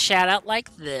give you a shout out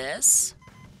like this.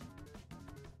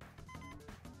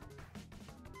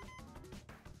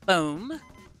 Boom.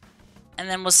 And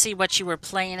then we'll see what you were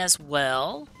playing as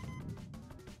well.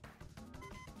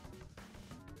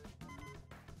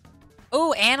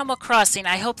 Oh, Animal Crossing.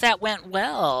 I hope that went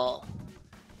well.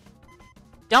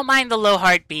 Don't mind the low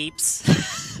heart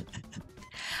beeps.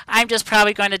 I'm just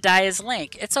probably going to die as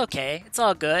Link. It's okay. It's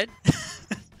all good.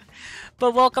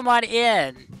 But welcome on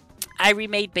in. I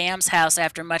remade Bam's house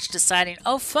after much deciding.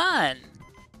 Oh, fun!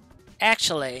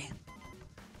 Actually,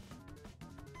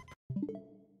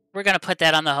 we're going to put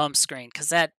that on the home screen because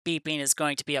that beeping is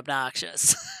going to be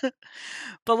obnoxious.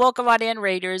 But welcome on in,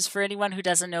 Raiders. For anyone who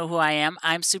doesn't know who I am,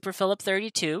 I'm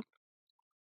SuperPhilip32.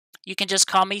 You can just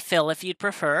call me Phil if you'd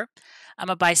prefer.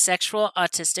 I'm a bisexual,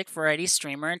 autistic variety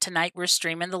streamer, and tonight we're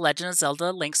streaming The Legend of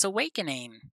Zelda Link's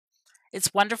Awakening.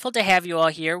 It's wonderful to have you all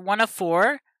here. 1 of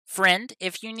 4. Friend,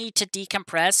 if you need to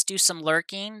decompress, do some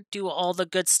lurking, do all the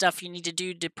good stuff you need to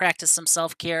do to practice some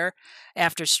self-care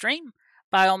after stream,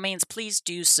 by all means, please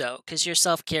do so, because your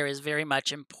self-care is very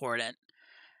much important.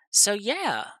 So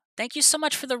yeah, thank you so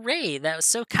much for the raid. That was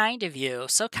so kind of you.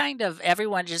 So kind of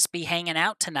everyone just be hanging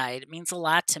out tonight. It means a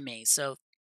lot to me, so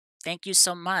thank you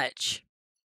so much.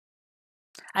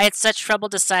 I had such trouble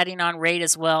deciding on rate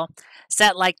as well.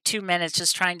 Sat like 2 minutes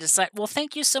just trying to decide. Well,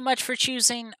 thank you so much for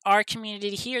choosing our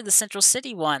community here, the Central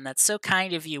City one. That's so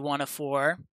kind of you,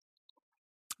 104.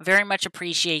 Very much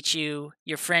appreciate you,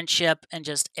 your friendship, and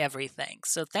just everything.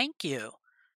 So thank you.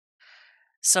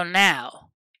 So now,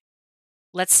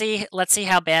 let's see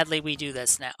how badly we do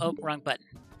this now. Oh, wrong button.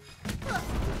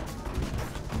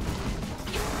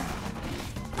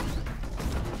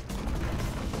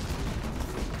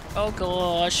 Oh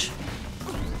gosh.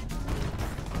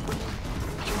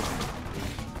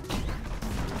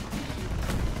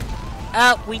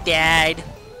 Oh, we died.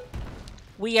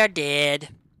 We are dead.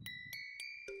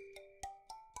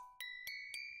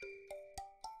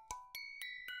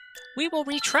 We will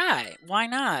retry. Why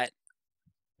not?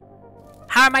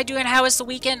 How am I doing? How was the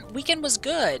weekend? Weekend was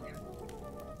good.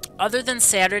 Other than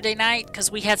Saturday night,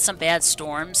 because we had some bad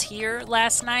storms here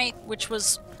last night, which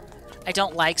was... I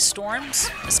don't like storms,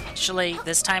 especially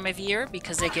this time of year,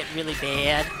 because they get really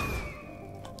bad.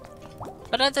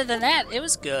 But other than that, it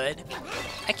was good.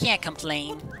 I can't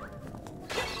complain.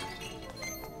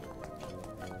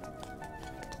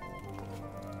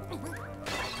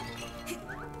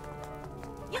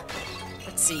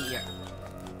 Let's see here.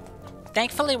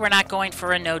 Thankfully, we're not going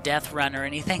for a no-death run or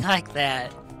anything like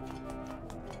that.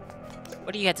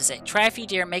 What do you have to say? Try a few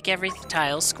deer, make every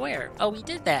tile square. Oh, we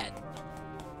did that.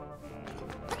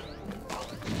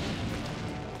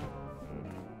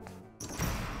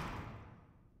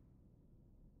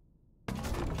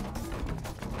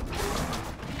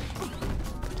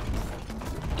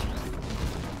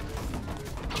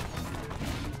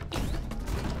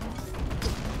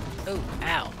 Oh,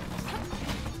 ow.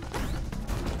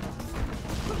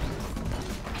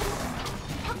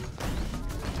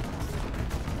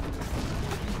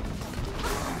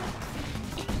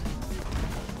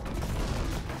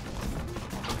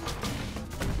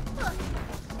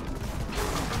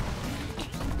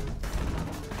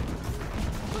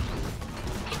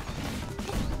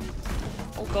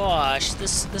 Oh gosh,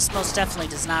 this most definitely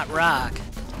does not rock.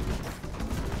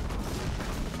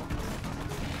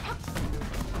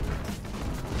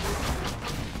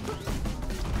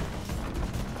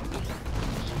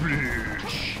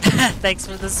 Thanks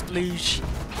for the sploosh.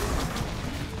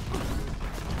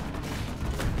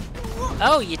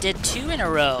 Oh, you did 2 in a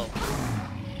row.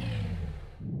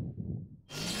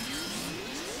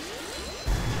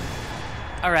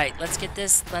 Alright, let's get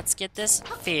this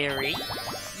fairy.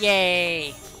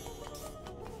 Yay!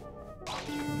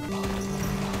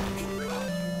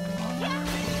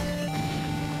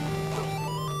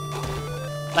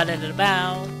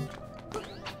 Ba-da-da-bow.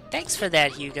 Thanks for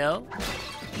that, Hugo.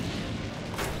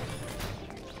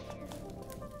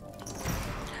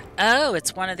 Oh,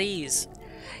 it's one of these.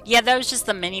 Yeah, that was just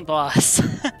the mini boss.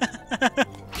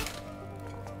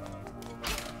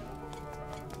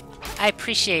 I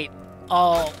appreciate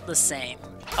all the same.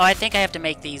 Oh, I think I have to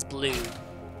make these blue.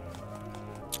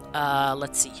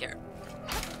 Let's see here.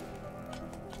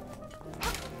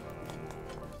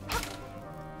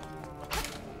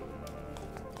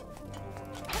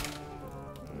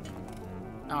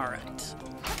 Alright.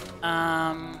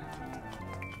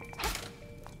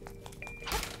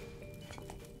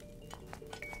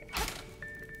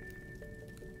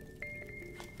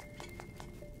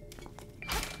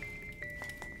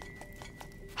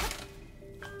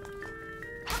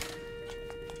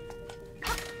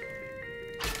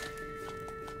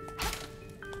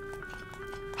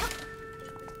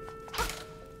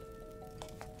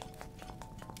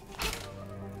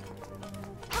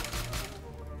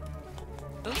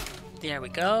 There we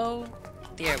go.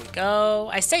 There we go.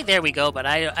 I say there we go, but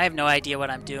I have no idea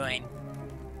what I'm doing.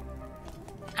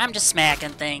 I'm just smacking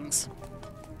things.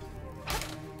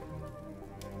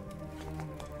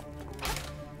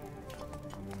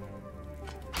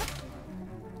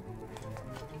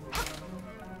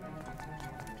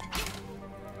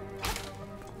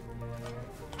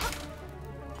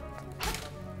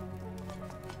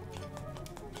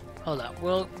 Hold on.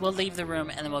 We'll leave the room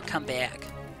and then we'll come back.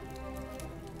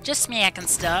 Just smacking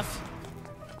stuff.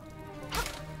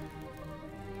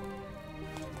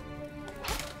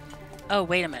 Oh,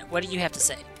 wait a minute. What do you have to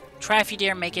say? Try if you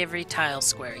dare make every tile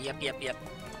square. Yep.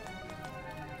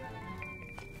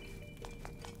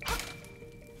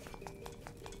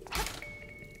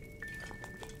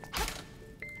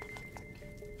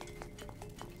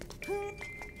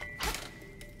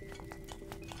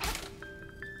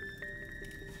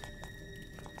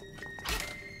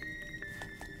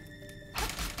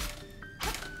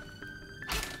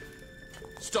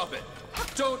 Stop it!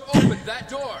 Don't open that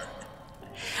door!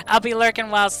 I'll be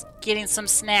lurking while getting some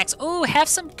snacks. Ooh, have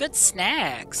some good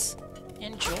snacks.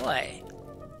 Enjoy.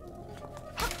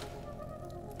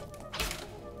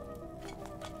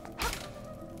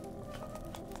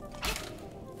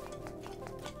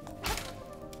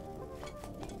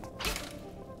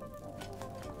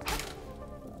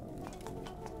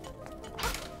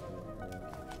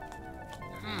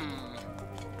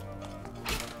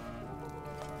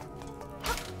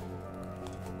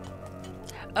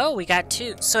 Oh, we got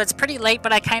 2. So it's pretty late,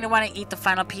 but I kind of want to eat the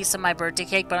final piece of my birthday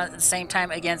cake, but at the same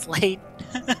time, again, it's late.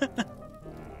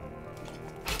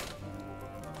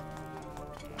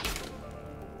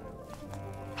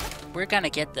 We're gonna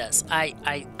get this. I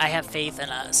have faith in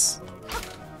us.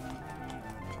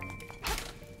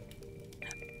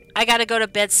 I gotta go to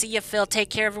bed. See ya, Phil. Take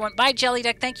care, everyone. Bye, Jelly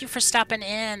Duck. Thank you for stopping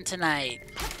in tonight.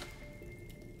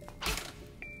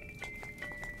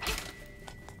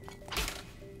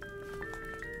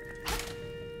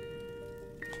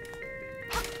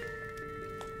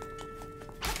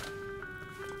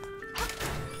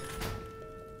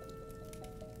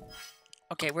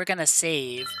 Okay, we're gonna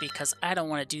save because I don't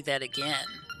want to do that again.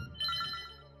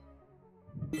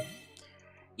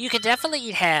 You could definitely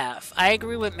eat half. I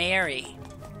agree with Mary.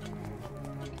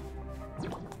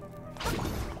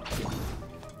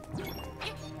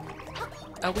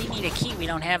 Oh, we need a key. We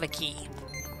don't have a key.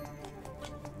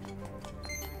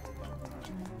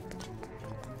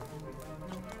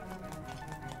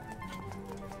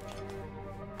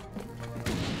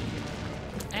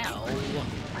 Ow.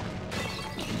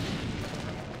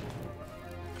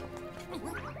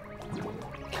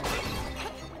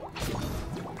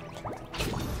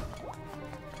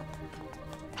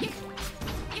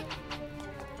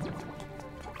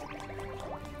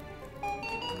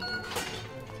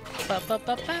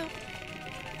 Ba-ba-ba-ba.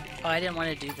 Oh, I didn't want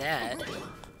to do that.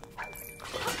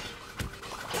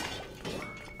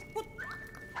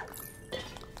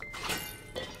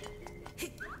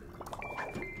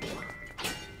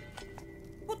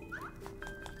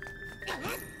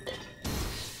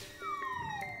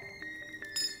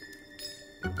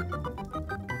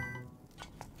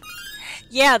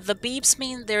 Yeah, the beeps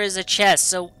mean there is a chest,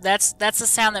 so that's the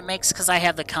sound that makes because I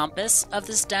have the compass of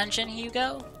this dungeon,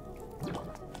 Hugo.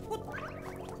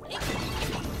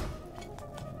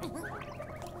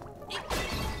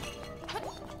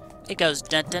 It goes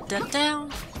dun dun dun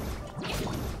down.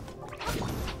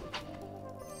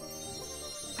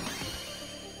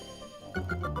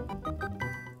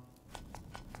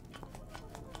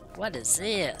 What is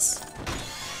this?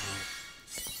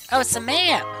 Oh, it's a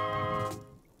map.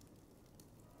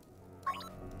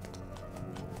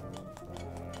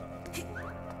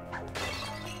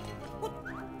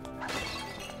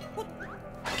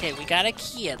 Okay, we got a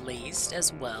key at least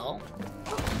as well.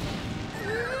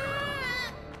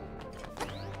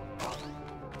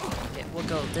 Okay, we'll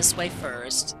go this way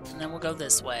first, and then we'll go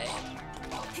this way.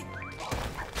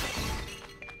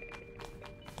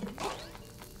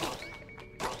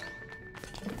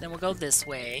 Then we'll go this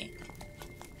way.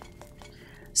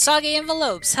 Soggy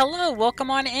Envelopes, hello, welcome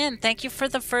on in. Thank you for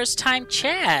the first time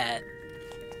chat.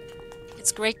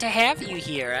 It's great to have you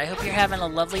here. I hope you're having a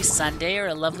lovely Sunday or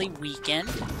a lovely weekend,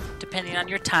 depending on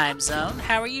your time zone.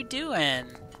 How are you doing?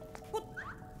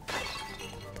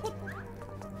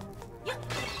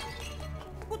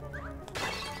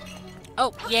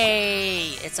 Oh, yay!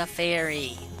 It's a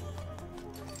fairy.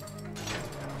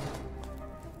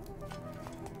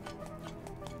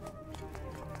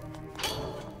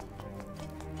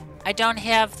 I don't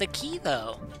have the key,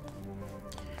 though.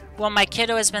 Well, my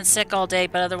kiddo has been sick all day,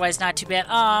 but otherwise not too bad.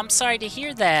 Oh, I'm sorry to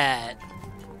hear that.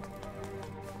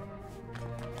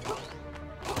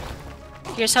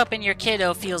 Here's hoping your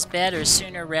kiddo feels better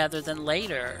sooner rather than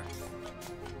later.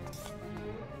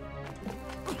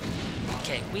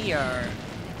 Okay, we are...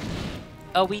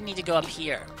 Oh, we need to go up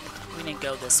here. We didn't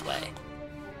go this way.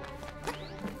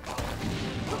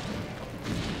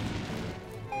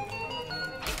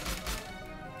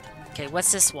 Okay,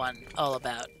 what's this one all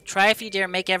about? Try if you dare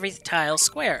make every tile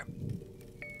square.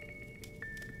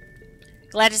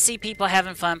 Glad to see people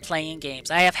having fun playing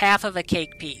games. I have half of a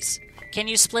cake piece. Can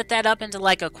you split that up into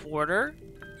like a quarter?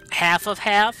 Half of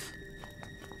half?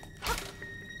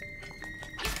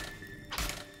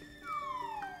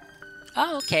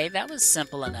 Oh, okay, that was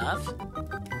simple enough.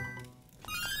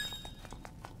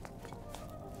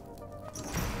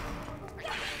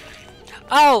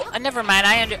 Oh, never mind.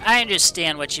 I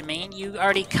understand what you mean. You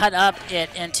already cut up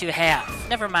it into half.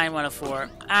 Never mind 104.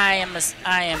 I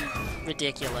am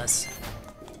ridiculous.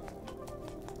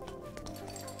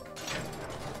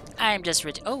 I am just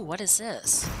oh, what is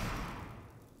this?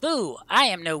 Boo! I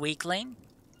am no weakling.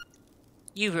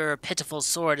 Your pitiful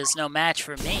sword is no match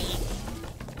for me.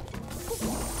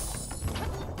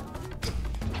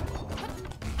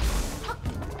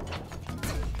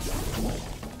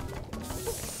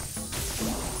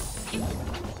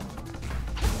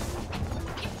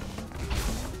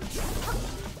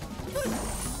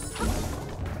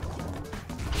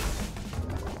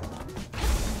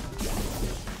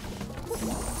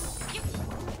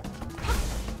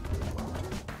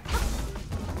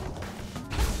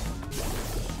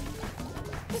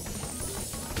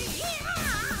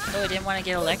 I didn't want to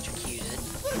get electrocuted.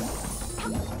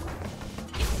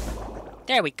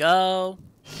 There we go.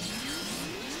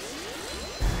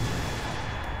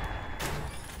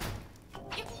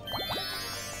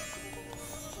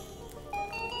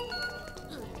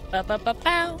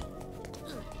 Ba-ba-ba-bow.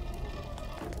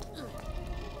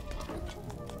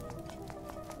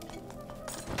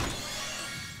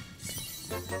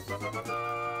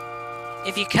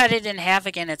 If you cut it in half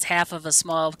again, it's half of a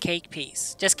small cake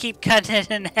piece. Just keep cutting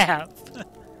it in half.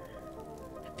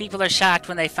 People are shocked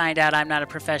when they find out I'm not a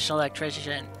professional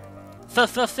electrician.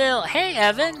 Phil. Hey,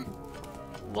 Evan.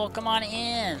 Welcome on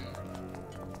in.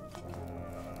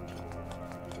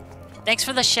 Thanks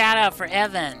for the shout out for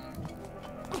Evan.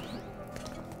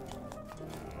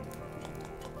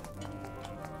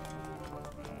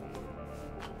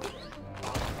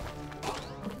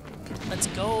 Let's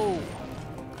go.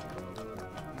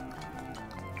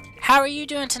 How are you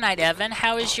doing tonight, Evan?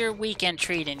 How is your weekend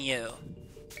treating you?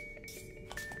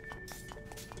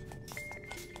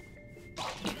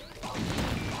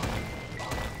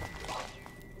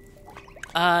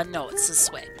 No, it's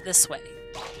this way. This way.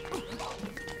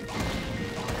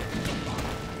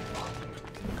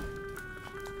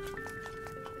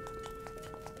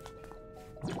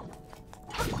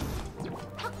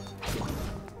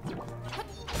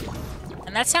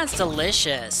 And that sounds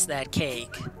delicious, that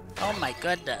cake. Oh my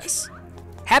goodness.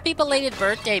 Happy belated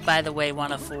birthday, by the way,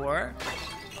 104.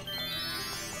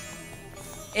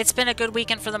 It's been a good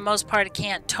weekend for the most part. I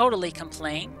can't totally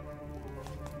complain.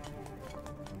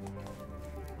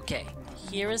 Okay,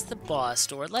 here is the boss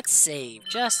door. Let's save,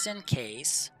 just in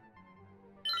case.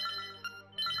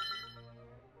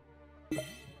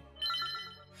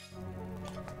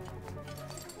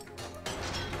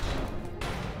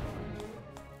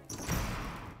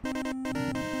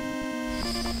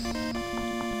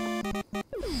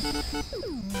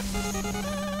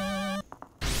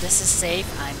 This is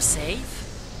safe. I'm safe?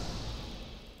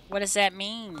 What does that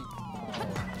mean?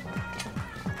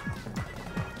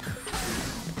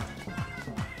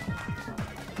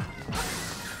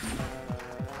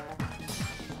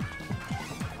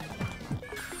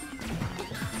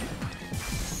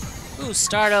 Ooh,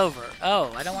 start over.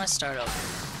 Oh, I don't want to start over.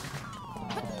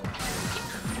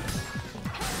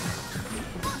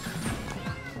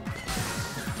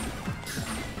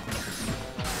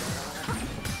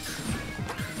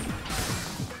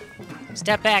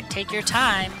 Step back, take your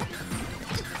time.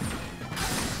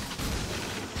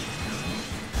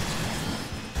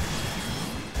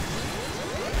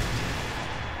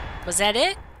 Was that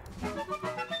it?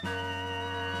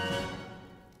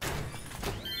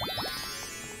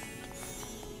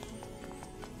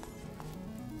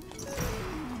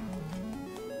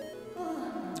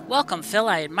 Welcome, Phil.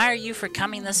 I admire you for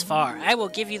coming this far. I will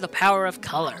give you the power of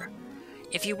color.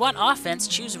 If you want offense,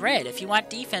 choose red. If you want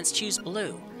defense, choose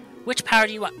blue. Which power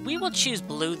do you want? We will choose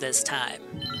blue this time.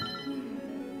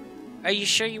 Are you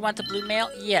sure you want the blue mail?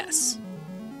 Yes.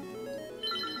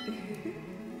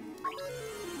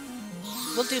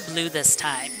 We'll do blue this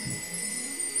time.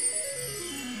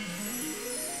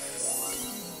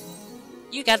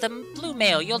 You got the blue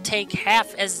mail. You'll take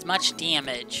half as much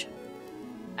damage.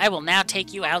 I will now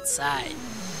take you outside.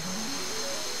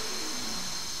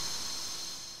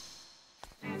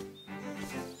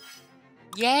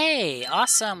 Yay!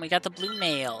 Awesome! We got the blue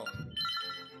mail.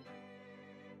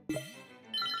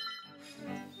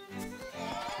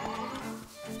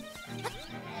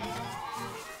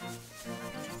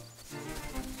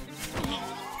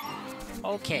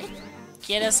 Okay,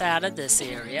 get us out of this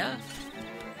area.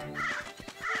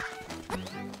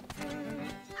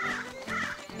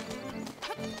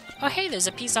 Oh hey, there's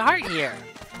a piece of heart here.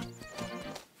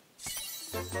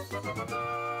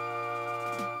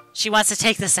 She wants to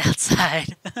take this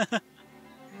outside.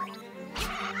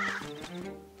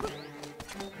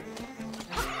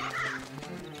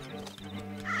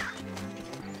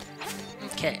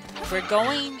 Okay, we're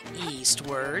going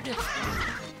eastward.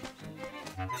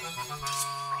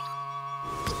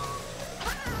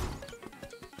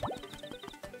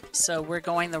 So we're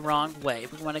going the wrong way.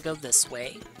 We want to go this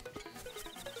way.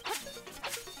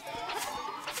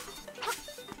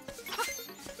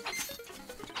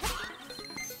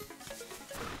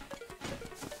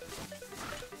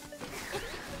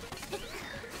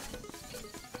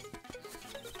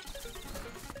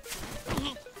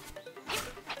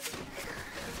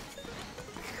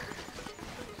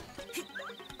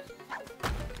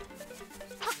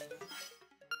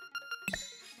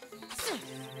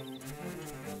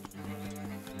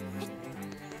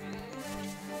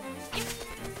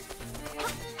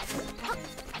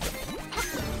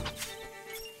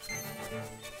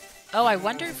 Oh, I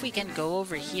wonder if we can go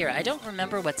over here. I don't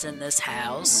remember what's in this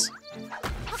house.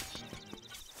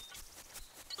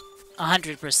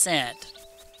 100%.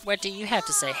 What do you have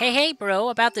to say? Hey, bro,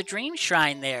 about the dream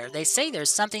shrine there. They say there's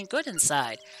something good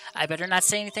inside. I better not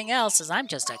say anything else, as I'm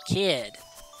just a kid.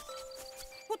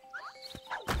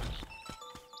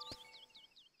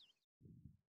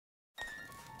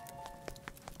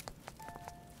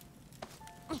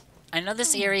 I know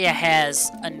this area has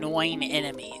annoying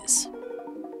enemies.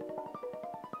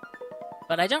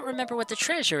 But I don't remember what the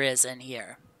treasure is in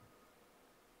here.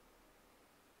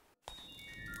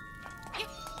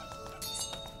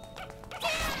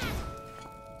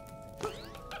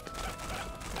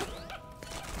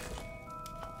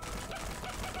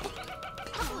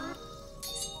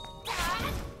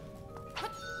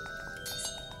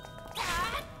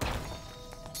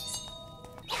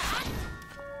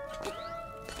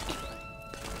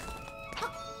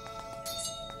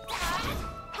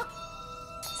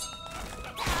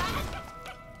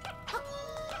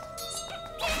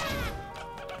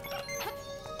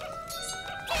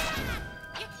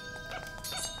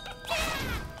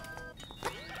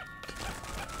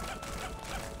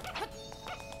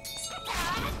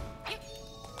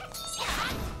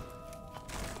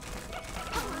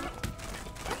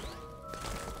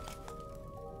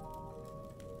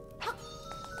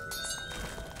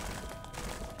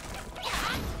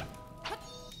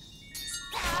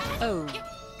 Oh.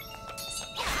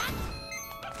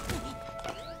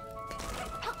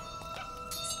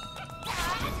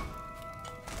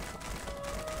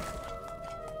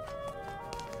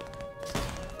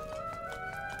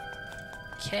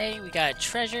 Okay, we got a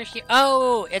treasure here.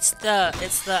 Oh, it's the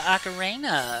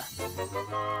Ocarina.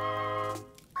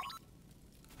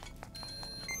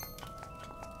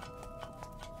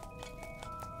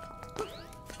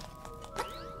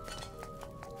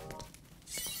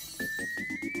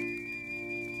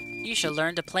 You should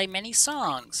learn to play many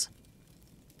songs.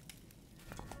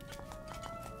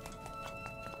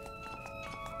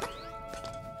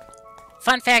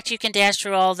 Fun fact, you can dash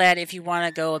through all that if you want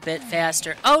to go a bit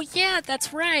faster. Oh yeah,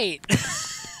 that's right!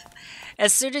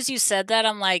 As soon as you said that,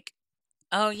 I'm like,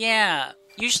 oh yeah.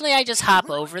 Usually I just hop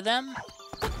over them.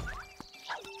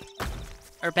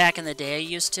 Or back in the day I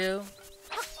used to.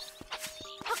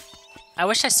 I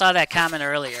wish I saw that comment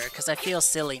earlier, because I feel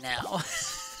silly now.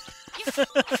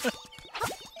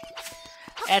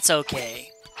 That's okay.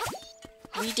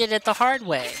 We did it the hard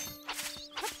way.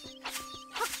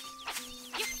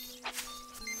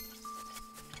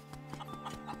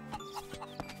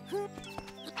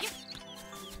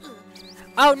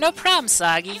 Oh, no problem,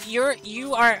 Sagi.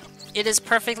 It is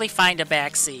perfectly fine to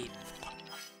backseat.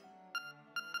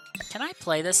 Can I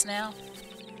play this now?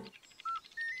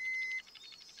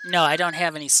 No, I don't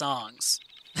have any songs.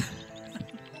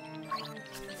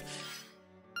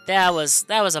 That was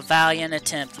a valiant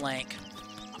attempt, Link.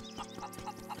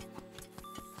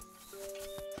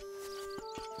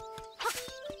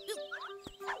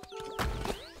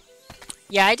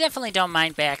 Yeah, I definitely don't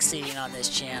mind backseating on this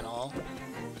channel.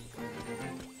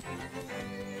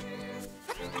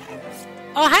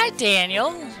 Oh, hi,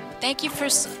 Daniel. Thank you for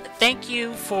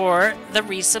the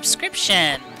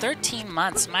resubscription. 13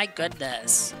 months, my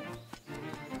goodness.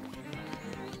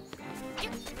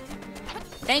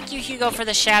 Thank you, Hugo, for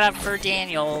the shout out for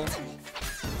Daniel.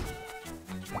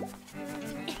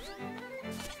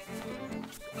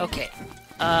 Okay.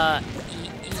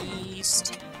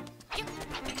 East.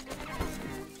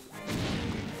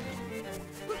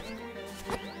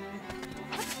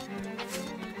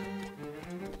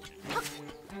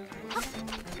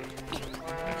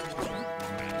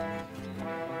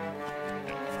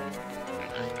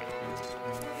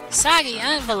 Soggy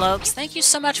Envelopes, thank you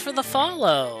so much for the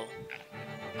follow.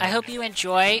 I hope you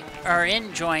enjoy, or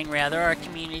enjoying rather, our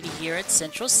community here at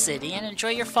Central City and enjoy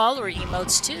your follower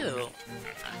emotes too.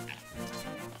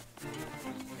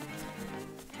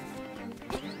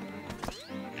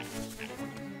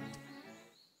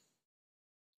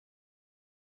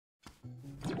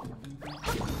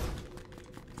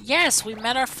 Yes, we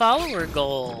met our follower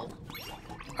goal.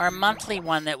 Our monthly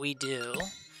one that we do.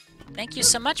 Thank you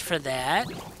so much for that.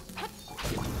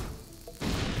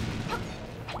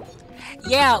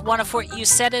 Yeah, 104, you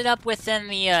set it up within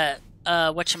the,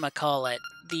 whatchamacallit,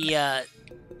 the,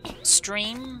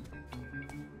 stream?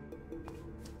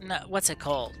 No, what's it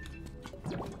called?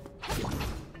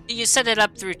 You set it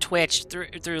up through Twitch,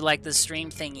 through like, the stream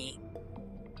thingy.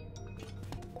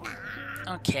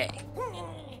 Okay.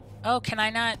 Oh, can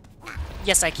I not?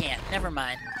 Yes, I can. Never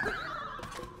mind.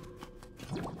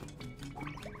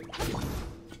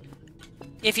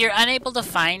 If you're unable to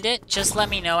find it, just let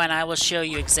me know and I will show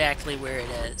you exactly where it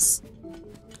is.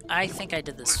 I think I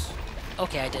did this.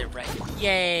 Okay, I did it right.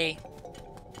 Yay!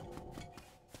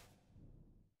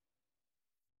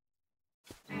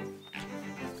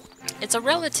 It's a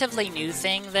relatively new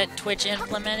thing that Twitch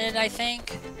implemented, I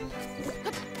think.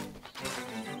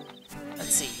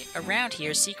 Let's see. Around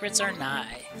here, secrets are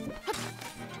nigh.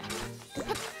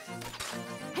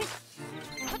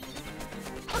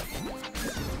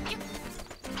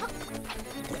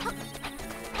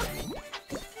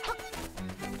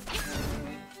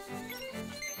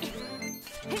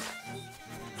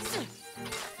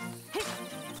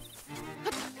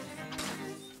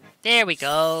 There we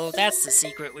go. That's the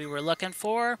secret we were looking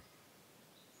for.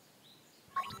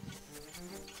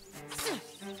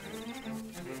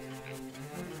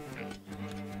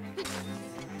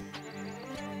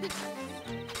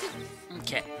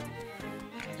 Okay.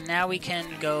 Now we can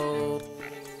go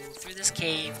through this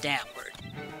cave downward.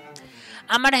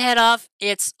 I'm gonna head off.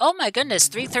 It's, oh my goodness,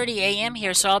 3:30 a.m.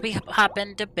 here, so I'll be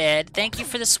hopping to bed. Thank you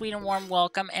for the sweet and warm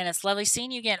welcome, and it's lovely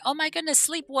seeing you again. Oh my goodness,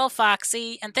 sleep well,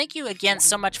 Foxy. And thank you again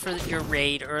so much for your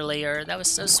raid earlier. That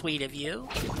was so sweet of you.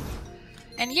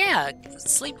 And yeah,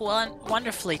 sleep well and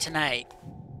wonderfully tonight.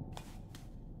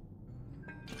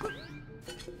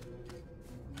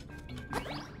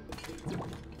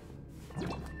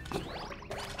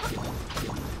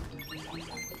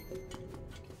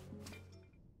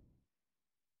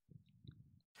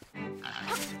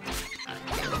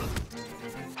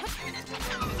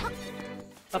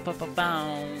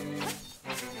 Ba-ba-ba-bow.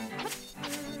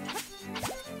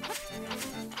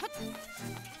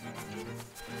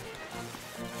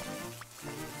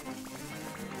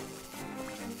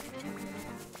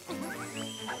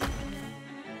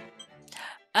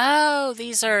 Oh,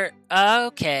 these are...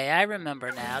 Okay, I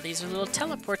remember now. These are little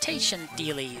teleportation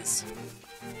dealies.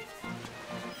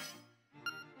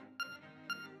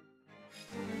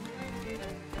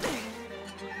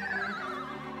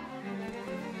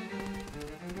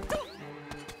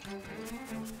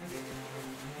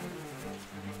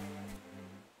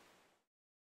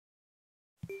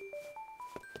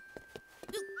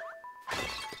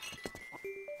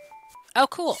 Oh,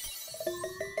 cool.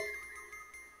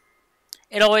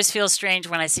 It always feels strange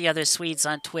when I see other Swedes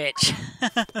on Twitch.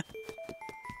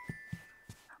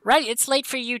 Right, it's late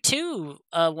for you too,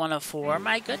 104.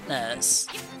 My goodness.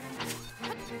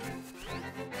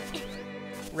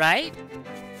 Right?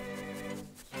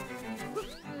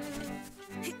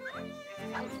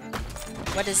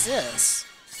 What is this?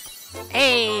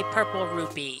 Hey, purple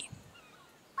rupee.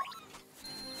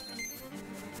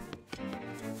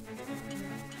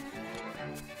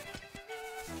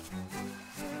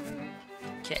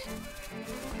 Okay.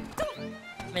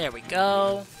 There we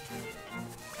go.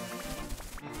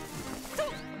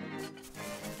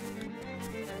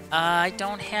 I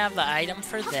don't have the item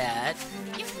for that.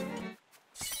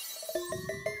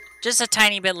 Just a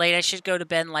tiny bit late. I should go to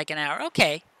bed in like an hour.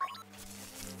 Okay.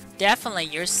 Definitely.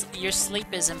 Your sleep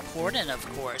is important, of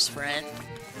course, friend.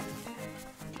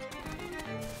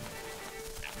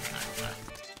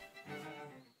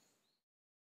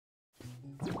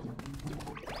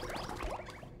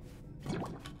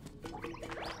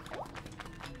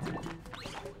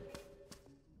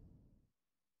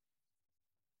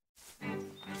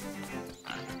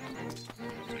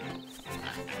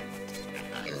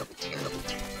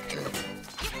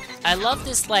 I love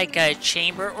this, like,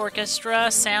 chamber orchestra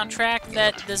soundtrack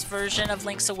that this version of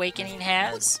Link's Awakening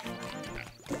has.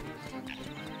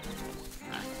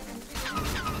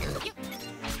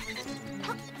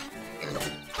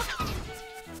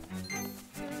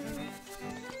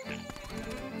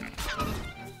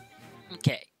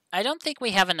 Okay, I don't think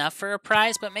we have enough for a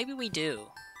prize, but maybe we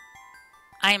do.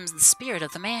 I am the spirit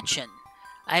of the mansion.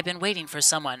 I have been waiting for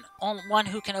someone, one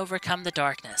who can overcome the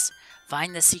darkness.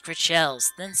 Find the secret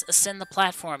shells, then ascend the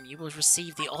platform. You will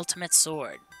receive the ultimate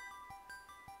sword.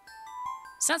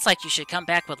 Sounds like you should come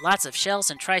back with lots of shells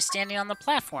and try standing on the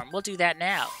platform. We'll do that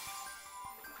now.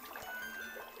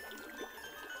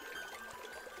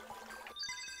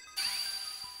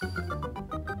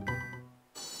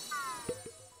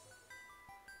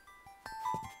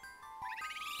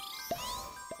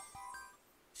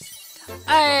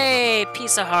 Hey,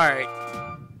 piece of heart.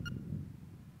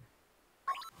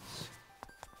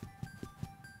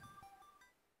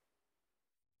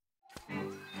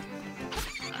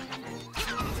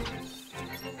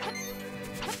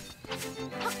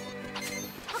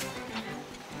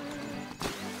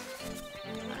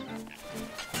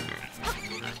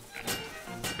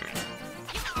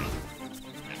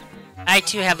 I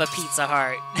too have a pizza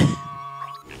heart.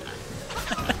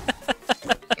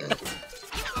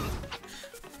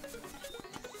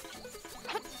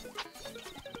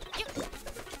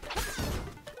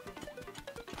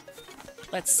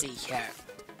 let's see here.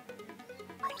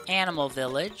 Animal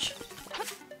Village.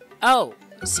 Oh,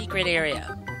 secret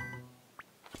area.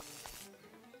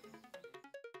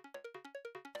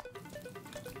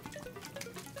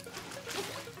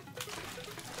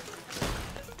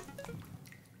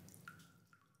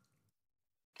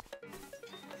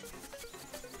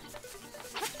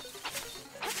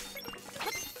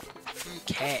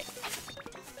 Okay.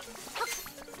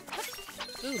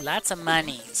 Ooh, lots of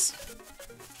monies.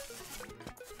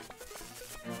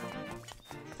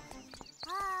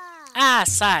 Ah,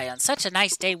 sigh. On such a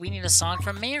nice day, we need a song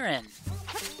from Marin.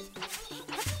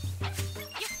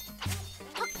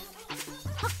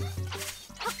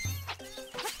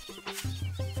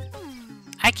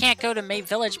 I can't go to May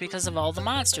Village because of all the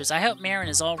monsters. I hope Marin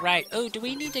is alright. Oh, do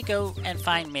we need to go and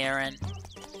find Marin?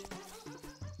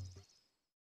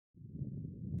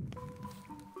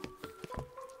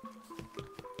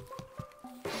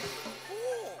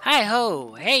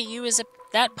 Hi-ho! Hey, you, is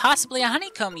that possibly a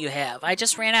honeycomb you have? I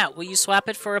just ran out. Will you swap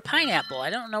it for a pineapple? I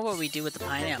don't know what we do with the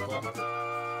pineapple.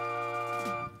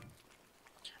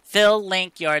 Phil,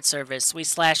 Link, Yard Service. We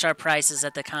slash our prices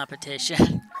at the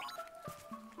competition.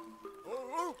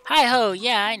 Hi-ho!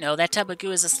 Yeah, I know. That tub of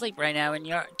goo is asleep right now and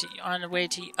you're on the way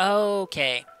to...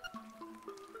 Okay.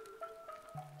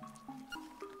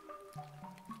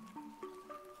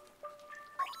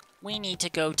 We need to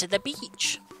go to the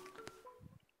beach.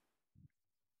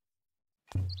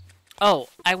 Oh,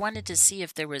 I wanted to see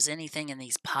if there was anything in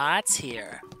these pots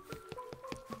here.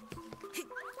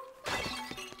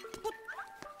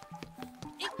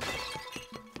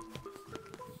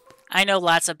 I know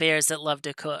lots of bears that love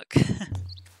to cook.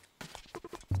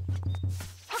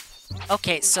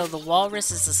 Okay, so the walrus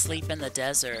is asleep in the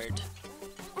desert.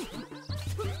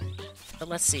 But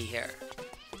let's see here.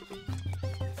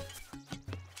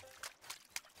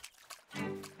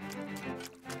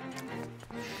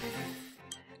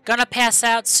 Gonna pass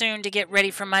out soon to get ready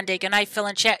for Monday. Good night, Phil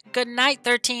and chat. Good night,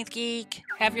 13th Geek.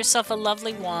 Have yourself a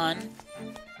lovely one.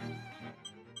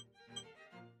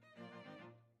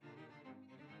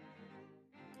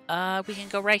 We can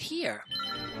go right here.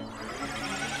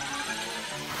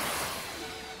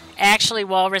 Actually,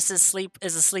 Walrus is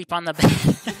asleep on the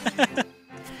bed.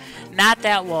 Not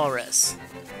that walrus.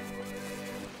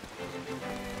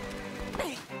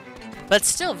 But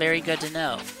still very good to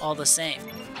know, all the same.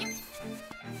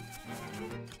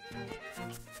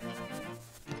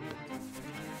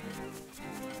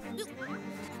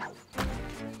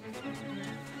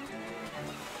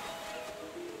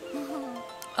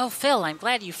 Oh, Phil, I'm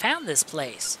glad you found this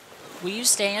place. Will you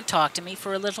stay and talk to me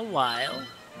for a little while?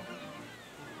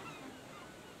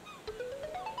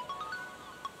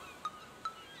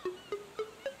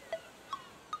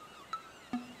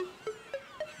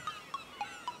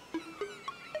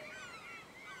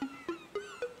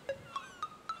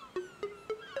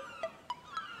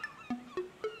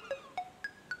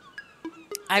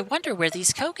 I wonder where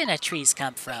these coconut trees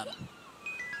come from.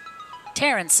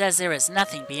 Terran says there is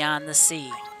nothing beyond the sea.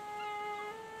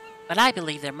 But I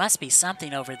believe there must be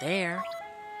something over there.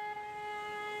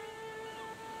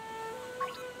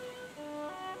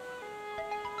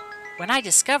 When I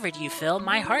discovered you, Phil,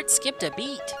 my heart skipped a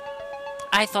beat.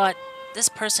 I thought, this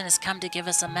person has come to give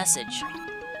us a message.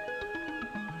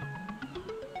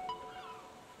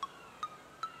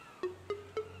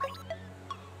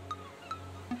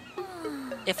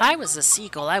 If I was a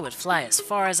seagull, I would fly as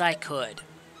far as I could.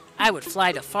 I would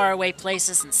fly to faraway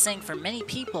places and sing for many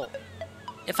people.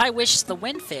 If I wish the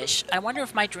windfish, I wonder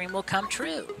if my dream will come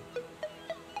true.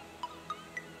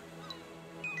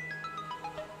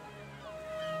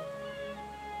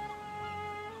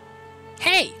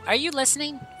 Hey, are you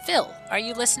listening? Phil, are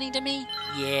you listening to me?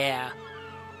 Yeah.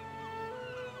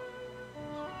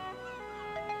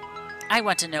 I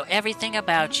want to know everything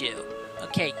about you.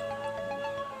 Okay.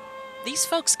 These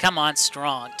folks come on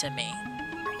strong to me.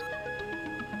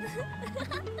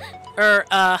 Ha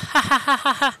ha ha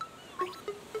ha ha.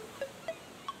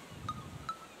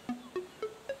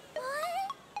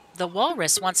 The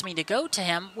walrus wants me to go to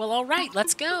him. Well, all right,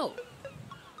 let's go.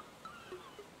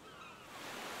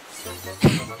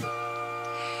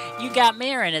 You got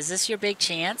Marin. Is this your big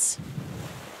chance?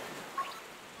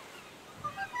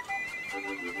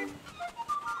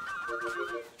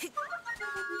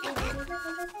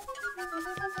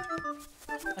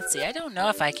 Let's see. I don't know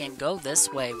if I can go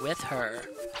this way with her.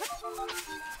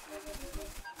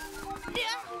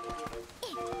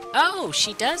 Oh,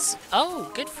 she does?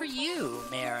 Oh, good for you,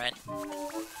 Marin.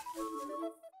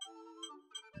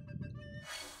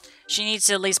 She needs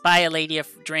to at least buy a lady a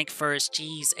drink first.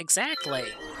 Jeez, exactly.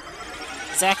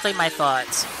 Exactly my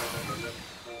thoughts.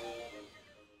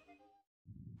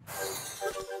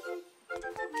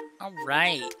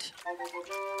 Alright.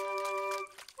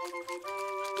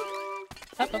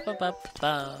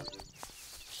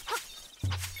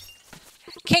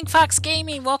 King Fox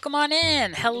Gaming, welcome on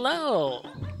in. Hello.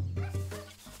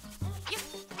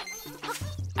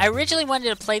 I originally wanted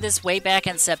to play this way back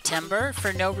in September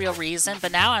for no real reason,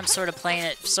 but now I'm sort of playing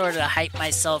it sort of to hype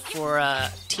myself for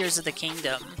Tears of the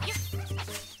Kingdom.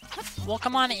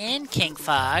 Welcome on in, King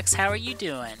Fox. How are you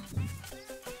doing?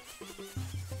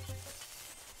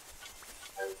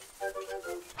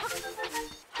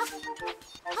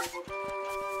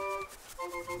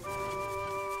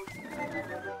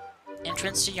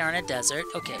 Entrance to Yarna Desert.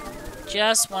 Okay,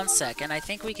 just 1 second. I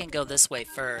think we can go this way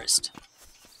first.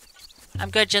 I'm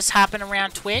good just hopping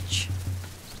around Twitch.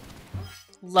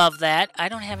 Love that. I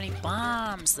don't have any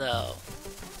bombs, though.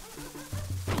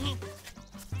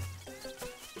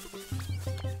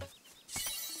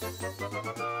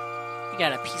 You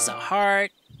got a piece of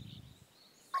heart.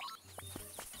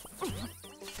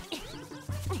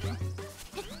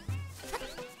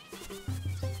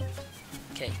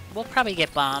 Okay, we'll probably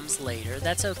get bombs later.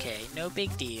 That's okay. No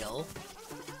big deal.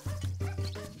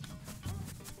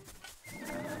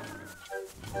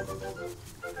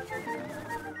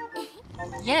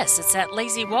 Yes, it's that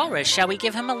lazy walrus. Shall we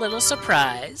give him a little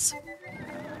surprise?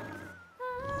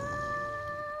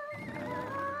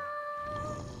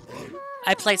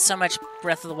 I played so much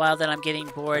Breath of the Wild that I'm getting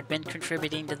bored. Been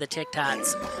contributing to the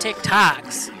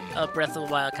TikToks of Breath of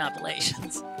the Wild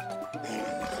compilations.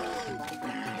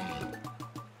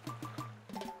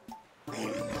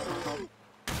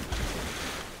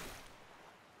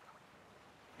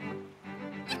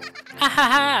 Ha ha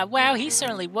ha! Wow, he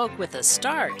certainly woke with a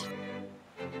start.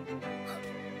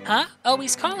 Huh? Oh,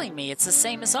 he's calling me. It's the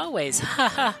same as always. Ha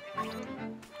ha.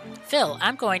 Phil,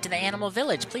 I'm going to the animal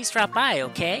village. Please drop by,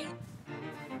 okay?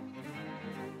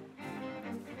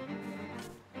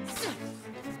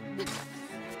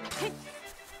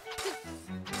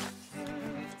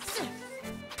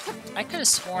 I could have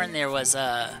sworn there was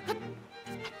a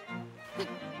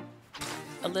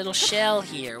little shell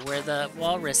here where the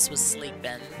walrus was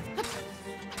sleeping.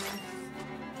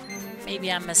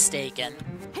 Maybe I'm mistaken.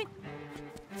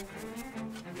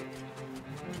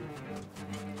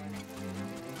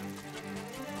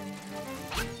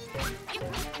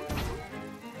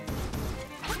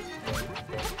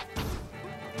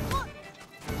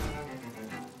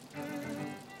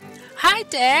 Hi,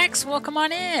 Dax! Welcome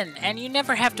on in! And you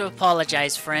never have to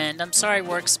apologize, friend. I'm sorry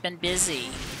work's been busy.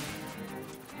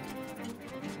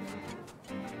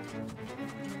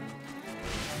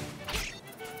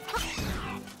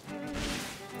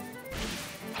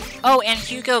 Oh, and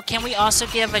Hugo, can we also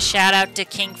give a shout out to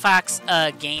King Fox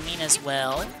Gaming as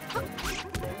well?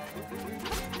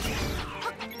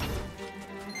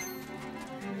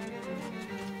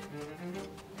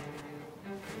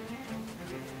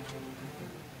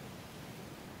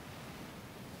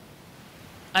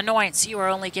 Annoyance, you are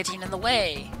only getting in the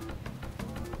way.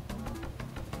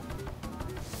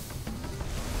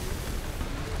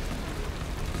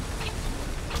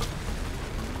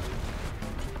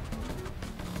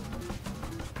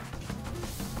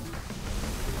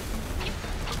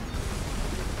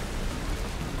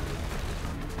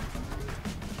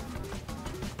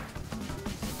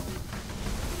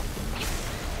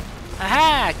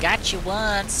 Aha! Got you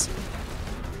once.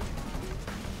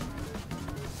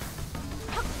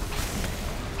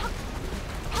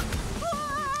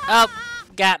 Oh,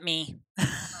 got me.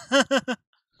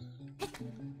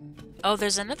 Oh,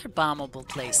 there's another bombable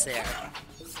place there.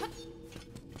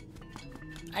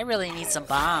 I really need some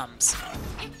bombs.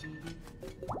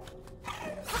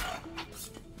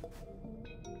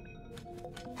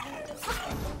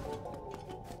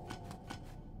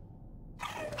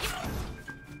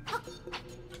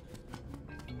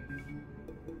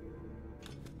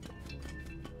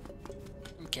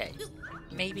 Okay.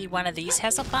 Maybe one of these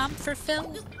has a bomb for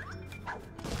Phil?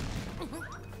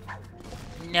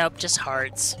 Nope, just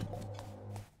hearts.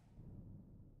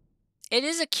 It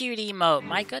is a cute emote,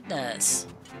 my goodness.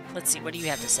 Let's see, what do you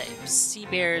have to say? Sea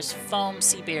bears, foam,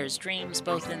 sea bears, dreams,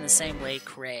 both in the same way,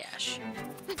 crash.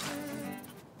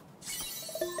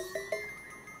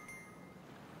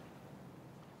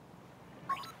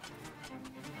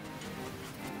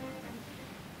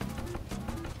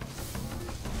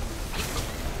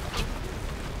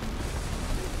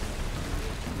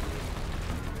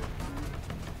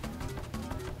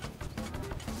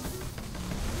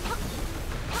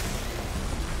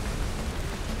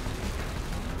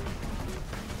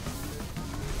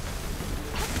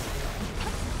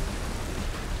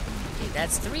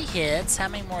 That's 3 hits. How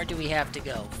many more do we have to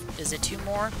go? Is it 2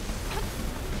 more?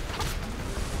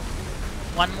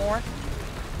 1 one more.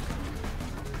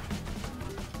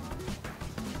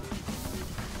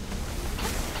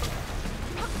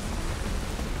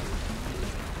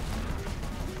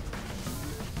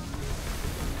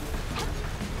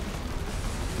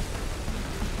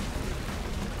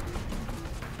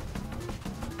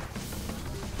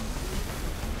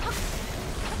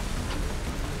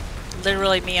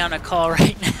 Literally me on a call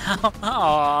right now.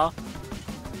 Aww.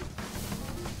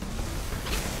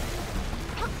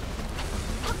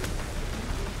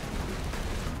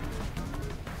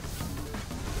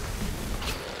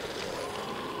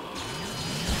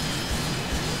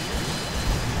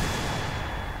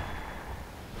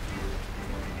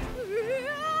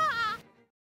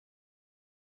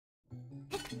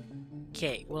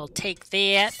 Okay, we'll take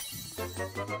that.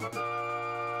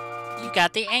 You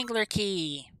got the angler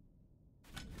key.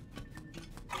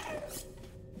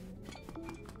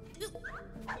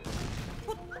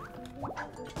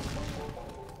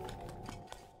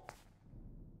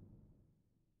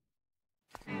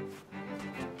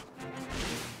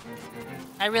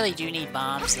 I really do need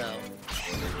bombs, though.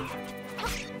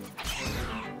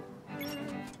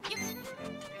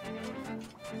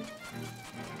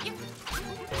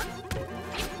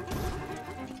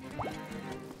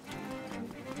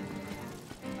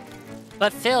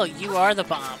 But Phil, you are the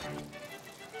bomb.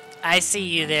 I see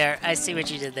you there. I see what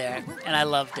you did there, and I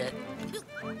loved it.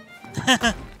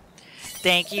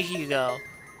 Thank you, Hugo.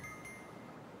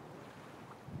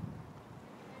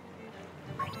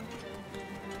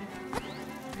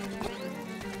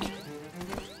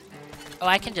 Oh,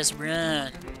 I can just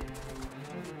run.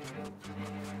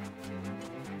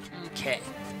 Okay.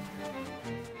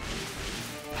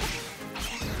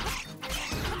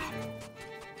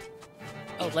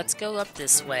 Oh, let's go up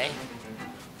this way.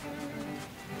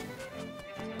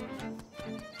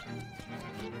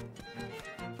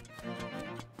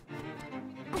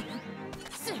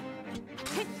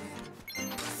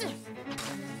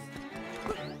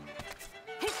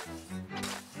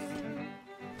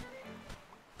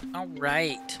 All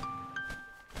right.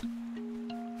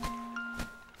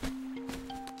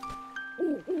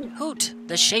 Hoot!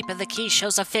 The shape of the key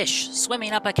shows a fish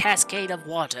swimming up a cascade of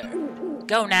water.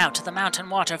 Go now to the mountain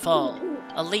waterfall.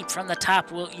 A leap from the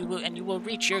top you will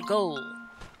reach your goal.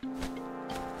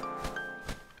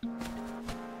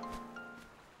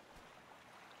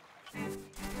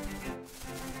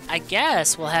 I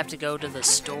guess we'll have to go to the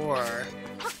store.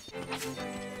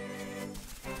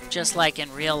 Just like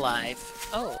in real life.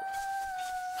 Oh.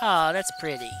 Aw, that's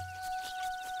pretty.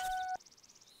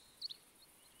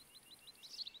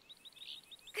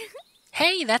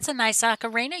 Hey, that's a nice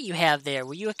ocarina you have there.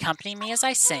 Will you accompany me as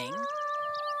I sing?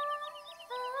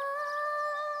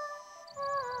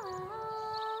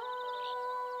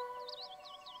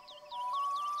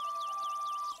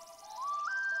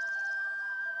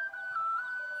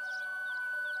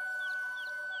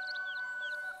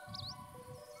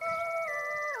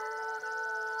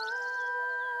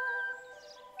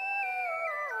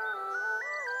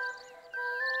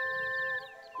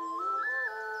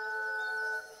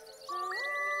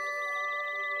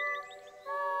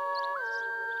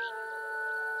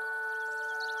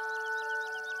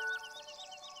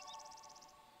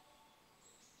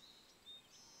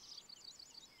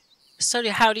 So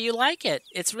how do you like it?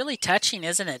 It's really touching,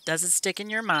 isn't it? Does it stick in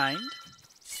your mind?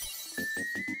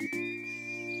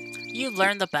 You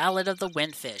learned the Ballad of the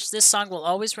Windfish. This song will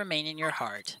always remain in your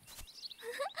heart.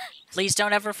 Please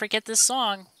don't ever forget this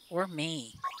song, or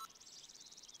me.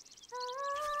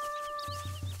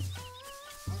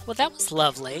 Well, that was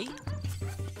lovely.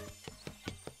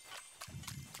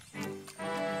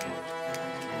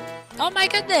 Oh my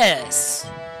goodness!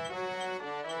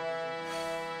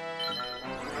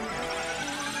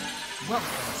 Welcome,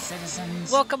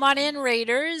 citizens. Welcome on in,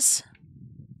 Raiders.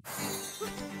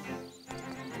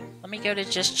 Let me go to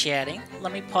just chatting.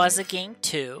 Let me pause the game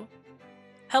too.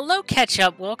 Hello,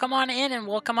 Ketchup. Welcome on in and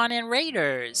welcome on in,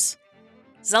 Raiders.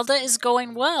 Zelda is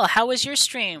going well. How was your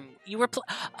stream? You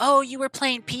were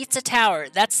playing Pizza Tower.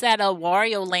 That's that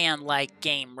Wario Land-like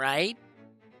game, right?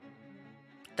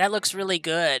 That looks really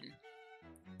good.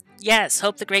 Yes,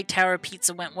 hope the Great Tower of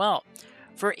Pizza went well.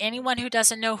 For anyone who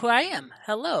doesn't know who I am,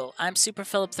 hello, I'm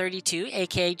SuperPhilip32,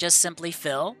 aka just simply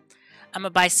Phil. I'm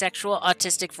a bisexual,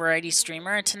 autistic variety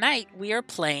streamer, and tonight we are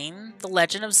playing The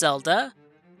Legend of Zelda,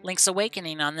 Link's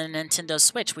Awakening on the Nintendo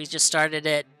Switch. We just started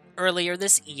it earlier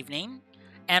this evening,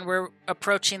 and we're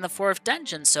approaching the 4th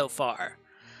dungeon so far.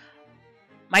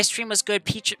 My stream was good.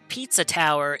 Pizza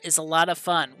Tower is a lot of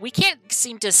fun. We can't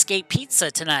seem to escape pizza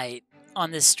tonight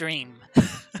on this stream.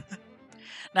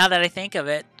 Now that I think of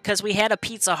it, because we had a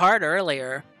Pizza Heart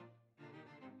earlier.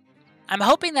 I'm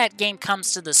hoping that game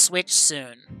comes to the Switch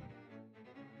soon.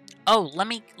 Oh, let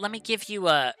me give you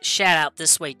a shout out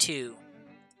this way too.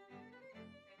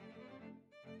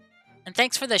 And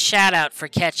thanks for the shout out for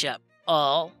Ketchup.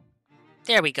 Oh,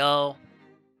 there we go.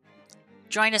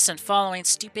 Join us in following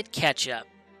Stupid Ketchup.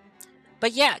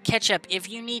 But yeah, Ketchup, if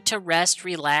you need to rest,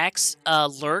 relax,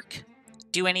 lurk,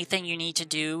 do anything you need to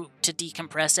do to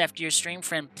decompress after your stream,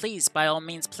 friend, please, by all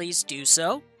means, please do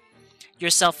so. Your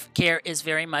self-care is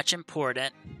very much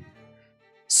important.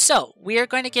 So, we are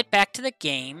going to get back to the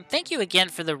game. Thank you again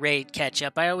for the raid,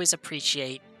 Ketchup. I always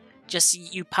appreciate just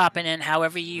you popping in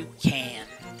however you can.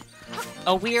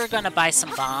 Oh, we are going to buy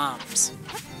some bombs.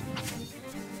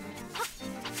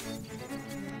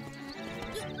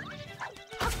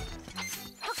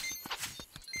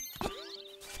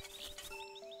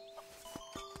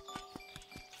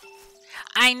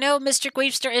 I know Mr.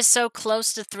 Gweepster is so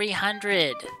close to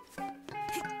 300.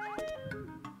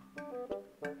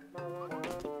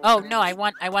 Oh, no, I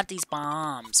want these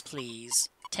bombs, please.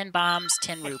 10 bombs,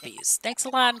 10 rupees. Thanks a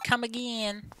lot and come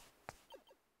again.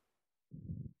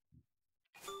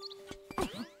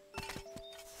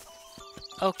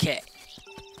 Okay.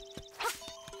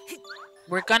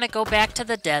 We're gonna go back to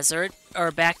the desert,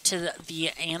 or back to the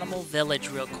animal village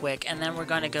real quick, and then we're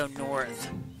gonna go north.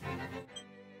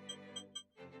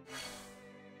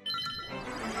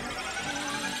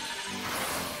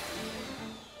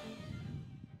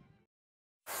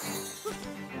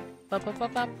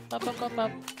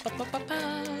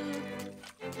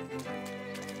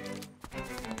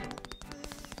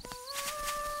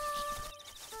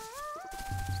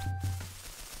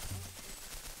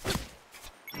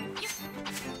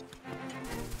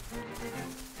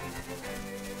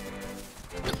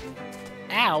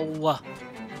 Ow!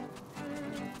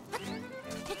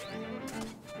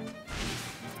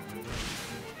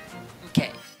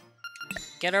 Okay.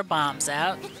 Get our bombs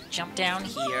out. Jump down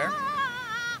here.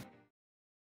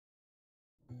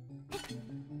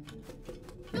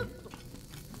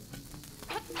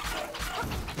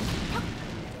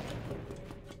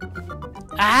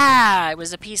 Ah! It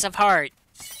was a piece of heart.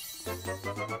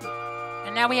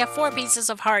 And now we have 4 pieces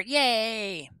of heart.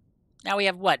 Yay! Now we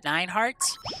have, what, 9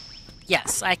 hearts?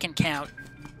 Yes, I can count.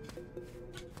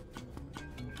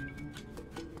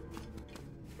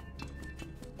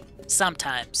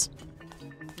 Sometimes.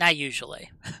 Not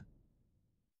usually.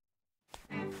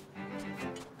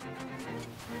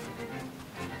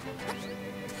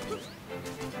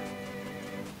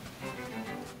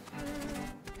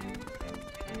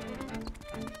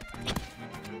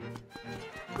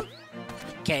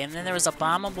 Okay, and then there was a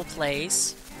bombable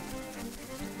place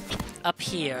up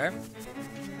here.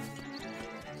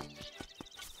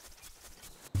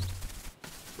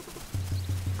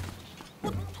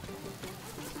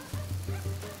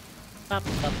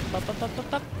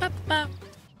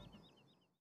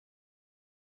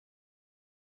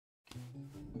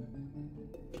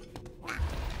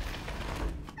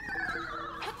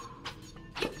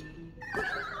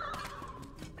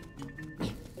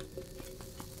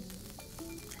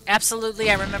 Absolutely,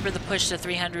 I remember the push to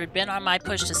 300. Been on my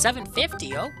push to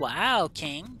 750. Oh, wow,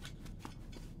 King.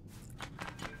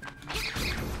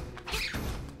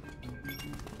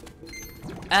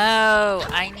 Oh,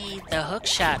 I need the hook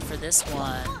shot for this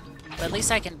one. But at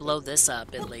least I can blow this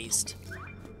up, at least.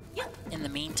 In the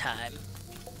meantime.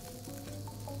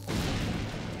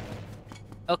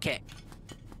 Okay.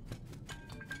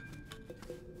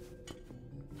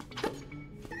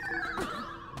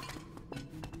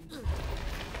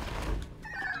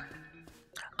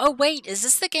 Oh, wait, is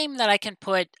this the game that I can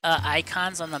put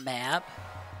icons on the map?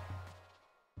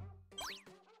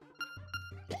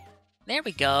 There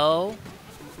we go.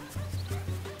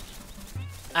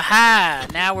 Aha!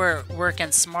 Now we're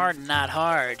working smart and not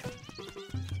hard.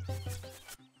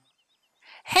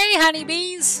 Hey,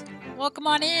 honeybees! Welcome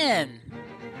on in.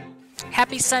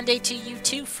 Happy Sunday to you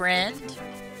too, friend.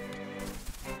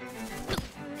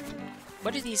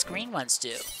 What do these green ones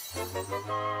do?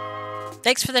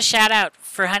 Thanks for the shout out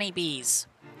for honeybees.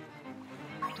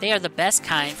 They are the best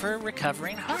kind for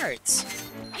recovering hearts.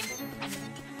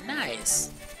 Nice.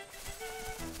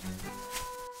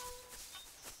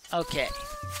 Okay.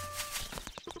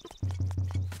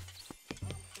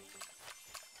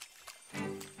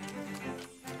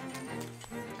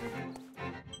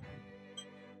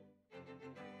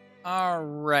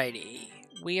 Alrighty.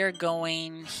 We are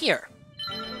going here.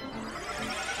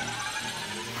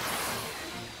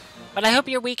 But I hope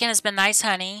your weekend has been nice,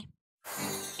 honey.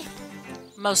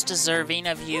 Most deserving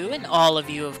of you, and all of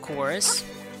you, of course.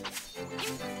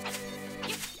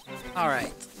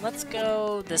 Alright, let's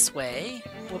go this way.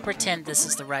 We'll pretend this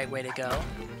is the right way to go.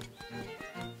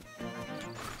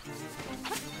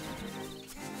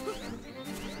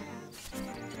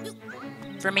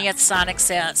 For me, it's Sonic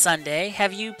Sunday.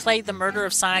 Have you played The Murder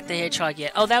of Sonic the Hedgehog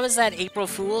yet? Oh, that was that April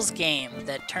Fool's game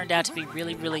that turned out to be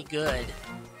really, really good.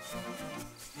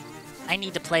 I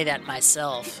need to play that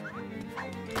myself.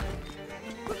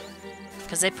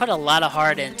 Because they put a lot of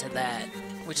heart into that,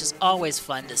 which is always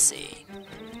fun to see.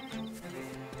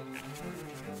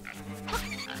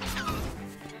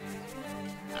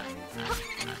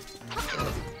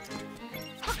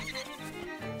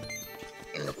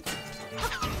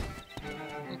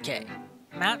 Okay,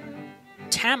 Mount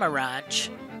Tamaranch.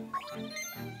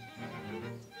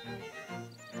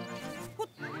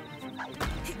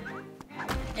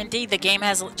 Indeed, the game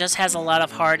just has a lot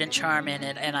of heart and charm in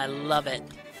it, and I love it.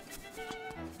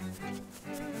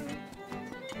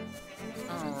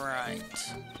 All right.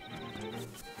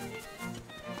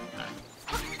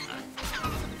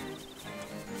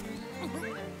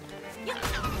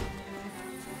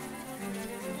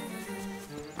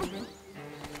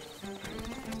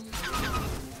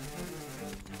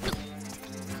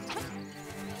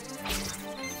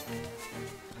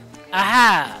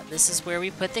 Aha! This is where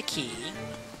we put the key.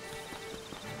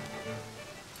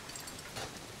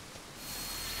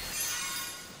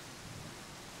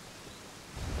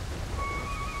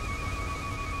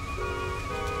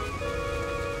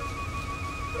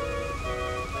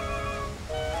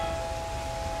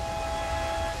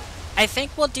 I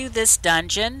think we'll do this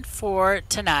dungeon for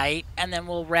tonight, and then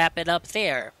we'll wrap it up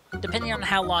there, depending on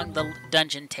how long the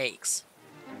dungeon takes.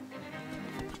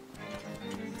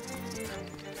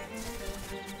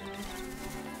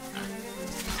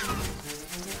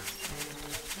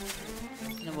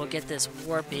 And we'll get this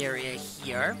warp area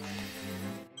here.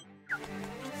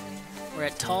 We're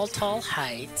at Tall Tall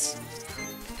Heights.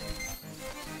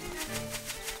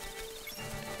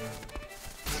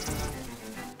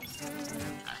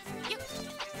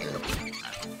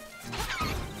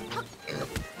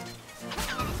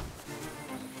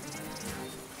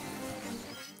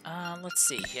 Let's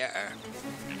see here.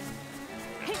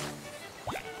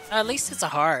 At least it's a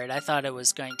hard. I thought it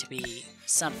was going to be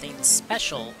something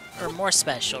special, or more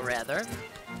special, rather.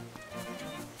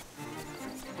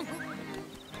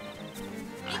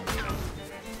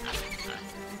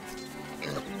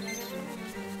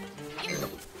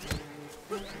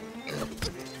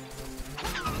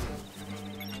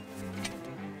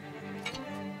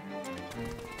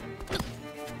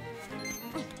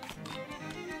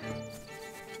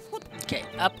 Okay,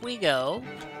 up we go.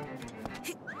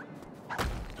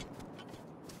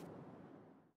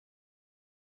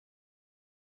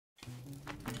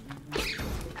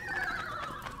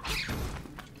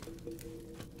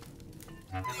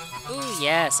 Ooh,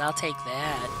 yes, I'll take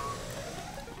that.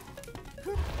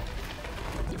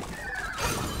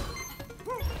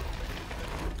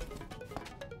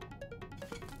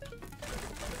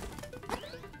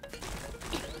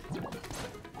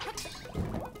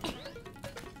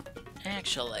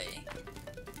 Actually.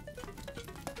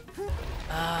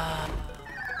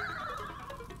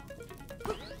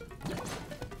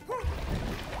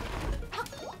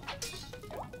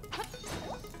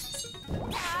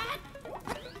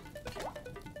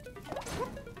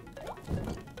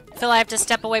 Phil, I have to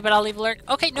step away, but I'll leave alert.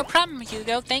 Okay, no problem,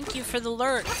 Hugo. Thank you for the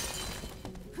alert.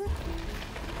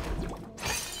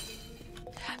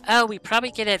 Oh, we probably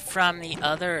get it from the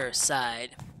other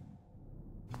side.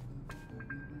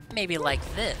 Maybe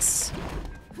like this.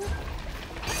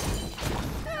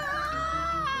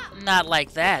 Not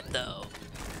like that, though.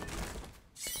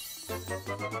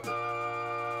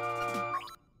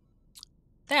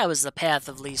 That was the path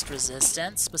of least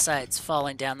resistance, besides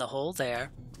falling down the hole there.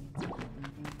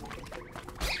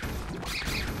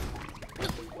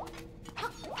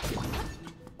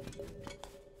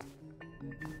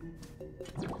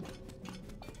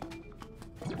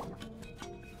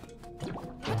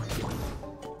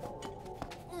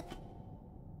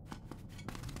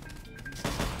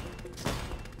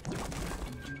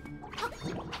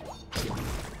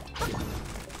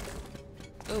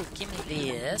 Oh, give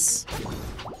me this.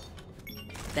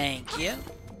 Thank you.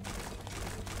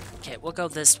 Okay, we'll go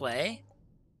this way.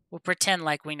 We'll pretend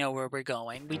like we know where we're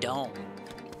going. We don't.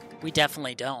 We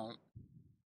definitely don't.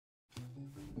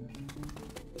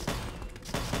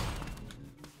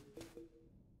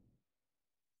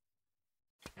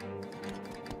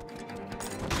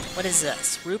 What is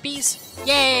this? Rupees?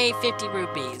 Yay! 50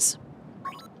 rupees.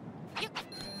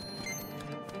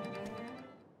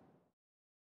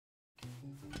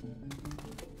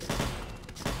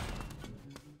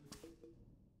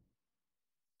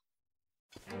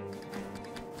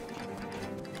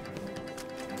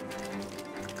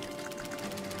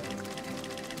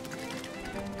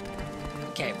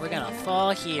 Okay, we're gonna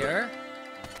fall here.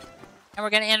 And we're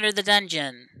gonna enter the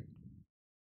dungeon.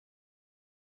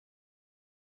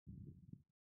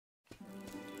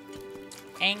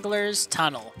 Angler's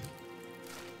Tunnel.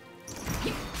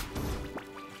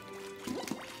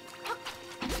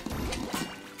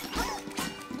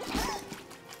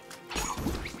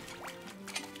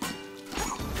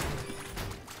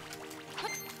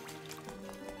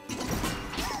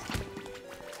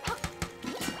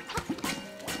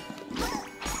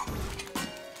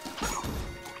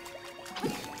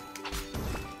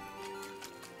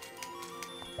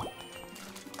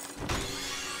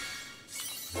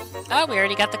 Oh, we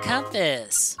already got the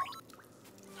compass.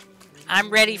 I'm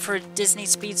ready for Disney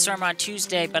Speedstorm on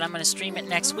Tuesday, but I'm going to stream it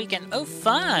next weekend. Oh,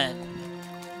 fun!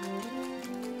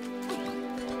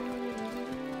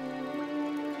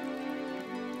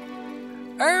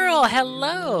 Earl,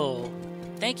 hello!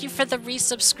 Thank you for the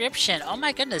resubscription. Oh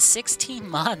my goodness, 16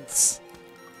 months.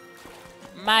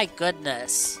 My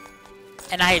goodness.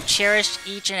 And I have cherished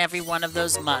each and every one of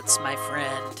those months, my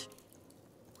friend.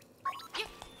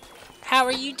 How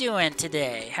are you doing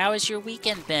today? How has your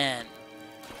weekend been?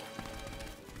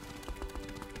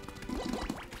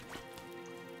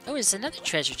 Oh, it's another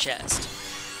treasure chest.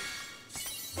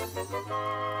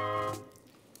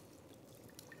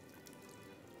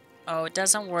 Oh, it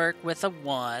doesn't work with a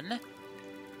 1.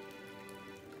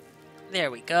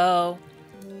 There we go.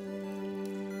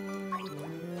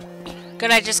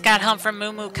 Good, I just got home from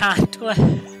Moo Moo Contour.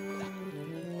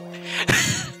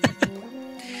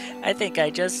 I think I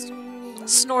just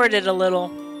snorted a little.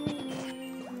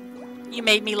 You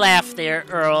made me laugh there,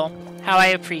 Earl. How I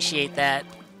appreciate that.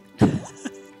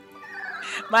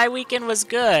 My weekend was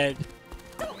good.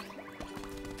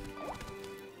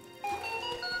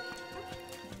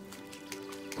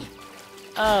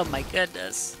 Oh my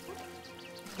goodness.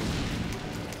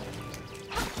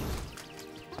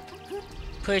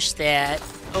 Push that.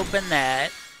 Open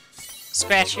that.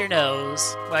 Scratch your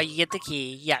nose while you get the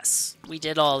key. Yes, we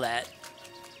did all that.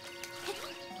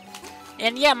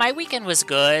 And yeah, my weekend was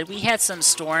good. We had some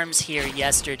storms here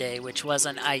yesterday, which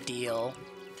wasn't ideal.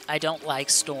 I don't like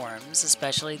storms,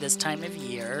 especially this time of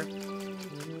year.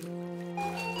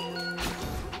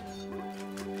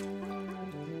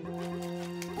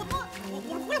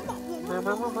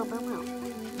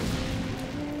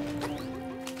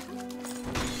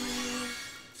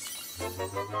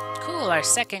 Cool, our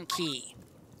second key.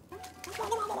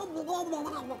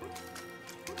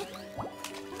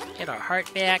 Get our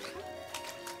heart back.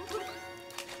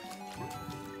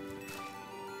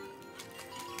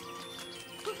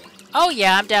 Oh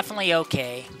yeah, I'm definitely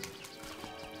okay.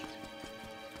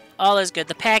 All is good.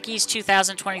 The Packy's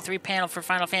 2023 panel for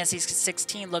Final Fantasy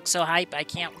XVI looks so hype. I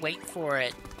can't wait for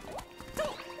it.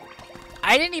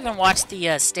 I didn't even watch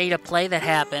the State of Play that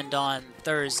happened on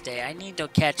Thursday. I need to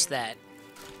catch that.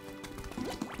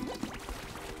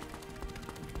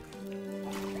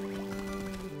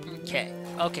 Okay.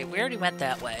 Okay, we already went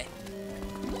that way.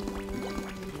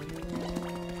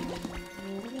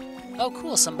 Oh,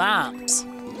 cool, some bombs.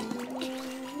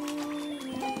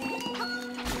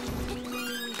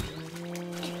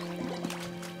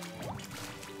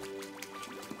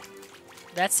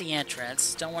 That's the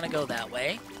entrance. Don't want to go that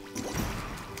way.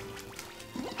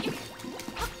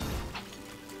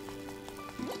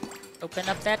 Open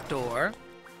up that door.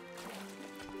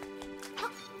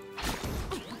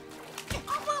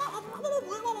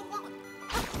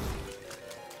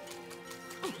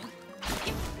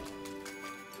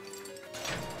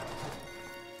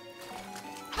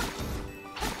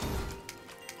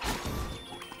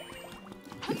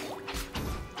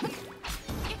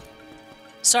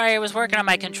 Sorry, I was working on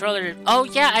my controller. Oh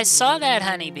yeah, I saw that,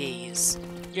 honeybees.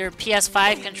 Your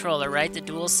PS5 controller, right? The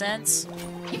DualSense?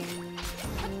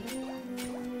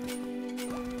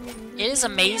 It is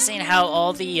amazing how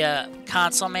all the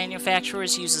console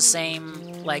manufacturers use the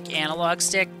same, like, analog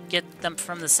stick. Get them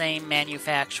from the same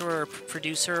manufacturer or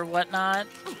producer or whatnot.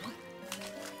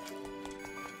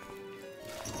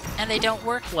 And they don't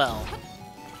work well.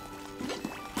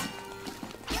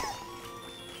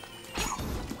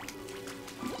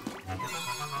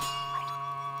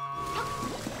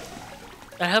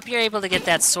 I hope you're able to get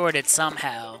that sorted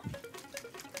somehow.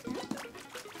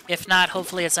 If not,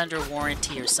 hopefully it's under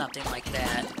warranty or something like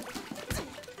that.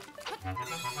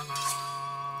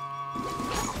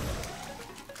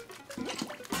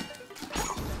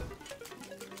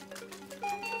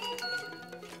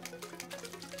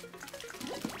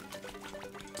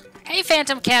 Hey,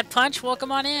 Phantom Cat Punch,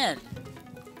 welcome on in.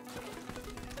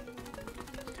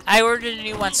 I ordered a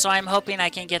new one, so I'm hoping I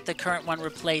can get the current one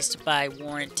replaced by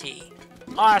warranty.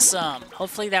 Awesome!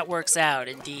 Hopefully that works out,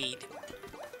 indeed.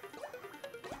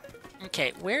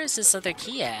 Okay, where is this other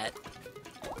key at?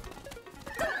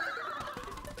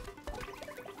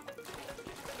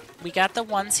 We got the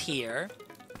ones here.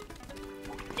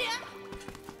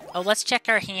 Oh, let's check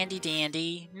our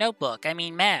handy-dandy notebook. I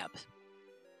mean, map.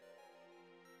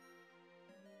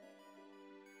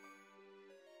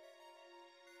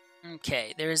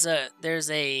 Okay, there's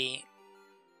a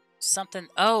something.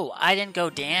 Oh, I didn't go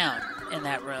down in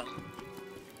that room.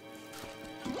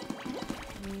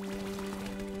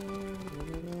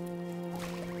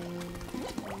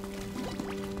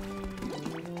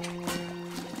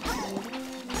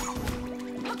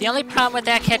 The only problem with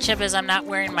that ketchup is I'm not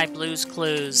wearing my Blue's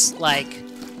Clues, like,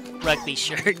 rugby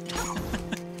shirt.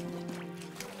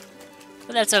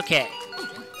 But that's okay.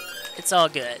 It's all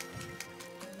good.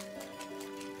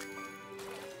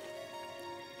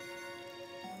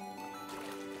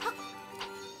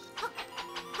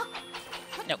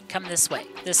 No, come this way.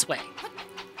 This way.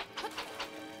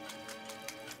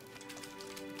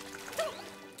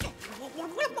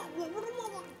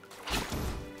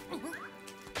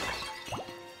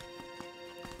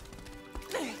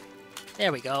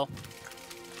 There we go.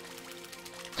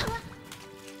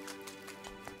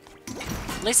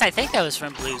 At least I think that was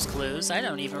from Blue's Clues. I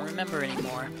don't even remember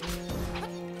anymore.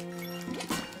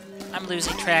 I'm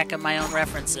losing track of my own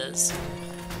references.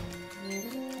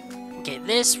 Okay,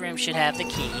 this room should have the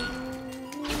key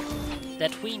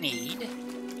that we need.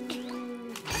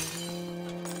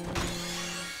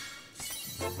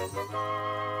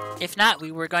 If not,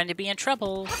 we were going to be in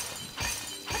trouble.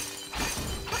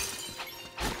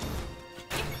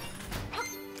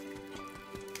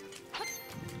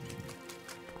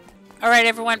 Alright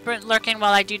everyone, Brent lurking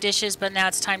while I do dishes, but now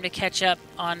it's time to catch up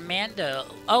on Mando.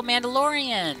 Oh,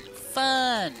 Mandalorian!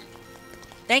 Fun!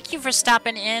 Thank you for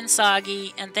stopping in,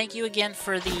 Soggy, and thank you again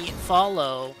for the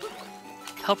follow.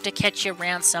 Hope to catch you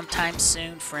around sometime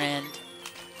soon, friend.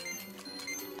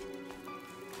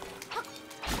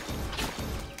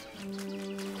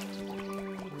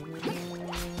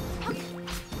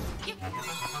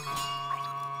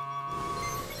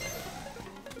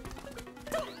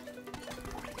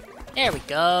 There we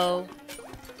go.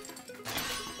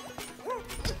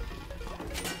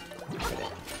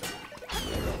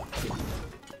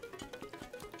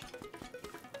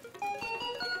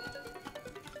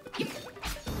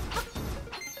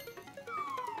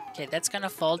 Okay, that's gonna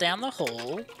fall down the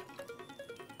hole.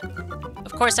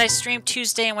 Of course, I stream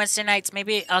Tuesday and Wednesday nights.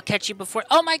 Maybe I'll catch you before...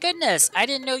 Oh my goodness! I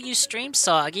didn't know you streamed,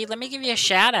 Soggy. Let me give you a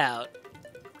shout out.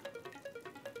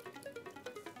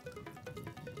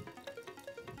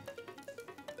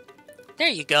 There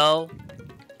you go.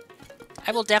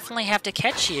 I will definitely have to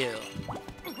catch you.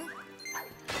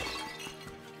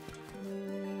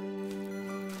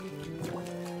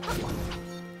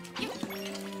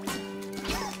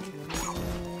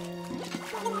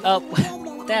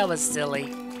 Oh, that was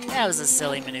silly. That was a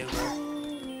silly maneuver.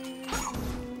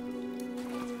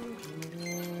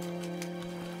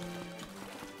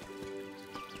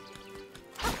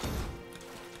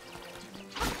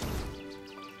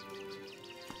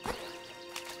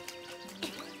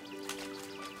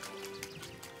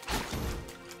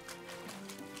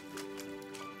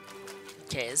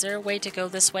 Okay, is there a way to go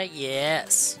this way?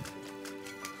 Yes.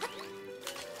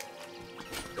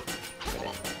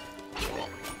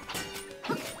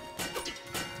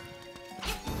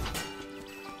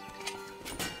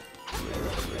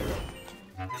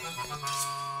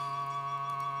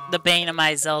 The bane of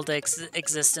my Zelda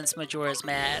existence, Majora's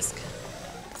Mask.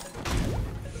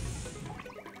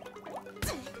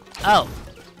 Oh.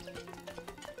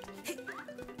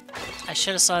 I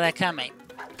should have saw that coming.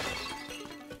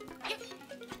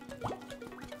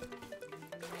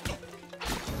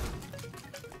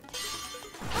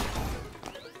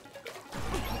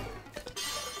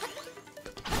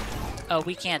 Oh,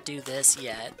 we can't do this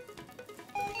yet.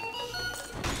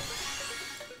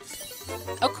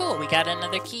 Oh, cool, we got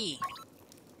another key.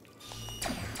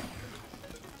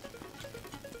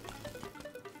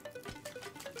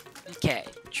 Okay,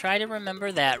 try to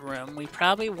remember that room. We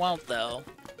probably won't, though.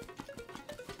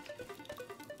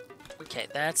 Okay,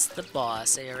 that's the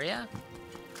boss area.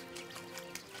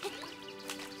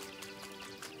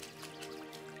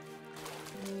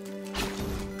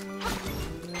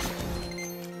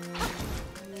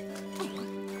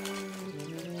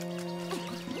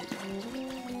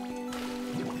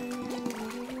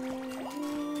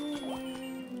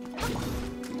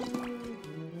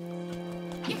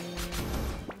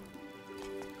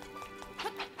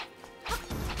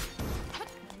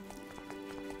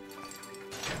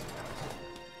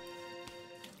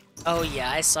 Oh yeah,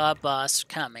 I saw a boss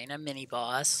coming, a mini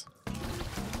boss.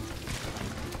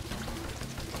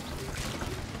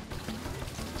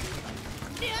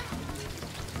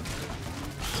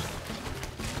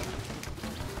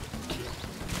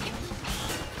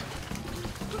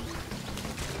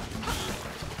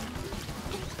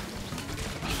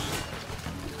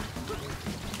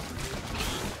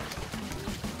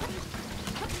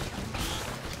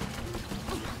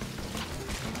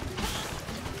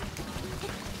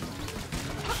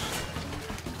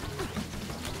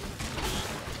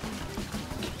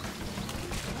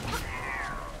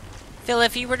 Phil,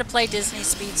 if you were to play Disney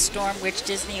Speedstorm, which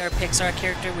Disney or Pixar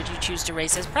character would you choose to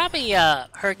race as? Probably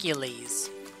Hercules.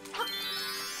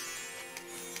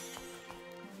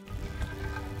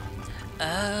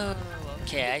 Oh,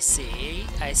 okay, I see.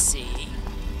 I see.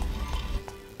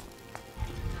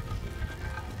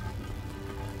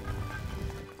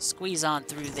 Squeeze on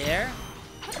through there.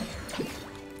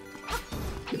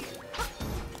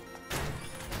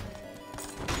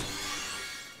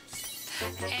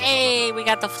 Hey, we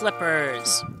got the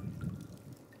flippers.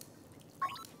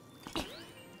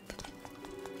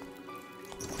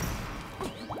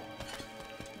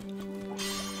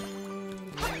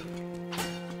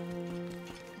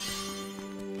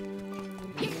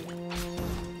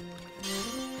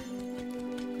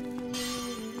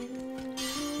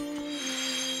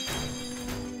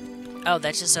 Oh,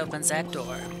 that just opens that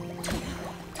door.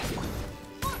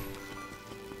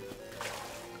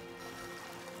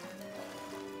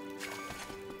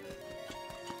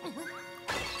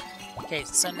 Okay,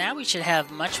 so now we should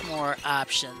have much more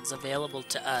options available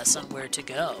to us on where to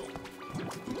go.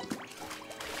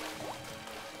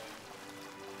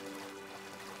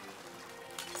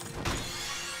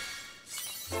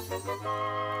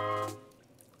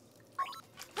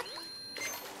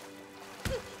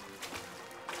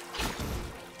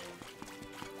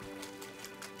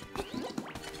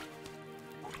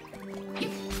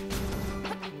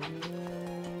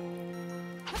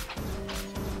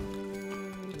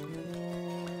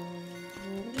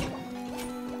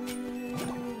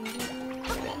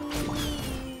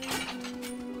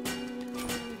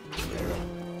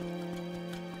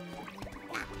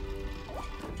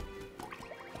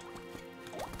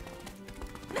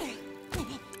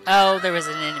 Oh, there was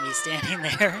an enemy standing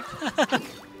there.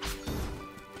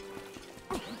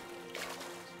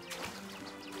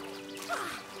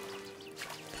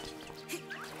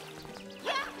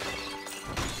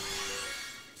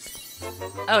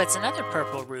 Oh, it's another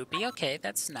purple rupee. Okay,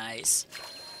 that's nice.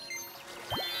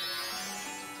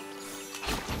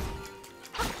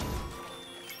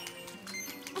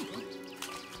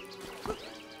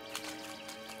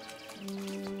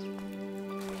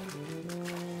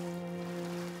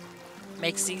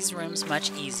 Makes these rooms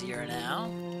much easier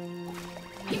now.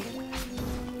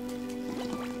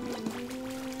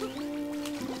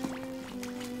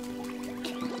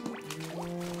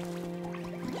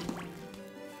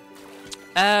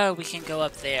 Oh, we can go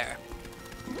up there.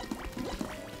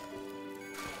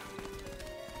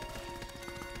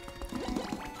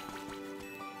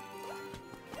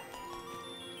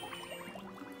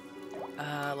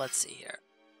 Let's see here.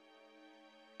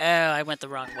 Oh, I went the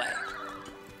wrong way.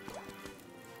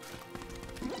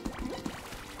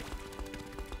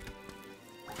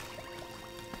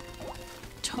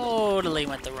 Totally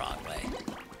went the wrong way.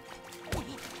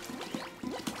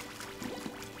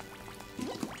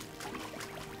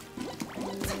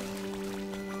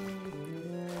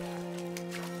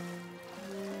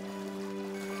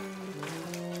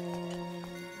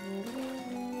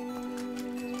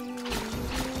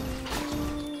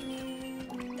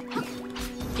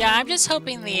 Yeah, I'm just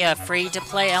hoping the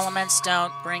free-to-play elements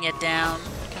don't bring it down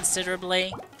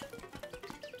considerably.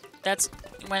 That's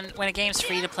when a game's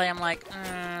free-to-play, I'm like,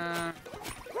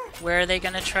 where are they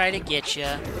gonna try to get you?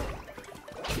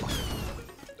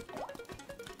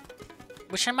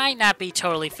 Which it might not be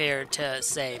totally fair to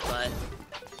say, but...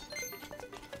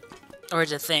 or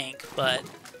to think, but...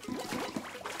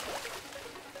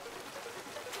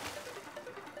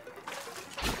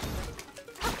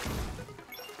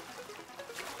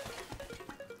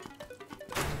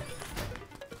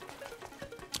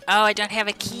 Oh, I don't have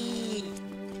a key!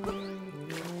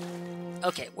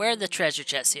 Okay, where are the treasure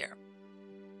chests here?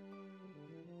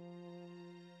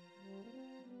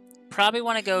 Probably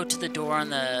want to go to the door on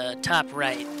the top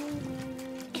right.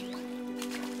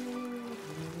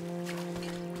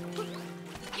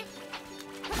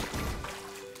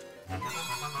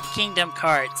 Kingdom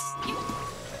cards.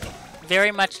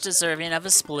 Very much deserving of a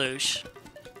sploosh.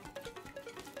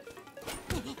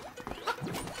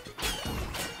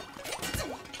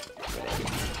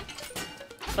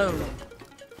 Boom.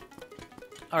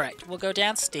 Alright, we'll go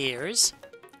downstairs.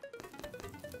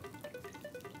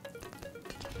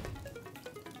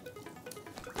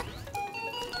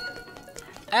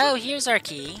 Oh, here's our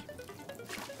key.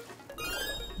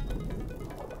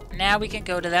 Now we can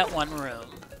go to that one room.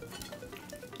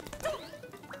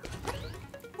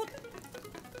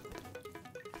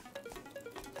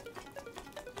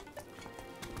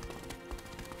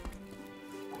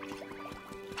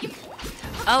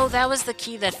 Oh, that was the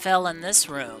key that fell in this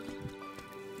room.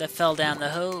 That fell down the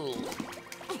hole.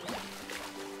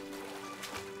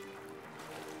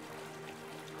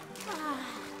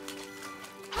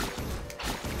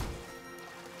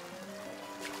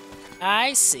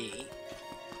 I see.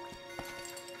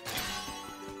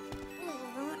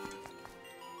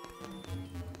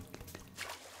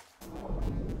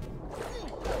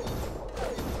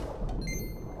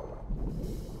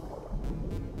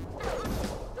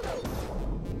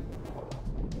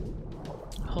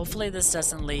 Hopefully this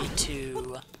doesn't lead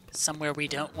to somewhere we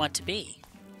don't want to be.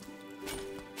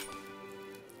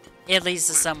 It leads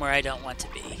to somewhere I don't want to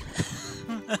be.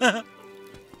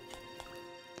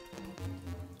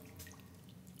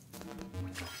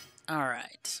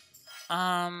 Alright.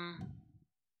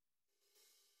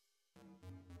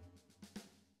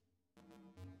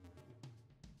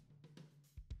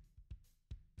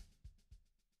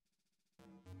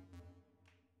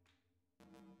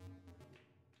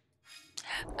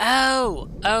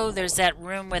 Oh, there's that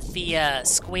room with the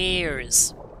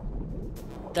squares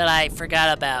that I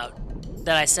forgot about.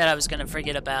 That I said I was gonna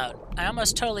forget about. I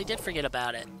almost totally did forget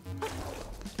about it.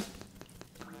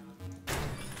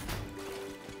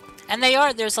 And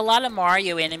there's a lot of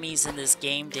Mario enemies in this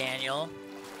game, Daniel.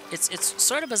 It's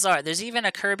sort of bizarre. There's even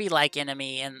a Kirby-like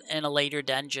enemy in a later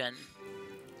dungeon.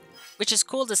 Which is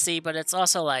cool to see, but it's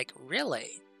also like,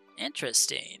 really?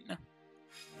 Interesting.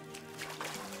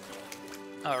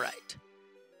 Alright.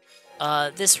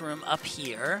 This room up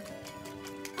here.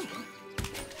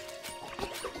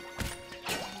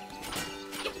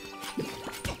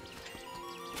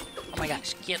 Oh my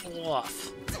gosh, get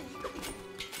off.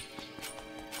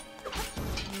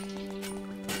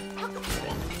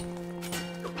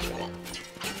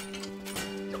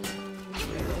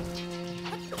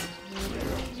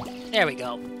 There we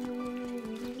go.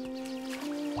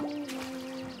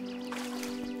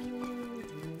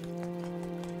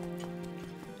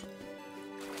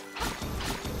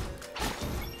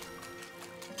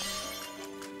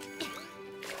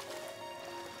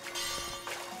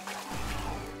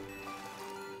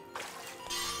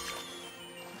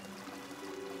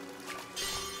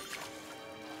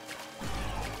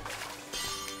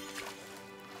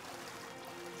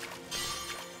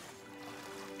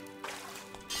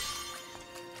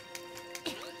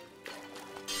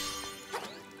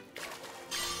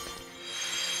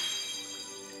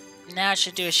 Now I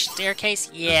should do a staircase?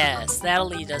 Yes, that'll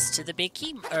lead us to the big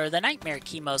key, or the nightmare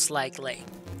key most likely.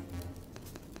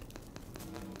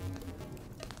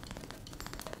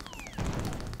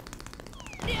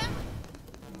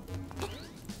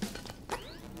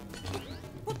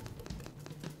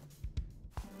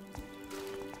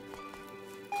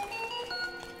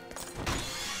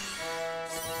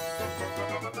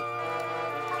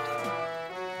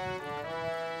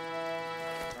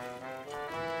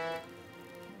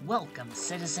 Welcome,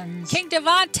 citizens. King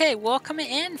Devante, welcome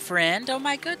in, friend. Oh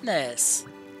my goodness.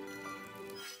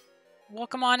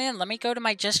 Welcome on in. Let me go to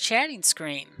my just chatting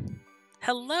screen.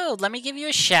 Hello, let me give you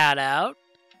a shout out.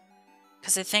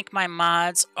 Because I think my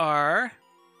mods are...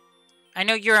 I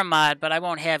know you're a mod, but I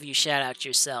won't have you shout out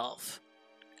yourself.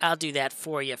 I'll do that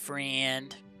for you,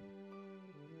 friend.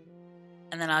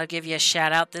 And then I'll give you a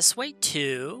shout out this way,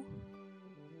 too.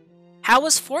 How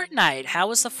was Fortnite? How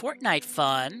was the Fortnite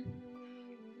fun?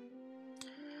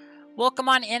 Welcome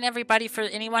on in, everybody. For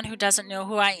anyone who doesn't know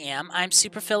who I am, I'm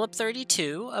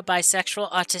SuperPhilip32, a bisexual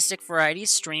autistic variety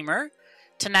streamer.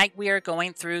 Tonight we are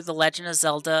going through the Legend of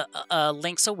Zelda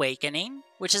Link's Awakening,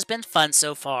 which has been fun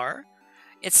so far.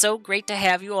 It's so great to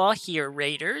have you all here,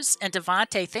 Raiders. And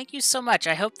Devante, thank you so much.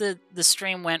 I hope the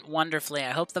stream went wonderfully.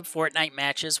 I hope the Fortnite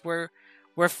matches were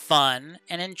fun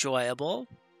and enjoyable.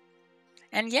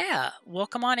 And yeah,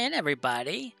 welcome on in,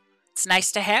 everybody. It's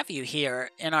nice to have you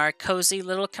here in our cozy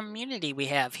little community we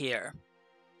have here.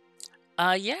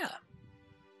 Yeah.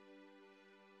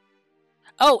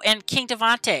 Oh, and King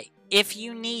Devante, if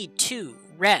you need to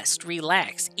rest,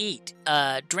 relax, eat,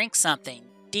 drink something,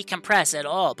 decompress at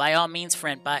all, by all means,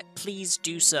 friend, but please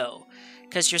do so,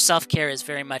 because your self-care is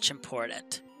very much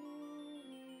important.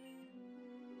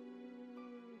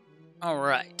 All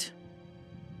right.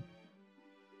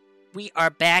 We are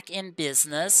back in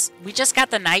business. We just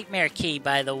got the nightmare key,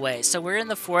 by the way. So we're in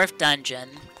the 4th dungeon.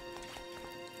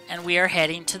 And we are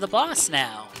heading to the boss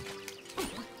now.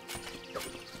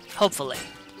 Hopefully.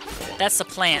 That's the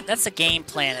plan. That's the game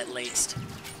plan, at least.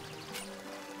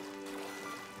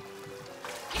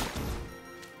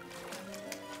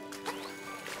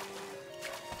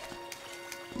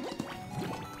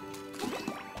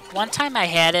 One time I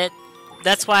had it,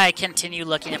 that's why I continue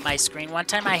looking at my screen. One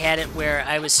time I had it where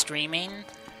I was streaming,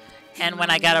 and when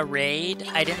I got a raid,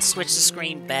 I didn't switch the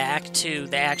screen back to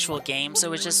the actual game, so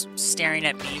it was just staring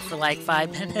at me for like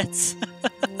 5 minutes.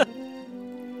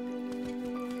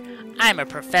 I'm a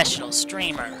professional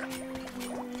streamer.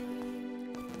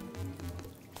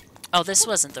 Oh, this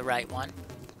wasn't the right one.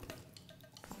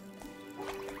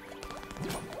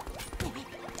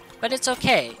 But it's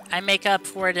okay. I make up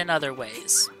for it in other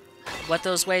ways. What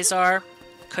those ways are,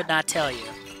 could not tell you.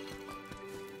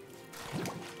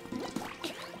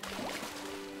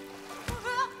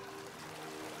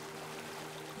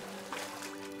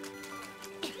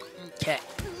 Okay.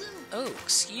 Oh,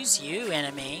 excuse you,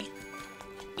 enemy.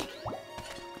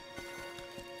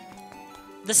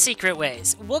 The secret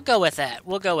ways. We'll go with that.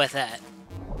 We'll go with that.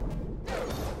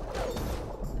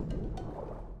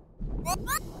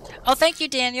 Oh, thank you,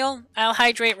 Daniel. I'll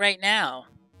hydrate right now.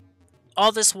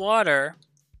 All this water,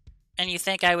 and you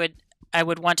think I would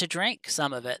want to drink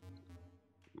some of it.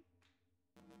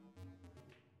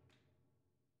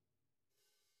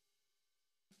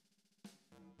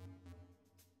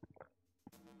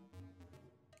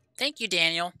 Thank you,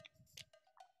 Daniel.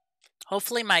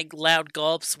 Hopefully my loud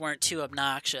gulps weren't too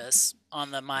obnoxious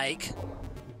on the mic.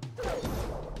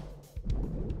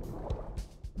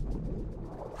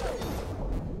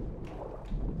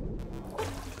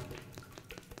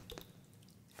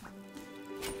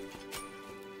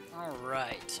 All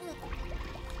right.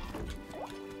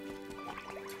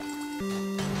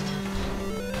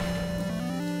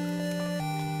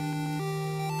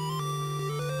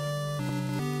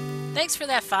 Thanks for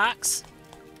that, Fox.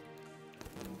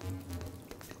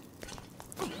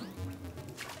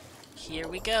 Here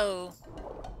we go.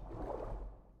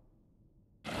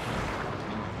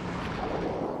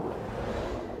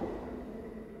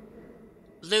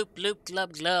 Bloop, bloop,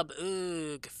 glub, glub,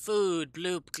 oog. Food,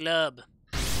 bloop, glub.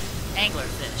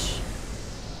 Anglerfish.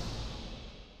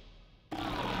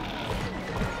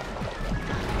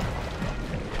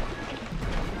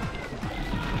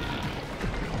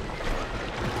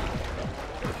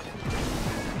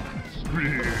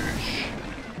 Fish.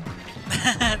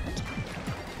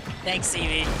 Thanks,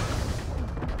 Evie.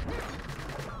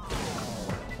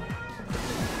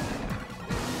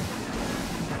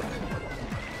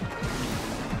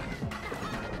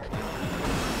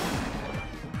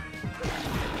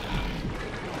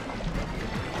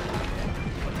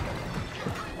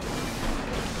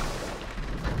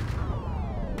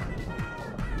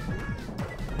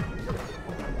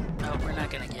 Oh, we're not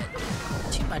gonna get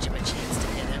too much of a chance to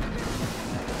hit him.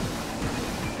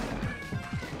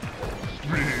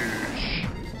 Fish.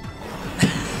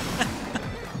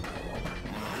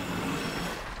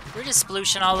 We're just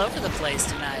splooshing all over the place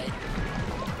tonight.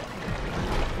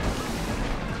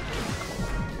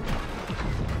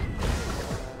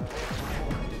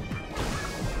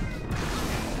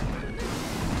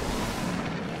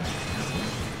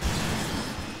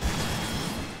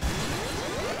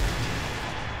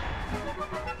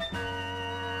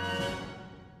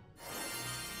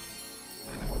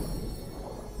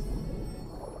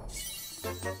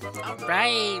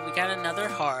 Alright, we got another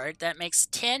heart. That makes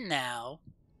 10 now.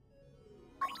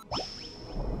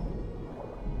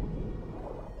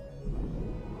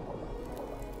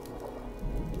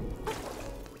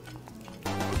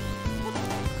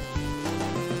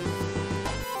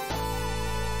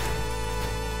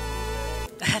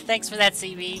 Thanks for that,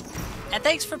 CB. And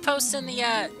thanks for posting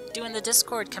the, doing the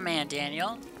Discord command,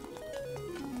 Daniel.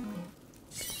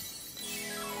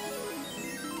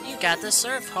 You got the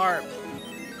surf harp.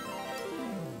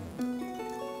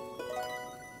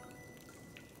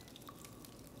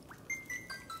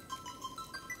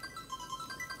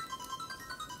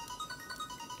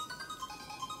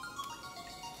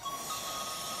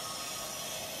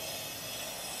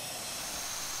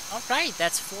 Alright,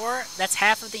 that's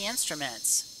half of the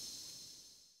instruments.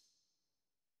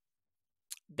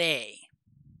 Bay.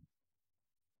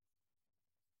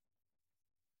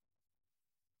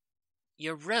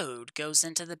 Your road goes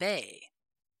into the bay.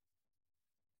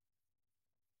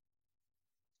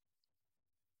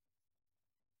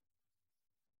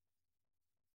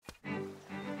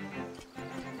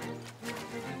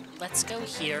 Let's go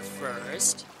here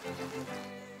first.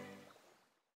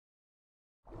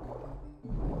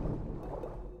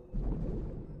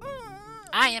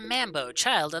 I am Mambo,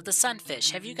 child of the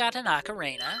sunfish. Have you got an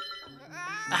ocarina?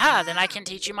 Aha, then I can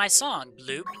teach you my song,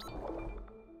 Bloop.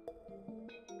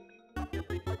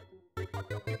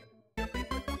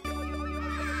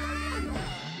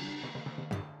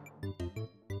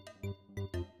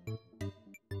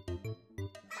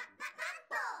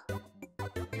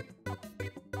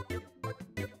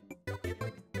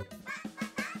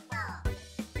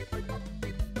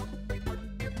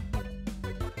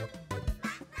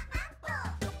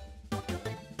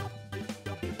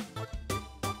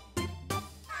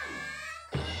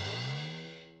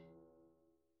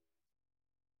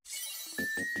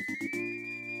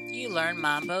 learn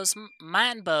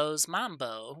Mambo's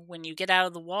Mambo. When you get out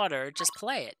of the water, just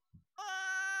play it.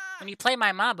 When you play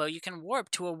my Mambo, you can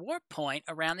warp to a warp point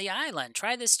around the island.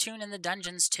 Try this tune in the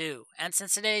dungeons too. And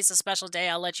since today's a special day,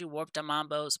 I'll let you warp to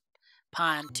Mambo's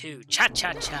Pond too.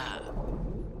 Cha-cha-cha.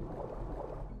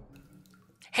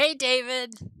 Hey,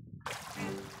 David.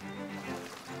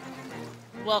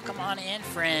 Welcome on in,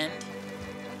 friend.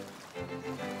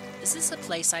 Is this a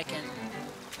place I can...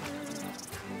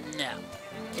 No,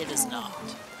 it is not.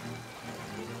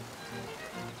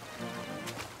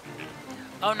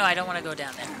 Oh no, I don't want to go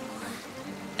down there.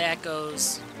 That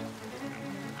goes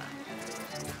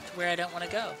to where I don't want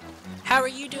to go. How are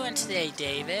you doing today,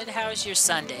 David? How's your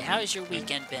Sunday? How's your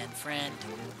weekend been, friend?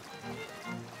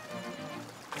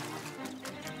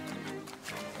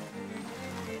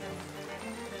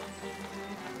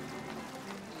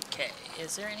 Okay,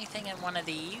 is there anything in one of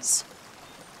these?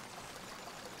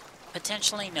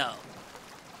 Potentially no.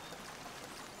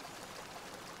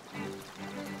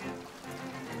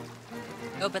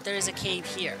 Oh, but there is a cave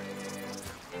here.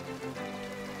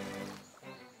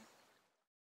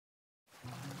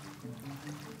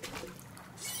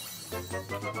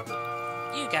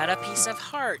 You got a piece of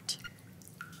heart.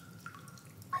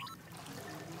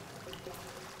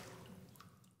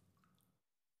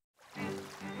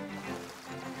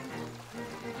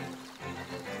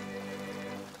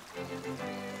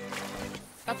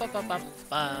 Ba, ba, ba, ba,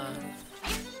 ba.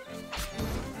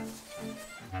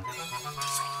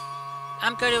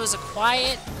 I'm good. It was a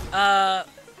quiet,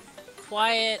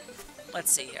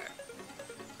 let's see here.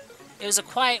 It was a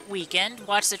quiet weekend.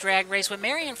 Watched the drag race with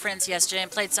Marin and friends yesterday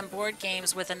and played some board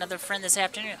games with another friend this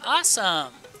afternoon.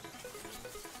 Awesome!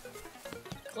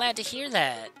 Glad to hear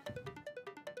that.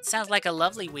 Sounds like a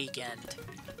lovely weekend.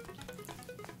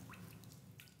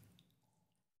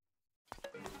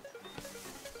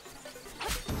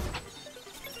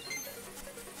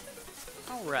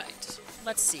 Alright.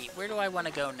 Let's see. Where do I want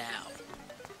to go now?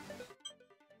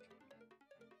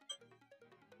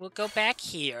 We'll go back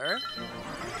here.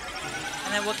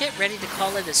 And then we'll get ready to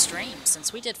call it a stream,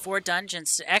 since we did 4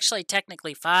 dungeons, actually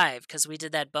technically 5, because we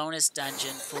did that bonus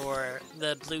dungeon for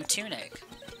the blue tunic.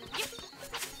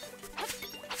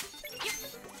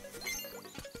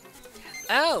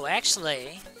 Oh,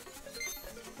 actually,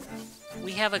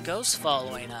 we have a ghost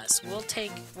following us. We'll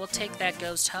take that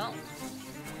ghost home.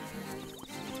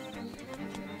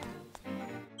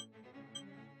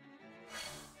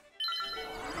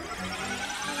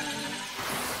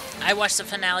 I watched the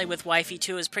finale with Wifey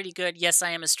too. It was pretty good. Yes, I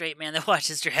am a straight man that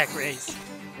watches Drag Race.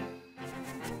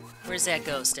 Where's that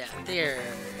ghost at? There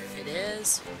it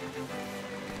is.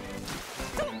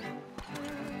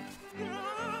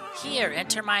 Here,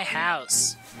 enter my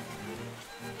house.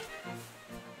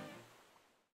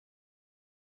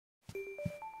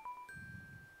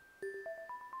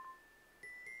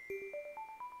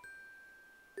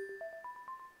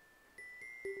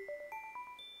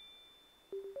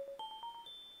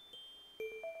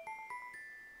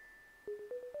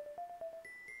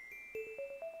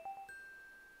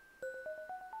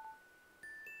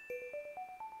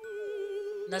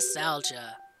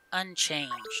 Nostalgia.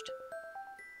 Unchanged.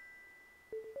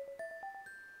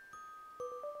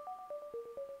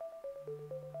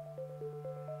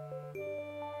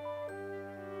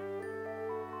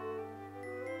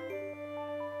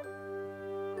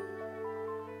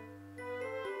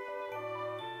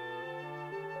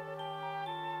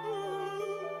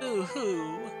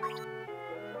 Ooh-hoo.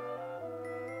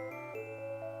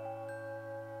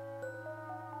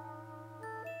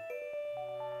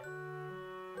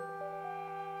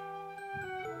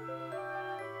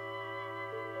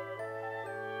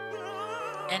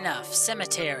 Enough.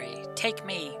 Cemetery. Take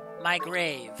me. My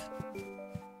grave.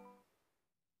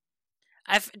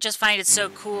 I just find it so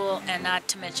cool, and not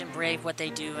to mention brave what they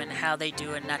do and how they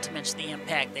do it, not to mention the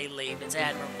impact they leave. It's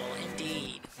admirable,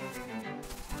 indeed.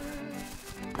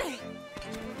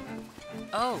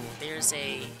 Oh, there's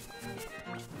a...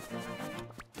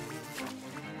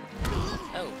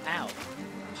 Oh, ow.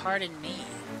 Pardon me.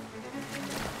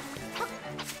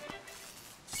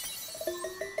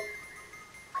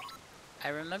 I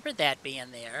remember that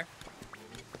being there.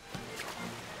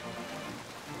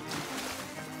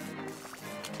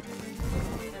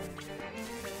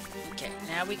 Okay,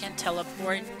 now we can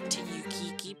teleport to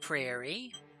Yukiki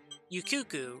Prairie.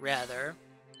 Yukuku, rather.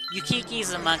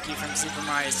 Yukiki's a monkey from Super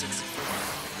Mario 64.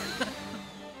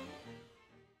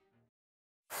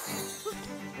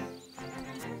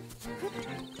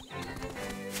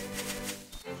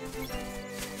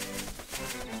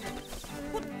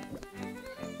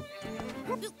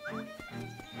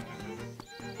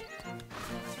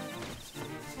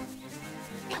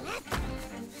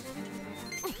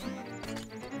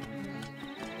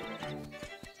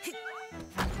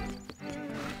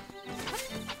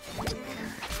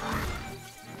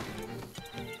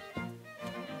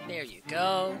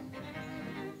 go.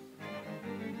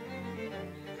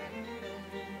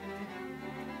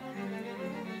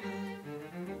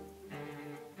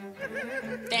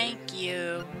 Thank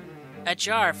you. A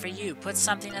jar for you. Put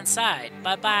something inside.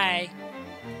 Bye-bye.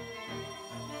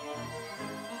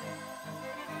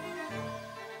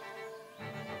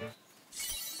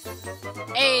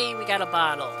 Hey, we got a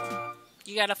bottle.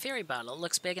 You got a fairy bottle.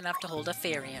 Looks big enough to hold a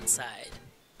fairy inside.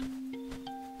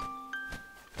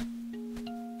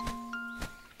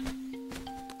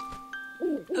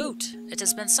 Hoot! It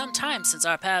has been some time since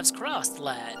our paths crossed,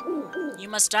 lad. You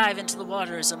must dive into the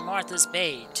waters of Martha's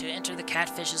Bay to enter the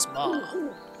catfish's maw.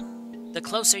 The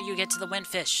closer you get to the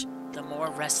windfish, the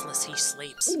more restless he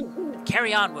sleeps.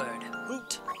 Carry onward.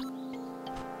 Hoot!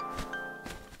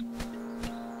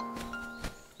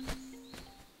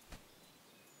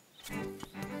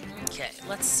 Okay,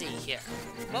 let's see here.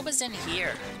 What was in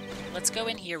here? Let's go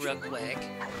in here real quick.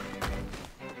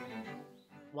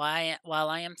 While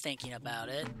I am thinking about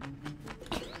it.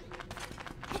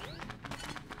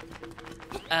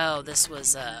 Oh, this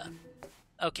was,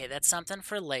 okay, that's something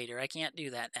for later. I can't do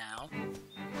that now.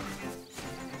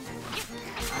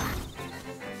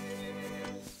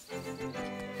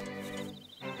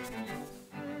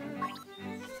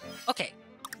 Okay,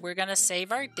 we're gonna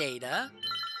save our data.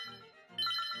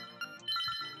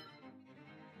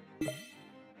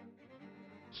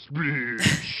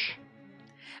 Speech.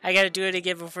 I gotta do it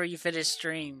again before you finish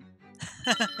stream.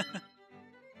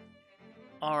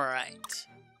 Alright.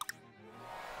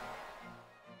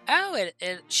 Oh,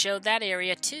 it showed that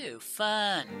area too.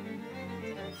 Fun.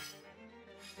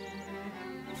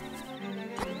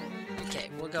 Okay,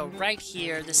 we'll go right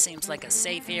here. This seems like a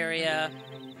safe area.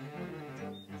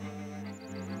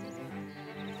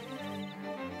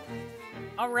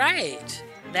 Alright.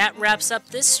 That wraps up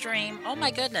this stream. Oh my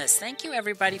goodness, thank you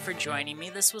everybody for joining me.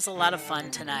 This was a lot of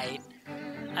fun tonight.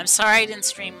 I'm sorry I didn't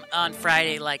stream on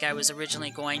Friday like I was originally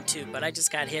going to, but I just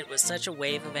got hit with such a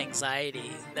wave of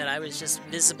anxiety that I was just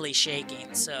visibly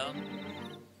shaking, so...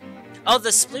 Oh,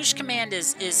 the sploosh command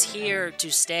is here to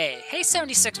stay. Hey,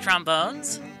 76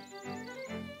 Trombones!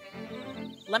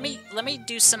 Let me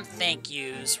do some thank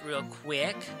yous real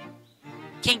quick.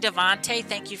 King Devante,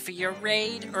 thank you for your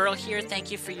raid. Earl here, thank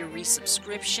you for your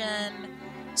resubscription.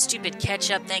 Stupid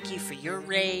Ketchup, thank you for your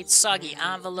raid. Soggy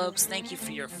Envelopes, thank you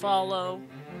for your follow.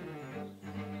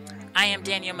 I am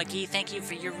Daniel McGee, thank you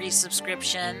for your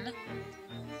resubscription.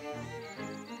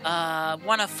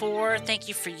 104, thank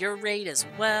you for your raid as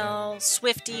well.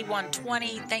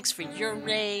 Swifty120, thanks for your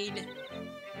raid.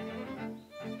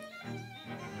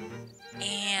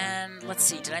 And let's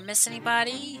see, did I miss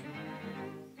anybody?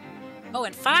 Oh,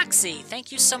 and Foxy,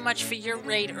 thank you so much for your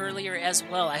raid earlier as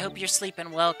well. I hope you're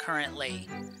sleeping well currently.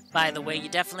 By the way, you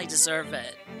definitely deserve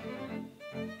it.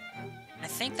 I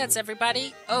think that's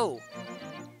everybody. Oh,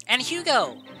 and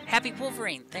Hugo, Happy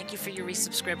Wolverine, thank you for your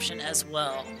resubscription as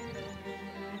well.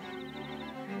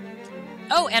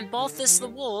 Oh, and Balthus the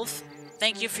Wolf,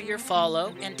 thank you for your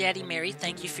follow. And Daddy Mary,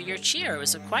 thank you for your cheer. It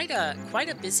was quite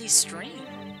a busy stream.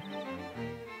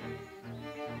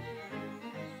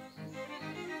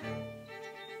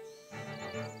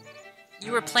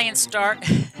 You were playing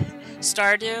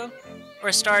Stardew? Or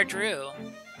Stardrew?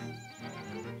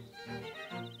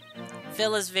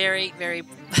 Phil is very, very...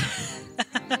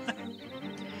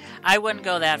 I wouldn't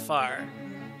go that far.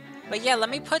 But yeah, let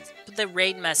me put the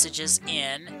raid messages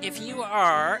in. If you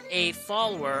are a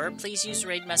follower, please use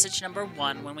raid message number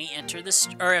 1 when we enter this...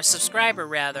 Or a subscriber,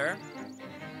 rather.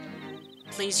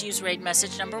 Please use raid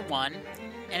message number 1.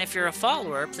 And if you're a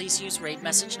follower, please use raid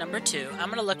message number 2. I'm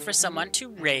going to look for someone to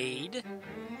raid.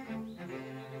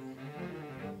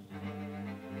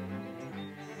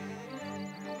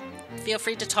 Feel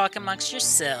free to talk amongst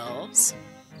yourselves.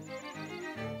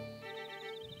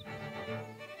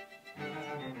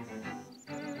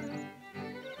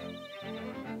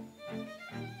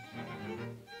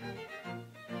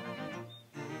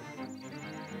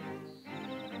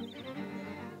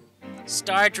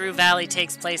 Stardrew Valley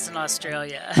takes place in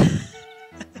Australia.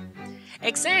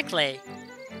 Exactly.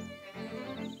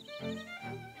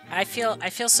 I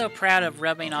feel so proud of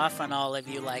rubbing off on all of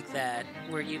you like that,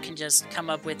 where you can just come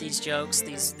up with these jokes,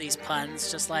 these puns,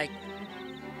 just like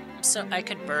so I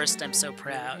could burst. I'm so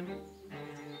proud.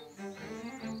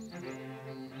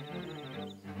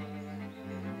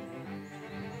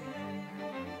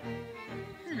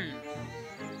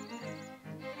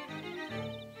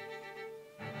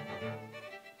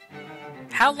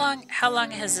 How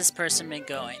long has this person been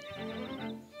going?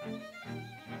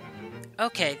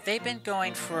 Okay, they've been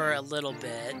going for a little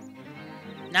bit.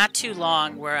 Not too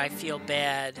long where I feel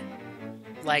bad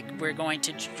like we're going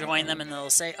to join them and they'll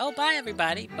say, "Oh, bye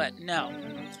everybody," but no.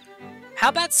 How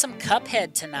about some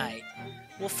Cuphead tonight?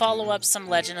 We'll follow up some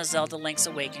Legend of Zelda Link's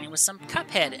Awakening with some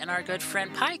Cuphead and our good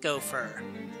friend Pie Gopher.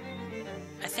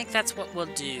 I think that's what we'll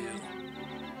do.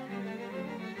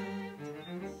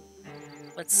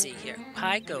 Let's see here.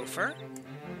 Pie Gopher.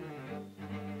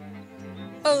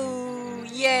 Oh,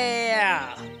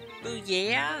 yeah! Ooh,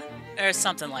 yeah? Or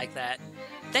something like that.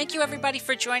 Thank you, everybody,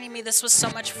 for joining me. This was so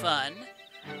much fun.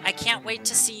 I can't wait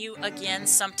to see you again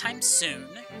sometime soon.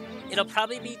 It'll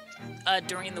probably be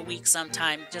during the week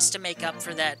sometime, just to make up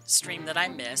for that stream that I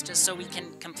missed, just so we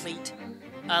can complete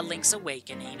Link's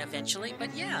Awakening eventually.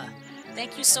 But yeah,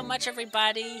 thank you so much,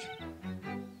 everybody.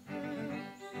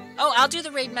 Oh, I'll do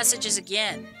the raid messages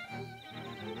again.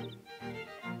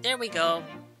 There we go.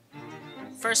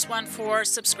 First one for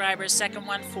subscribers, second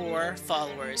one for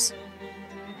followers.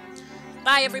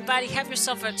 Bye, everybody. Have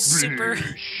yourself a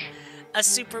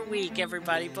super week,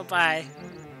 everybody. Bye-bye.